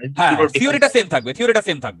পড়াবেন, মানে হ্যাঁ, দুটোর থিওরিটা সেম থাকবে,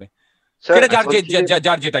 স্যার সেটা বলছি যে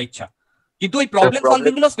যার যেটা ইচ্ছা, কিন্তু ওই প্রবলেম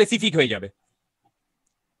সলভিং গুলো স্পেসিফিক হয়ে যাবে।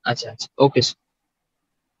 আচ্ছা আচ্ছা, ওকে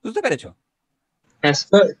বুঝতে পেরেছো? হ্যাঁ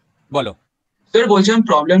স্যার বলো। স্যার বলছিলাম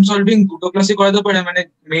প্রবলেম সলভিং দুটো ক্লাসে করাতে পারে, মানে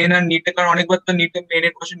মেন আর নিটে, কারণ অনেকবার তো নিটে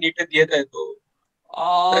মেনের কোশ্চেন নিটে দিয়ে দেয় তো।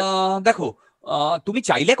 দেখো, তুমি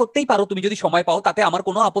চাইলে করতেই পারো, তুমি যদি সময় পাও তাতে আমার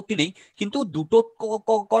কোনো আপত্তি নেই, কিন্তু দুটো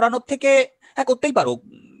করানোর থেকে হ্যাঁ করতেই পারো,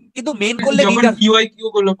 কিন্তু মেন করলে যখন কিউআই কিউ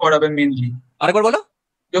গুলো পড়াবে মেনলি। আরেকবার বলো।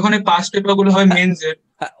 যখন এই পাস পেপার গুলো হয় মেনস এর,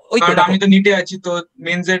 হ্যাঁ, ওই তো কারণ দেখো। আমি তো নিটে আছি তো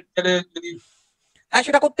মেনস এর তাহলে যদি হ্যাঁ,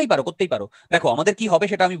 সেটা করতেই পারো। দেখো আমাদের কি হবে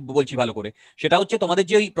সেটা আমি বলছি ভালো করে। সেটা হচ্ছে তোমাদের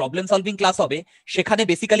যে প্রবলেম সলভিং ক্লাস হবে সেখানে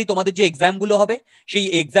বেসিক্যালি তোমাদের যে এক্সাম গুলো হবে সেই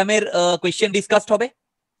এক্সামের কোয়েশ্চেন ডিসকাসড হবে,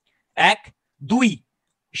 1 2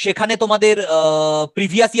 সেখানে তোমাদের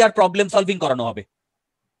প্রিভিয়াস ইয়ার প্রবলেম সলভিং করানো হবে,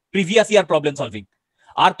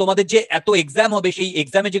 আর তোমাদের যে এত এক্সাম হবে সেই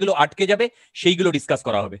এক্সামে যেগুলো আটকে যাবে সেইগুলো ডিসকাস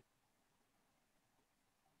করা হবে।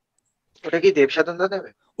 ওটা কি দেবসাধনদা দেবে?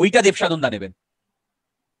 ওইটা দেবসাধনদা নেবেন।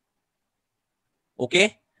 ওকে,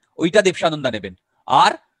 ওইটা দেবসানন্দা নেবেন।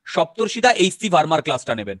 আর সপ্তর্ষিদা এইচসি ভার্মার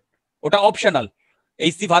ক্লাসটা নেবেন, ওটা অপশনাল।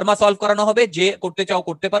 এইচসি ভার্মা সলভ করানো হবে, যে করতে চাও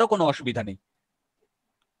করতে পারো, কোনো অসুবিধা নেই।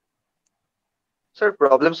 স্যার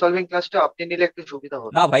প্রবলেম সলভিং ক্লাসটা আপনি নিলে একটু সুবিধা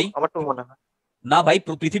হতো। না ভাই, আমার তো মনে হয় না ভাই,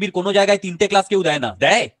 পৃথিবীর কোনো জায়গায় 3টে ক্লাস কেউ দেয় না।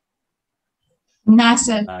 দেয় না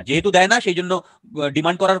স্যার। যেহেতু দেয় না সেই জন্য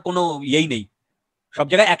ডিমান্ড করার কোনো ইয়েই নেই। সব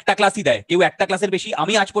জায়গায় একটা ক্লাসই দেয়, কেউ একটা ক্লাসের বেশি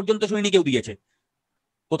আমি আজ পর্যন্ত শুনিনি কেউ দিয়েছে।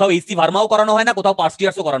 কোথাও এইচসি ভার্মাও করানো হয় না, কোথাও ফার্স্ট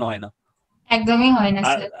ইয়ার্সও করানো হয় না, একদমই হয় না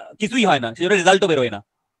আর স্যার। কিছুই হয় না, সেজন্য রেজাল্টও বেরোয় না।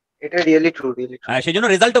 এটা রিয়েলি ট্রু। হ্যাঁ, সেই জন্য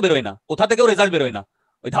রেজাল্টও বেরোয় না, কোথা থেকেও রেজাল্ট বেরোয় না,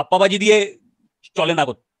 ওই ধাপ্পাবাজি দিয়ে চলে না।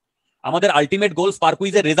 আমাদের আলটিমেট গোল স্পার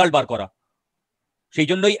কুইজের রেজাল্ট বার করা, সেই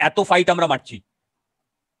জন্যই এত ফাইট আমরা মারছি।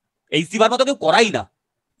 এইচসি ভার্মা তো কেউ করাই না,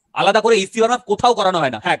 আলাদা করে এইচসি ভার্মা কোথাও করানো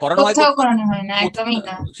হয় না। হ্যাঁ, করানো হয়, কোথাও করানো হয় না, একদমই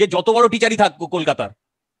না। সে যত বড় টিচারই থাক কলকাতার,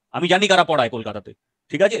 আমি জানি কারা পড়ায় কলকাতাতে,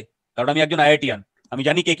 ঠিক আছে, কারণ আমি একজন আইআইটিয়ান, আমি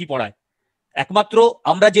জানি কে কি পড়ায়। একমাত্র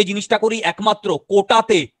আমরা যে জিনিসটা করি, একমাত্র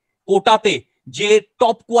কোটাতে যে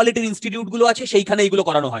টপ কোয়ালিটির ইনস্টিটিউট গুলো আছে সেইখানে এইগুলো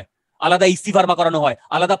করানো হয়, আলাদা ইসি ফার্মা করানো হয়,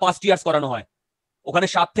 আলাদা পাস্ট ইয়ার্স করানো হয়, ওখানে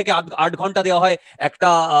 7 থেকে 8 ঘন্টা দেওয়া হয় একটা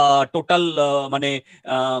টোটাল মানে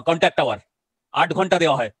কন্ট্যাক্ট আওয়ার 8 ঘন্টা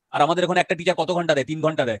দেওয়া হয়। আর আমাদের ওখানে একটা টিচার কত ঘন্টা দেয়? 3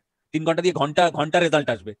 ঘন্টা দেয়। 3 ঘন্টা দিয়ে ঘন্টা রেজাল্ট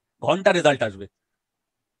আসবে, ঘন্টা রেজাল্ট আসবে।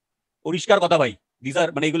 পরিষ্কার কথা ভাই, দিস আর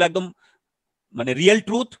মানে এগুলো একদম মানে রিয়েল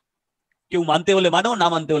ট্রুথ। কেউ মানতে হলে মানো, না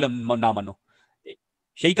মানতে হলে না মানো।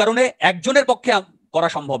 সেই কারণে একজনের পক্ষে করা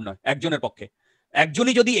সম্ভব নয়, একজনের পক্ষে।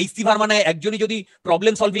 একজনই যদি এইচসি ফার্মা নেয়, একজনই যদি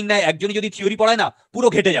প্রবলেম সলভিং নেয়, একজনই যদি থিওরি পড়ায় না, পুরো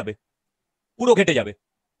ঘেটে যাবে, পুরো ঘেটে যাবে।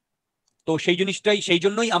 তো সেই জিনিসটাই, সেই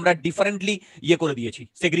জন্যই আমরা ডিফারেন্টলি ইয়ে করে দিয়েছি,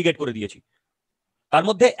 সেগ্রিগেট করে দিয়েছি। তার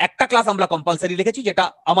মধ্যে একটা ক্লাস আমরা কম্পালসারি রেখেছি, যেটা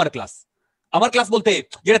আমার ক্লাস। আমার ক্লাস বলতে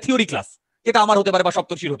যেটা থিওরি ক্লাস, যেটা আমার হতে পারে বা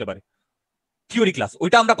সপ্তর্ষির হতে পারে, থিওরি ক্লাস,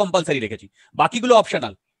 ওইটা আমরা কম্পালসারি রেখেছি। বাকিগুলো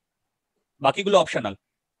অপশনাল, বাকিগুলো অপশনাল।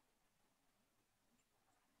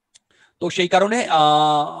 তো সেই কারণে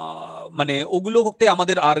মানে ওগুলো হতে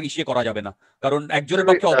আমাদের আর ইসে করা যাবে না, কারণ একজনের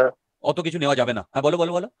পক্ষে অত কিছু নেওয়া যাবে না। হ্যাঁ বলো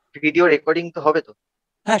বলো বলো। ভিডিও রেকর্ডিং তো হবে তো?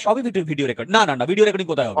 হ্যাঁ সবই ভিডিও রেকর্ড। না না না, ভিডিও রেকর্ডিং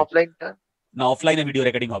কোথায় হবে? অফলাইনটা না, অফলাইনে ভিডিও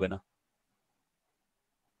রেকর্ডিং হবে না।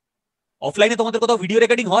 অফলাইনে তোমাদের কোথাও ভিডিও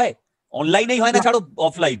রেকর্ডিং হয়? অনলাইনেই হয় না, ছাড়ো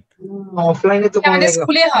অফলাইন। অফলাইনে তো আমাদের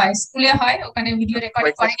স্কুলে হয় ওখানে ভিডিও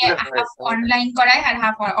রেকর্ডিং করে, হাফ হয়। অনলাইন করায় আর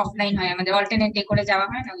হাফ অফলাইন হয়, আমাদের অল্টারনেট ডে করে যাওয়া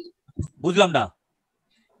হয় না। বুঝলাম না,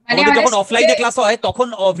 মানে তোমাদের আমাদের যখন অফলাইনে ক্লাস হয় তখন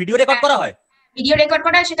ভিডিও রেকর্ড করা হয়? ভিডিও রেকর্ড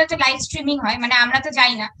করা হয়, সেটা তো লাইভ স্ট্রিমিং হয়, মানে আমরা তো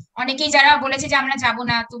যাই না। অনেকেই যারা বলেছে যে আমরা যাব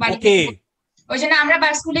না, তো বাড়িতে ওকে। ওই জন্য আমরা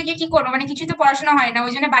স্কুলে গিয়ে কি করবো, মানে কিছুই তো পড়াশোনা হয় না,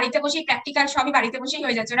 ওই জন্য বাড়িতে বসেই প্র্যাকটিক্যাল সবই বাড়িতে বসেই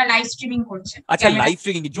হয়ে যাচ্ছে, ওরা লাইভ স্ট্রিমিং করছে। আচ্ছা, লাইভ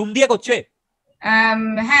স্ট্রিমিং জুম দিয়ে করছে?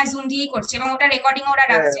 হ্যাঁ জুম দিয়েই করছে, এবং ওটা রেকর্ডিং ওরা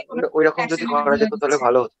রাখছে। ওই রকম যদি করা যেত তাহলে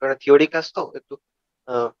ভালো হতো, কারণ থিওরি ক্লাস তো একটু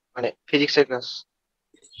মানে ফিজিক্সের ক্লাস।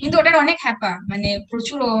 কিন্তু ওটার অনেক হ্যাপা, মানে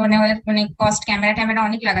প্রচুর মানে মানে কস্ট, ক্যামেরা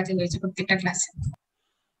অনেক লাগাতে হয়েছে প্রত্যেকটা ক্লাসে।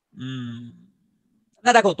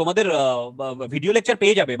 না দেখো, তোমাদের ভিডিও লেকচার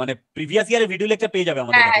পেয়ে যাবে, মানে প্রিভিয়াস ইয়ারের ভিডিও লেকচার পেয়ে যাবে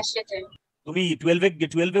আমাদের হ্যাঁ কাছে। সেটাই। তুমি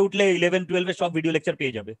 12 এ উঠলে 11 12 সব ভিডিও লেকচার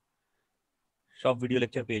পেয়ে যাবে, সব ভিডিও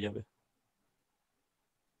লেকচার পেয়ে যাবে,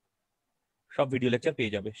 সব ভিডিও লেকচার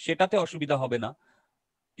পেয়ে যাবে, সেটাতে অসুবিধা হবে না।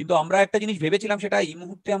 কিন্তু আমরা একটা জিনিস ভেবেছিলাম, সেটা এই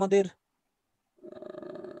মুহূর্তে আমাদের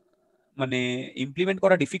মানে ইমপ্লিমেন্ট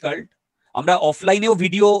করা ডিফিকাল্ট। আমরা অফলাইনেও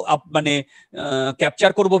ভিডিও মানে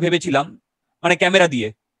ক্যাপচার করব ভেবেছিলাম, মানে ক্যামেরা দিয়ে,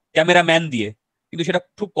 ক্যামেরাম্যান দিয়ে, কিন্তু সেটা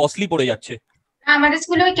খুব কস্টলি পড়ে যাচ্ছে। আমাদের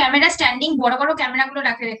স্কুলে ওই ক্যামেরা স্ট্যান্ডিং বড় বড় ক্যামেরাগুলো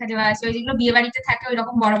রেখে দেওয়া আছে, ওই যেগুলো বিয়ে বাড়িতে থাকে ওই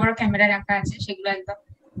রকম বড় বড় ক্যামেরা রাখা আছে, সেগুলো একদম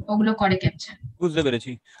ওগুলো করে ক্যাপচার। বুঝতে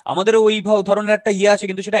পেরেছি। আমাদের ওই ধরনের একটা ইয়ে আছে,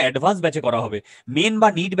 কিন্তু সেটা অ্যাডভান্স ব্যাচে করা হবে, মেন বা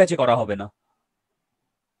নিট ব্যাচে করা হবে না।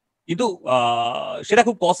 কিন্তু সেটা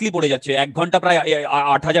খুব কস্টলি পড়ে যাচ্ছে, 1 ঘন্টা প্রায়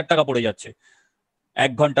 8,000 টাকা পড়ে যাচ্ছে,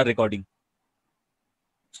 1 ঘন্টার রেকর্ডিং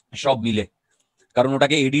সব মিলে, কারণ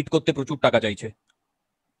ওটাকে এডিট করতে প্রচুর টাকা চাইছে।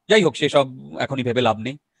 যাই হোক, সেসব এখনই ভেবে লাভ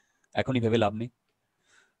নেই, এখনই ভেবে লাভ নেই।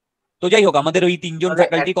 তো যাই হোক, আমাদের ওই 3 জন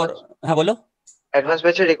ফ্যাকাল্টি। হ্যাঁ বলো। অ্যাডভান্স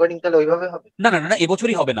ব্যাচের রেকর্ডিং তাহলে ওইভাবে হবে? না না না,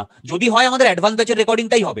 এবছরই হবে না। যদি হয় আমাদের অ্যাডভান্স ব্যাচের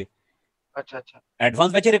রেকর্ডিংটাই হবে। আচ্ছা আচ্ছা,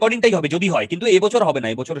 অ্যাডভান্স ব্যাচের রেকর্ডিংটাই হবে যদি হয়, কিন্তু এবছর হবে না,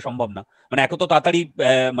 এবছর সম্ভব না, মানে এত তো তাড়াতাড়ি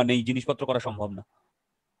মানে এই জিনিসপত্র করা সম্ভব না,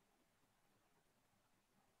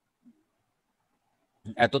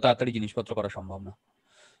 এত তাড়াতাড়ি জিনিসপত্র করা সম্ভব না।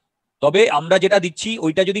 তবে আমরা যেটা দিচ্ছি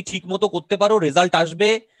ওইটা যদি ঠিক মতো করতে পারো রেজাল্ট আসবে,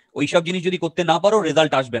 ওইসব জিনিস যদি করতে না পারো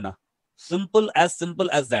রেজাল্ট আসবে না। Simple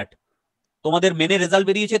as that. তোমাদের মেনে রেজাল্ট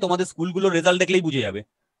বেরিয়েছে, তোমাদের স্কুলগুলোর রেজাল্ট দেখলেই বুঝে যাবে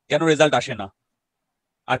কেন রেজাল্ট আসে না,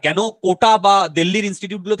 আর কেন কোটা বা দিল্লির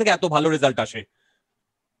ইনস্টিটিউট গুলো থেকে এত ভালো রেজাল্ট আসে,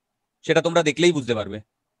 সেটা তোমরা দেখলেই বুঝতে পারবে।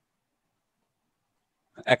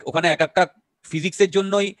 ওখানে এক একটা ফিজিক্সের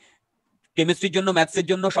জন্যই, কেমিস্ট্রির জন্য, ম্যাথসের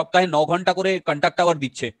জন্য সপ্তাহে 9 ঘন্টা করে কন্ট্যাক্ট আওয়ার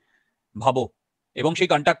দিচ্ছে, ভাবো। এবং সেই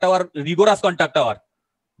contact hour rigorous contact hour,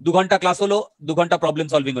 2 ঘন্টা ক্লাস হলো, 2 ঘন্টা প্রবলেম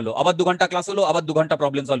সলভিং হলো, আবার 2 ঘন্টা ক্লাস হলো, আবার 2 ঘন্টা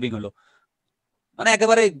প্রবলেম সলভিং হলো, মানে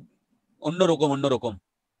একেবারে অন্যরকম।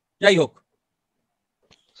 যাই হোক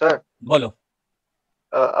স্যার বলো।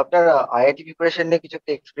 আপনার আইআইটি প্রিপারেশন নিয়ে কিছু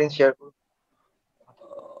একটা এক্সপিরিয়েন্স শেয়ার করুন।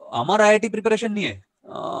 আমার আইআইটি প্রিপারেশন নিয়ে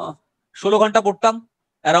 16 ঘন্টা পড়তাম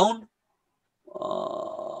অ্যারাউন্ড,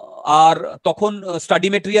 আর তখন স্টাডি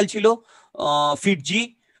মেটেরিয়াল ছিল ফিটজি,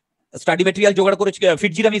 স্টাডি মেটেরিয়াল জোগাড় করে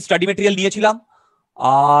ফিটজির আমি স্টাডি মেটেরিয়াল নিয়েছিলাম।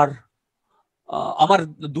 আর আমার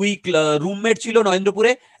 2 রুমমেট ছিল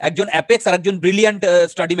নরেন্দ্রপুরে, একজন অ্যাপেক্স আর একজন ব্রিলিয়ান্ট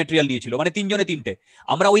স্টাডি মেটেরিয়াল নিয়েছিল, মানে 3 জনে 3টে।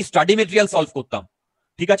 আমরা ওই স্টাডি মেটেরিয়াল সলভ করতাম,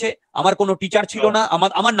 ঠিক আছে। আমার কোনো টিচার ছিল না,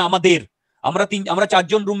 আমার না, আমরা 4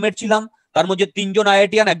 জন রুমমেট ছিলাম, তার মধ্যে 3 জন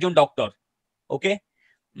আইআইটিয়ান, একজন ডক্টর। ওকে,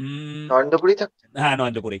 নরেন্দ্রপুরেই থাকতেন? হ্যাঁ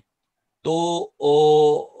নরেন্দ্রপুরেই। তো ও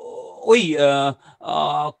ওই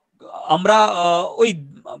আমরা ওই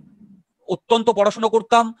অত্যন্ত পড়াশোনা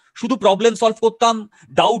করতাম, শুধু প্রবলেম সলভ করতাম,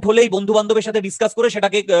 ডাউট হলেই বন্ধু বান্ধবের সাথে ডিসকাস করে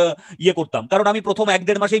সেটাকে ইয়ে করতাম। কারণ আমি প্রথম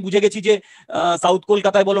 1-1.5 মাসেই বুঝে গেছি যে সাউথ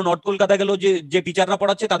কলকাতায় বলো নর্থ কলকাতায় গেলো যে টিচাররা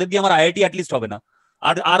পড়াচ্ছে তাদের দিয়ে আমার আইআইটি অ্যাটলিস্ট হবে না,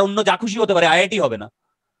 আর অন্য যা খুশি হতে পারে, আইআইটি হবে না।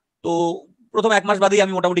 তো প্রথম 1 মাস বাদেই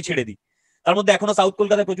আমি মোটামুটি ছেড়ে দিই। তার মধ্যে এখনো সাউথ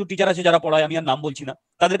কলকাতায় প্রচুর টিচার আছে যারা পড়ায়, আমি আর নাম বলছি না,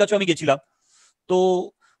 তাদের কাছেও আমি গেছিলাম। তো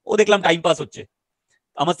ও দেখলাম টাইম পাস হচ্ছে।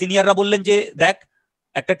 আমার সিনিয়ররা বললেন যে দেখ,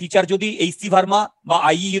 একটা টিচার যদি এইচসি ভার্মা বা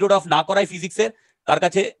আইই হিরোডফ না করায় ফিজিক্সের, তার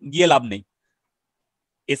কাছে গিয়ে লাভ নেই।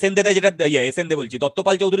 এসএন দে যেটা এসএন দে বলছি,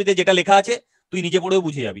 দত্তপাল চৌধুরীতে যেটা লেখা আছে তুই নিজে পড়েও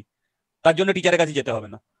বুঝে যাবি, তার জন্য টিচারের কাছে যেতে হবে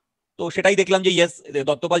না। তো সেটাই দেখলাম যে ইয়েস,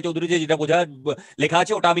 দত্তপাল চৌধুরী যে যেটা বোঝা লেখা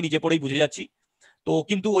আছে ওটা আমি নিজে পড়েই বুঝে যাচ্ছি। তো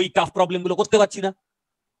কিন্তু ওই টাফ প্রবলেম গুলো করতে পারছি না।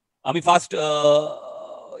 আমি ফার্স্ট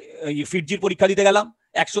ফিটজির পরীক্ষা দিতে গেলাম,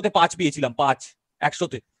 100-তে 5 পেয়েছিলাম, 5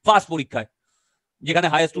 100-তে ফার্স্ট পরীক্ষায়, যেখানে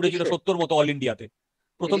হাইয়েস্ট স্টুডেন্ট ছিল 70 মতো অল ইন্ডিয়াতে।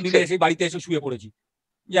 প্রথম দিনে এসে বাড়িতে এসে শুয়ে পড়েছি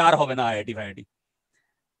যে আর হবে না আইআইটি ফাইআইটি।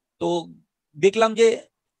 তো দেখলাম যে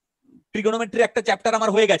ট্রিগোনোমেট্রির একটা চ্যাপ্টার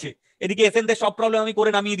আমার হয়ে গেছে, এদিকে এসএন দের সব প্রবলেম আমি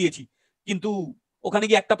করে নামিয়ে দিয়েছি, কিন্তু ওখানে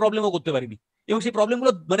গিয়ে একটা প্রবলেমও করতে পারিনি। এবং সেই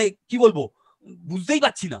প্রবলেমগুলো মানে কি বলবো, বুঝতেই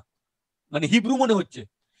পারছি না, মানে হিব্রু মনে হচ্ছে।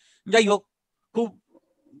 যাই হোক, খুব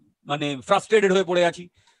মানে ফ্রাস্ট্রেটেড হয়ে পড়ে আছি।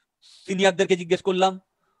 সিনিয়রদেরকে জিজ্ঞেস করলাম,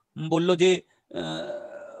 বললো যে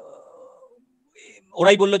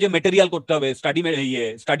ওরাই বললো যে মেটেরিয়াল করতে হবে,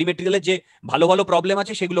 স্টাডি মেটেরিয়ালের যে ভালো ভালো প্রবলেম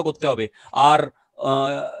আছে সেগুলো করতে হবে। আর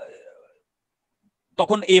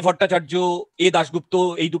তখন এ ভট্টাচার্য, এ দাশগুপ্ত,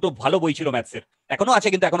 এই দুটো ভালো বই ছিল ম্যাথসের, এখনো আছে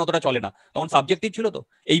কিন্তু এখন অতটা চলে না, তখন সাবজেক্টিভ ছিল, তো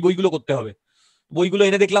এই বইগুলো করতে হবে। বইগুলো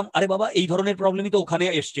এনে দেখলাম, আরে বাবা এই ধরনের প্রবলেমই তো ওখানে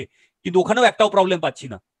এসছে, কিন্তু ওখানেও একটাও প্রবলেম পাচ্ছি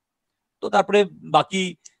না। তো তারপরে বাকি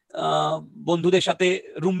বন্ধুদের সাথে,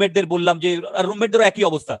 রুমমেটদের বললাম যে, রুমমেটদেরও একই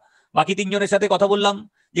অবস্থা, বাকি 3 জনের সাথে কথা বললাম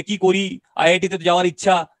যে কি করি, আইআইটিতে যাওয়ার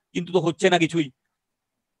ইচ্ছা কিন্তু তো হচ্ছে না কিছুই।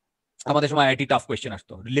 আমাদের সময় আইআইটি টাফ কোয়েশ্চেন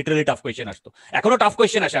আসতো, লিটারালি টাফ কোয়েশ্চেন আসতো, এখনো টাফ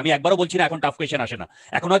কোয়েশ্চেন আসে, আমি একবারও বলছি না এখন টাফ কোয়েশ্চেন আসে না,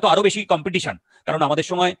 এখন হয়তো আরো বেশি কম্পিটিশন। কারণ আমাদের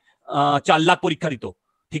সময় 4 লাখ পরীক্ষা দিত,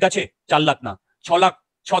 ঠিক আছে, 4 লাখ না,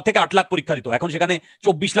 6 থেকে 8 লাখ পরীক্ষা দিত, এখন সেখানে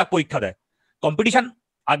 24 লাখ পরীক্ষা দেয়। কম্পিটিশন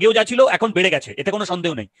আগেও যা ছিল এখন বেড়ে গেছে, এতে কোনো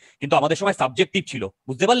সন্দেহ নেই, কিন্তু আমাদের সময় সাবজেক্টিভ ছিল,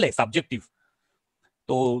 বুঝতে পারলে, সাবজেক্টিভ।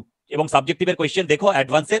 তো এবং সাবজেক্টিভের কোয়েশ্চেন দেখো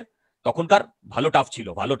অ্যাডভান্সের, তখনকার ভালো টাফ ছিল,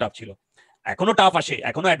 ভালো টাফ ছিল, এখনো টাফ আসে,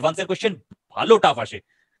 এখনো অ্যাডভান্সের কোয়েশ্চেন ভালো টাফ আসে,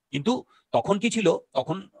 কিন্তু তখন কি ছিল,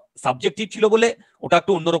 তখন সাবজেক্টিভ ছিল বলে ওটা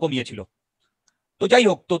একটু অন্যরকম ইয়ে ছিল। তো যাই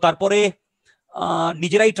হোক, তো তারপরে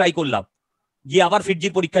নিজেরাই ট্রাই করলাম, গিয়ে আবার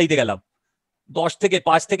ফিটজির পরীক্ষা দিতে গেলাম, 10 থেকে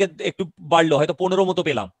 5 থেকে একটু বাড়লো, হয়তো 15 মতো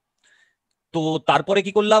পেলাম। তো তারপরে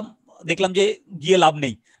কি করলাম, দেখলাম যে গিয়ে লাভ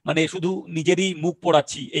নেই, মানে শুধু নিজেরই মুখ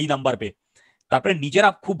পোড়াচ্ছি এই নাম্বার পেয়ে। তারপরে নিজেরা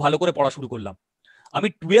খুব ভালো করে পড়া শুরু করলাম। আমি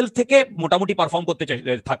 12 থেকে মোটামুটি পারফর্ম করতে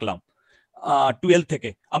থাকলাম। 12 থেকে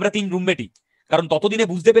আমরা 3 রুমমেটই, কারণ ততদিনে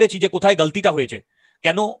বুঝতে পেরেছি যে কোথায় গলতিটা হয়েছে,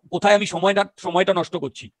 কেন কোথায় আমি সময়টা নষ্ট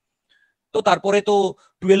করছি। তো তারপরে তো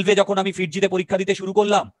 12-এ যখন আমি ফিটজিতে পরীক্ষা দিতে শুরু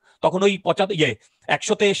করলাম, তখন ওই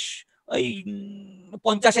 100-তে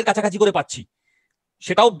 50-এর কাছাকাছি করে পাচ্ছি,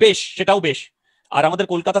 সেটাও বেশ। আর আমাদের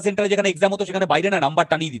কলকাতা সেন্টারে যেখানে এক্সাম হতো সেখানে বাইরে না নাম্বার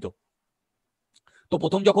টানিয়ে দিত। তো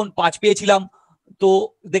প্রথম যখন 5 পেয়েছিলাম, তো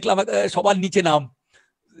দেখলাম সবার নিচে নাম,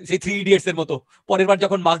 সেই 3 ইডিয়টস এর মতো। পরের বার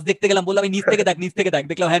যখন মার্কস দেখতে গেলাম, বললাম নিচ থেকে দেখ,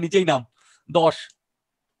 দেখলাম হ্যাঁ নিচেই নাম 10।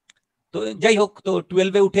 তো যাই হোক, তো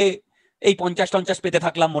 12-এ উঠে এই 50-50 পেতে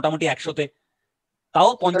থাকলাম মোটামুটি 100-তে, তাও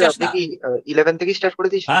 50 না। 11 থেকে স্টার্ট করে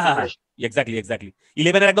দিয়েছি। হ্যাঁ, এক্স্যাক্টলি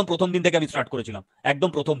 11-এর একদম প্রথম দিন থেকে আমি স্টার্ট করেছিলাম, একদম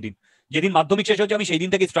প্রথম দিন, যেদিন মাধ্যমিক শেষ হচ্ছে আমি সেই দিন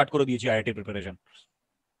থেকে স্টার্ট করে দিয়েছি IIT preparation.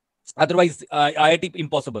 Otherwise IIT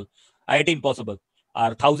impossible.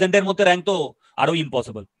 আর 1000-এর মধ্যে র্যাঙ্ক তো আরো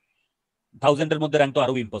ইম্পসিবল, 1000-এর মধ্যে র্যাঙ্ক তো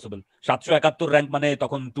আরো ইম্পসিবল। 771 র্যাঙ্ক মানে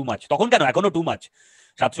তখন টু মাচ, তখন কেন এখনো too much,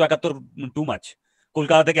 771 too much.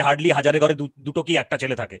 Kolkata থেকে হার্ডলি 1000-এর ঘরে দুটো কি একটা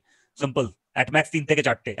ছেলে থাকে, সিম্পল, অ্যাট ম্যাক্স 3 থেকে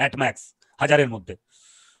 4টে, অ্যাট ম্যাক্স 1000-এর মধ্যে।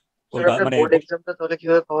 মানে বোর্ড এক্সামটা তাহলে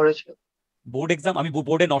কিভাবে কভার হয়েছিল? বোর্ড এক্সাম আমি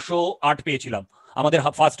বোর্ডে 908 পেয়েছিলাম, আমাদের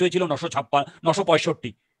ফার্স্ট হয়েছিল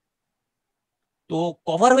 965। তো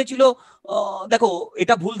কভার হয়েছিল, দেখো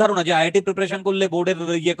এটা ভুল ধারণা যে আইআইটি প্রিপারেশন করলে বোর্ডের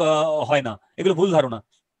ইয়ে হয় না, এগুলো ভুল ধারণা,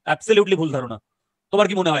 অ্যাবসলিউটলি ভুল ধারণা। তোমার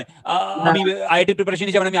কি মনে হয় আমি আইআইটি প্রিপারেশন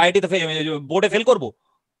হিসেবে আমি আইআইটি বোর্ডে ফেল করব?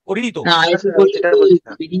 করিনি তো। না, আইআইটি করলে তো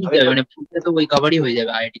বেরিয়ে যাবে, মানে ফুলটা তো ওই কভারই হয়ে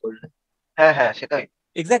যাবে আইআইটি করলে। হ্যাঁ সেটাই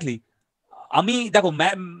এক্স্যাক্টলি। আমি দেখো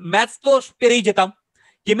ম্যাথস তো পেরেই যেতাম,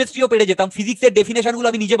 কেমিস্ট্রিও পেরে যেতাম, ফিজিক্সের ডেফিনেশন গুলো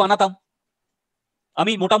আমি নিজে বানাতাম,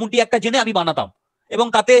 আমি মোটামুটি একটা জেনে আমি বানাতাম। এবং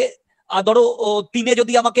তাতে ধরো 3-এ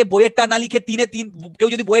যদি আমাকে বইয়েরটা না লিখে 3-এ 3, কেউ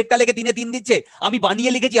যদি বইয়েরটা লিখে 3-এ 3 দিচ্ছে, আমি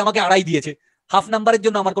বানিয়ে লিখেছি আমাকে 2.5 দিয়েছে, হাফ নাম্বারের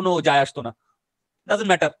জন্য আমার কোনো যায় আসতো না, ডাজন্ট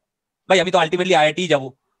ম্যাটার ভাই, আমি তো আলটিমেটলি আইআইটি যাবো।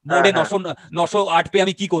 বোর্ডে 908 পেয়ে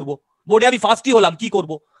আমি কি করব? বোর্ডে আমি ফার্স্টই হলাম, কি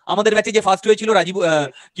করব? আমাদের ব্যাচে যে ফার্স্ট হয়েছিল রাজীব,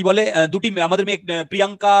 কি বলে, দুটি আমাদের মেয়ে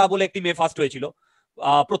প্রিয়াঙ্কা বলে একটি মেয়ে ফার্স্ট হয়েছিল।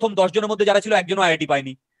 প্রথম 10 জনের মধ্যে যারা ছিল একজনও আইআইটি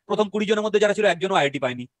পায়নি, প্রথম 20 জনের মধ্যে যারা ছিল একজনও আইআইটি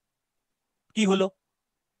পায়নি। কি হলো?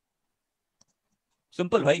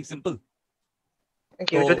 সিম্পল ভাই, সিম্পল।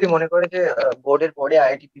 কেউ যদি মনে করে যে বোর্ডের পরে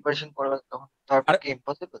আইআইটি প্রিপারেশন করবে, তখন তার পক্ষে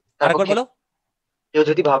ইম্পসিবল। আরেকবার বলো। কেউ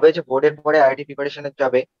যদি ভাবে যে বোর্ডের পরে আইআইটি প্রিপারেশনে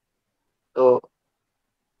যাবে, তো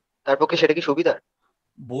তার পক্ষে সেটা কি সুবিধা?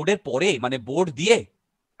 বোর্ডের পরে মানে বোর্ড দিয়ে?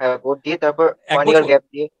 হ্যাঁ, বোর্ড দিয়ে তারপর 1 এক ইয়ার বছর গ্যাপ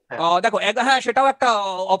দিয়ে। দেখো, হ্যাঁ সেটাও একটা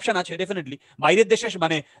অপশন আছে ডেফিনেটলি। বাইরের দেশে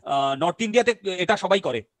মানে নর্থ ইন্ডিয়াতে এটা সবাই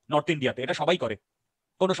করে, নর্থ ইন্ডিয়াতে এটা সবাই করে,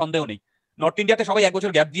 কোনো সন্দেহ নেই। নর্থ ইন্ডিয়াতে সবাই 1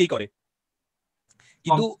 বছর গ্যাপ দিয়েই করে।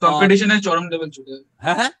 কিন্তু কম্পিটিশনের চরম লেভেল চলে যাবে।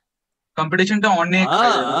 হ্যাঁ হ্যাঁ, কম্পিটিশনটা অনেক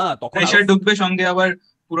তখন প্রেশার ঢুকবে সঙ্গে, আবার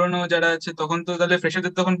পুরনো যারা আছে তখন তো তাহলে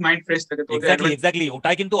ফ্রেশারদের তখন মাইন্ড ফ্রেশ থাকে। তো এক্স্যাক্টলি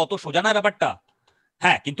ওটাই কিন্তু অত সোজা না ব্যাপারটা।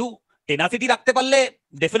 হ্যাঁ, কিন্তু টেনাসিটি রাখতে পারলে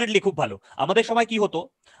ডেফিনেটলি খুব ভালো। আমাদের সময় কি হতো,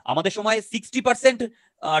 আমাদের সময় 60%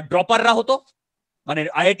 ড্রপাররা হতো, মানে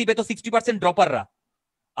আইআইটি পেতো 60% ড্রপাররা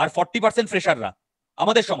আর 40% ফ্রেশাররা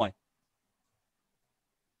আমাদের সময়।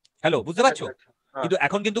 হ্যালো, বুঝতে পারছো? কিন্তু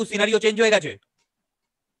এখন কিন্তু সিনারিও চেঞ্জ হয়ে গেছে,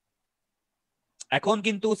 এখন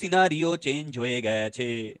কিন্তু সিনারিও চেঞ্জ হয়ে গেছে,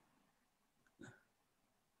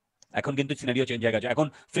 এখন কিন্তু সিনারিও চেঞ্জ হয়ে গেছে। এখন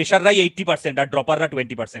ফ্রেশাররাই 80% আর ড্রপাররা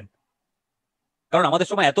 20%। কারণ আমাদের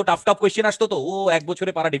সময় এত টাফ টাফ কোয়েশ্চেন আসতো, তো ও 1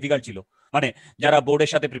 বছরে পারা ডিফিকাল্ট ছিল, মানে যারা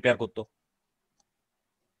বোর্ডের সাথে প্রিপেয়ার করতো,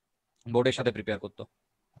 বোর্ডের সাথে প্রিপেয়ার করতো।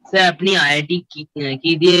 স্যার আপনি আইআইটি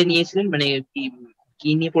কি দিয়ে নিয়েছিলেন, মানে কি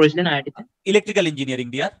নিয়ে পড়েছিলেন আইআইটি তে? ইলেকট্রিক্যাল ইঞ্জিনিয়ারিং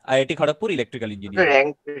দিয়ে, IIT Kharagpur electrical engineering.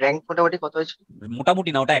 Rank মোটামুটি কত হয়েছিল? মোটামুটি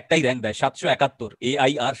না, ওটা একটাই র্যাঙ্ক দেয়, 771,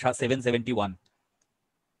 AIR 771,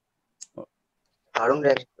 দারুণ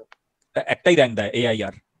র্যাঙ্ক। একটাই র্যাঙ্ক দেয়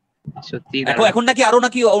AIR। সত্যি এখন নাকি আরো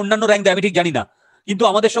নাকি অন্যান্য র্যাঙ্ক দেয়, আমি ঠিক জানি না। কিন্তু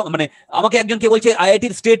আমাদের মানে আমাকে একজন কে বলছে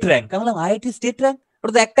আইআইটির স্টেট র্যাঙ্ক, আমি বললাম আইআইটির স্টেট র্যাঙ্ক?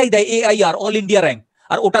 ওটা তো একটাই দেয়, AIR, অল ইন্ডিয়া র্যাঙ্ক।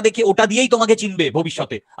 আর ওটা দেখে, ওটা দিয়েই তোমাকে চিনবে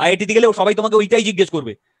ভবিষ্যতে, আইআইটি তে গেলে সবাই তোমাকে ওইটাই জিজ্ঞেস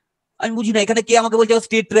করবে। আমি বুঝি না, এখানে কে আমাকে বলছে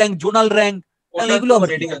স্টেট র্যাঙ্ক, জোনাল র্যাঙ্ক, এগুলো আবার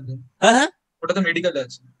হ্যাঁ হ্যাঁ, ওটা তো মেডিকেল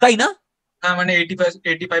আছে, তাই না? হ্যাঁ, মানে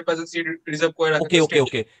 85% সিট রিজার্ভ করে রাখে।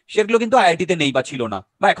 ওকে, সেগুলো কিন্তু আইআইটি তে নেই বা ছিল না,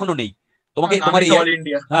 বা এখনো নেই। তোমার অল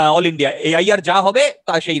ইন্ডিয়া, হ্যাঁ অল ইন্ডিয়া AIR যা হবে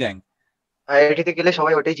তা সেই র্যাঙ্ক। আইআইটি তে গেলে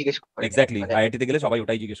সবাই ওটাই জিজ্ঞেস করে। এক্স্যাক্টলি, আইআইটি তে গেলে সবাই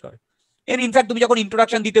ওটাই জিজ্ঞেস করে। ইনফ্যাক্ট তুমি যখন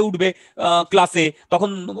ইন্ট্রোডাকশন দিতে উঠবে ক্লাসে, তখন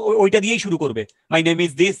ওইটা দিয়েই শুরু করবে, my name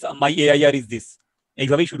is this, my AIR is this,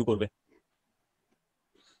 এইভাবেই শুরু করবে।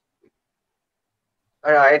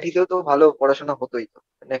 আর আইআইটি তেও তো ভালো পড়াশোনা হতোই তো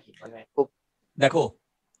নাকি, মানে খুব। দেখো,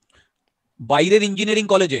 বাইরের ইঞ্জিনিয়ারিং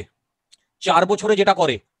কলেজে 4 বছরে যেটা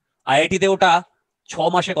করে, আইআইটি তে ওটা 6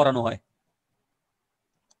 মাসে করানো হয়।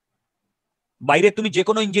 বাইরে তুমি যে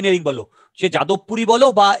কোনো ইঞ্জিনিয়ারিং বলো, সে যাদবপুরি বলো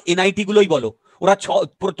বা এনআইটি গুলোই বলো, ওরা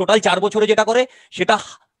টোটাল 4 বছরে যেটা করে সেটা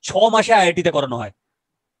 6 মাসে আইআইটি তে করানো হয়।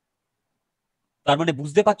 তার মানে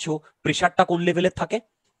বুঝতে পারছো প্রেশারটা কোন লেভেলের থাকে।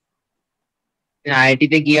 আইআইটি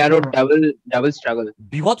তে গিয়ে আরো ডাবল স্ট্রাগল,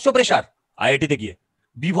 বিভৎস প্রেশার আইআইটি তে গিয়ে,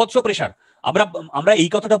 বিভৎস প্রেশার। আমরা এই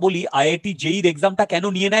কথাটা বলি, আইআইটি জেইর এক্সামটা কেন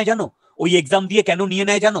নিয়ে নেয় জানো? ওই এক্সাম দিয়ে কেন নিয়ে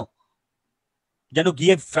নেয় জানো? যেন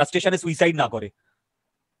গিয়ে ফ্রাস্ট্রেশনে সুইসাইড না করে,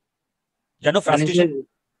 যেন ফ্রাস্ট্রেশন।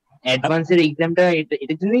 অ্যাডভান্সের এক্সামটা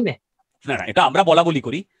এটার জন্যই না, না না, এটা আমরা বলা বলি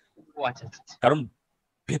করি, ও আচ্ছা, কারণ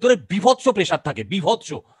ভেতরে বিভৎস প্রেশার থাকে, বিভৎস।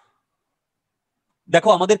 দেখো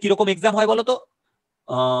আমাদের কিরকম এক্সাম হয় বলো তো,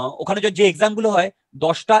 ওখানে যে এক্সাম গুলো হয়,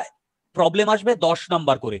 10টা প্রবলেম আসবে 10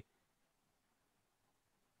 নাম্বার করে,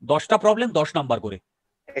 10টা প্রবলেম 10 নাম্বার করে,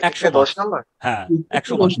 110 নাম্বার। হ্যাঁ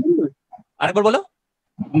 100 মার্কস। আরেকবার বলো।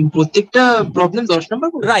 প্রত্যেকটা প্রবলেম 10 নাম্বার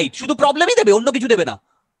করে? রাইট, শুধু প্রবলেমই দেবে, অন্য কিছু দেবে না,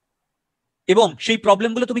 এবং সেই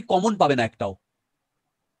প্রবলেমগুলো তুমি কমন পাবে না একটাও।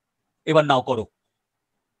 এবার নাও করো,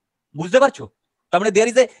 বুঝতে পারছো? তার মানে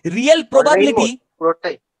there is a real probability.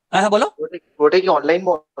 পুরোটাই? হ্যাঁ বলো। পুরোটাই কি অনলাইন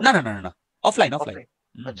মোড? না না না না, অফলাইন,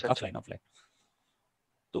 আচ্ছা, অফলাইন।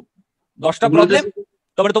 তো 10টা প্রবলেম,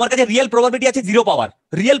 তবে তোমার কাছে রিয়েল প্রবাবিলিটি আছে 0 পাওয়ার,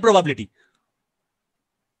 রিয়েল প্রবাবিলিটি,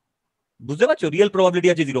 বুঝতে পারছো? রিয়েল প্রবাবিলিটি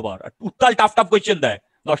আছে 0 পাওয়ার। আর উত্তাল টাফ টাফ কোয়েশ্চেন দেয়,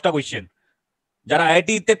 10টা কোয়েশ্চেন। যারা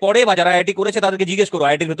আইআইটি তে পড়ে বা যারা আইআইটি করেছে তাদেরকে জিজ্ঞেস করো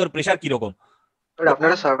আইআইটির ভেতর প্রেশার কি রকম।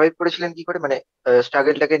 আপনারা সার্ভাইভ করেছিলেন কি করে, মানে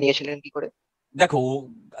স্ট্রাগলটাকে নিয়েছিলেন কি করে? দেখো,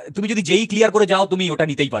 তুমি যদি যেই ক্লিয়ার করে যাও তুমি ওটা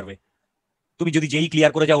নিতেই পারবে, তুমি যদি যেই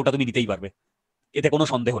ক্লিয়ার করে যাও ওটা তুমি নিতেই পারবে, এতে কোনো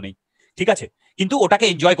সন্দেহ নেই, ঠিক আছে? কিন্তু ওটাকে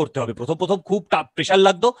এনজয় করতে হবে। প্রথম প্রথম খুব প্রেশার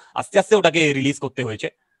লাগতো, আস্তে আস্তে ওটাকে রিলিজ করতে হয়েছে,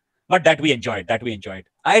 but that we enjoyed,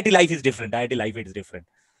 IIT life is different, IIT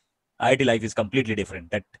life is completely different.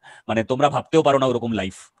 That মানে তোমরা ভাবতেও পারো না ওরকম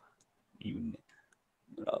লাইফ।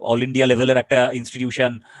 অল ইন্ডিয়া লেভেলের একটা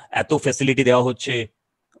ইনস্টিটিউশন, এত ফ্যাসিলিটি দেওয়া হচ্ছে,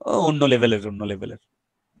 অন্য লেভেলের।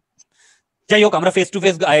 যাই হোক, আমরা ফেস টু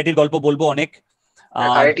ফেস আইআইটির গল্প বলবো অনেক।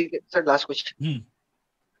 IIT sir last question,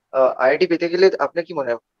 IIT পেতে গেলে আপনার কি মনে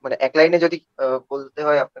হয়, মানে এক লাইনে যদি বলতে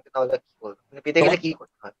হয় আপনাকে, তাহলে কি বলবেন, মানে পেতে গেলে কি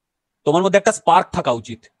করতে হয়? তোমার মধ্যে একটা স্পার্ক থাকা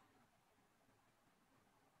উচিত,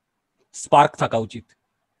 স্পার্ক থাকা উচিত,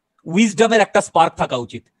 উইজডমের একটা স্পার্ক থাকা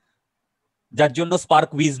উচিত, যার জন্য স্পার্ক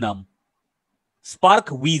উইজ নাম, স্পার্ক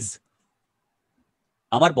উইজ।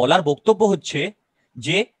 আমার বলার বক্তব্য হচ্ছে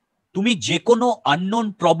যে তুমি যে কোনো আননোন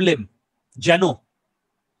প্রবলেম যেন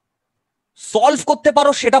সলভ করতে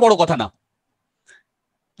পারো সেটা বড় কথা না,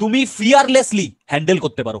 তুমি ফিয়ারলেসলি হ্যান্ডেল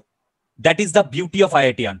করতে পারো। That is the beauty of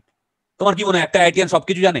IITian. তোমার কি মনে হয় একটা আইআইটিয়ান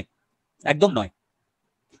সবকিছু জানে? একদম নয়।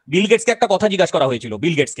 বিল গেটসকে একটা কথা জিজ্ঞাসা করা হয়েছিল,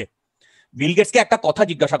 বিল গেটসকে একটা কথা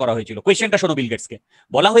জিজ্ঞাসা করা হয়েছিল। কোয়েশ্চেনটা শোনো, বিল গেটসকে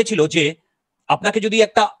বলা হয়েছিল যে আপনাকে যদি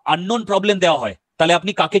একটা আননোন প্রবলেম দেওয়া হয় তাহলে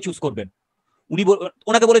আপনি কাকে চুজ করবেন?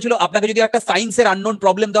 ওনাকে বলেছিল আপনাকে যদি একটা সায়েন্সের আননোন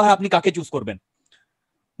প্রবলেম দেওয়া হয় আপনি কাকে চুজ করবেন?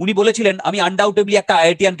 উনি বলেছিলেন আমি আনডাউটেবলি একটা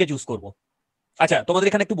আইআইটিয়ানকে চুজ করব। আচ্ছা, তোমাদের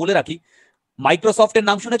এখানে একটু বলে রাখি, মাইক্রোসফটের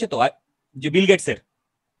নাম শুনেছো তো, যে বিল গেটসের?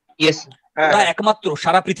 ইয়েস। ওরা একমাত্র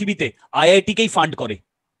সারা পৃথিবীতে আইআইটি-কেই ফান্ড করে,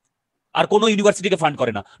 আর কোনো ইউনিভার্সিটিকে ফান্ড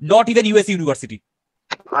করে না, not even US university.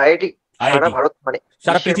 IIT সারা ভারত, মানে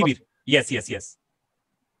সারা পৃথিবীর। ইয়েস।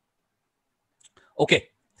 ওকে,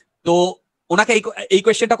 তো ওনাকে এই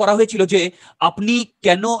কোয়েশ্চেনটা করা হয়েছিল যে আপনি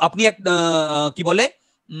কেন, আপনি এক কি বলে,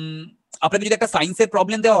 আপনাকে যদি একটা সায়েন্সের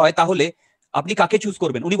প্রবলেম দেওয়া হয় তাহলে আপনি কাকে চুজ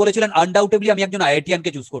করবেন? উনি বলেছিলেন আনডাউটেবলি আমি একজন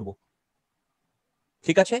আইআইটিয়ানকে চুজ করব।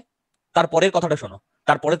 ঠিক আছে, তারপরের কথাটা শোনো,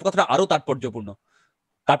 তারপরের কথাটা আরো তাৎপর্যপূর্ণ।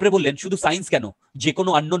 তারপরে বললেন শুধু সায়েন্স কেন, যে কোনো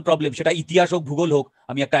আননোন প্রবলেম, সেটা ইতিহাস হোক ভূগোল হোক,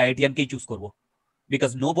 আমি একটা আইআইটিয়ানকেই চুজ করব।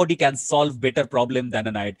 Because nobody can solve better problem than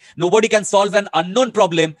an IIT. Nobody can solve an unknown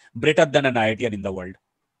problem better than an IITian in the world.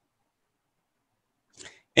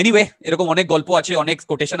 Anyway, এরকম অনেক গল্প আছে, অনেক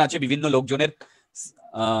কোটেশন আছে বিভিন্ন লোকজনের।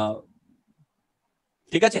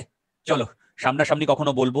 ঠিক আছে, চলো সামনাসামনি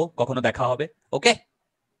কখনো বলবো, কখনো দেখা হবে। ওকে।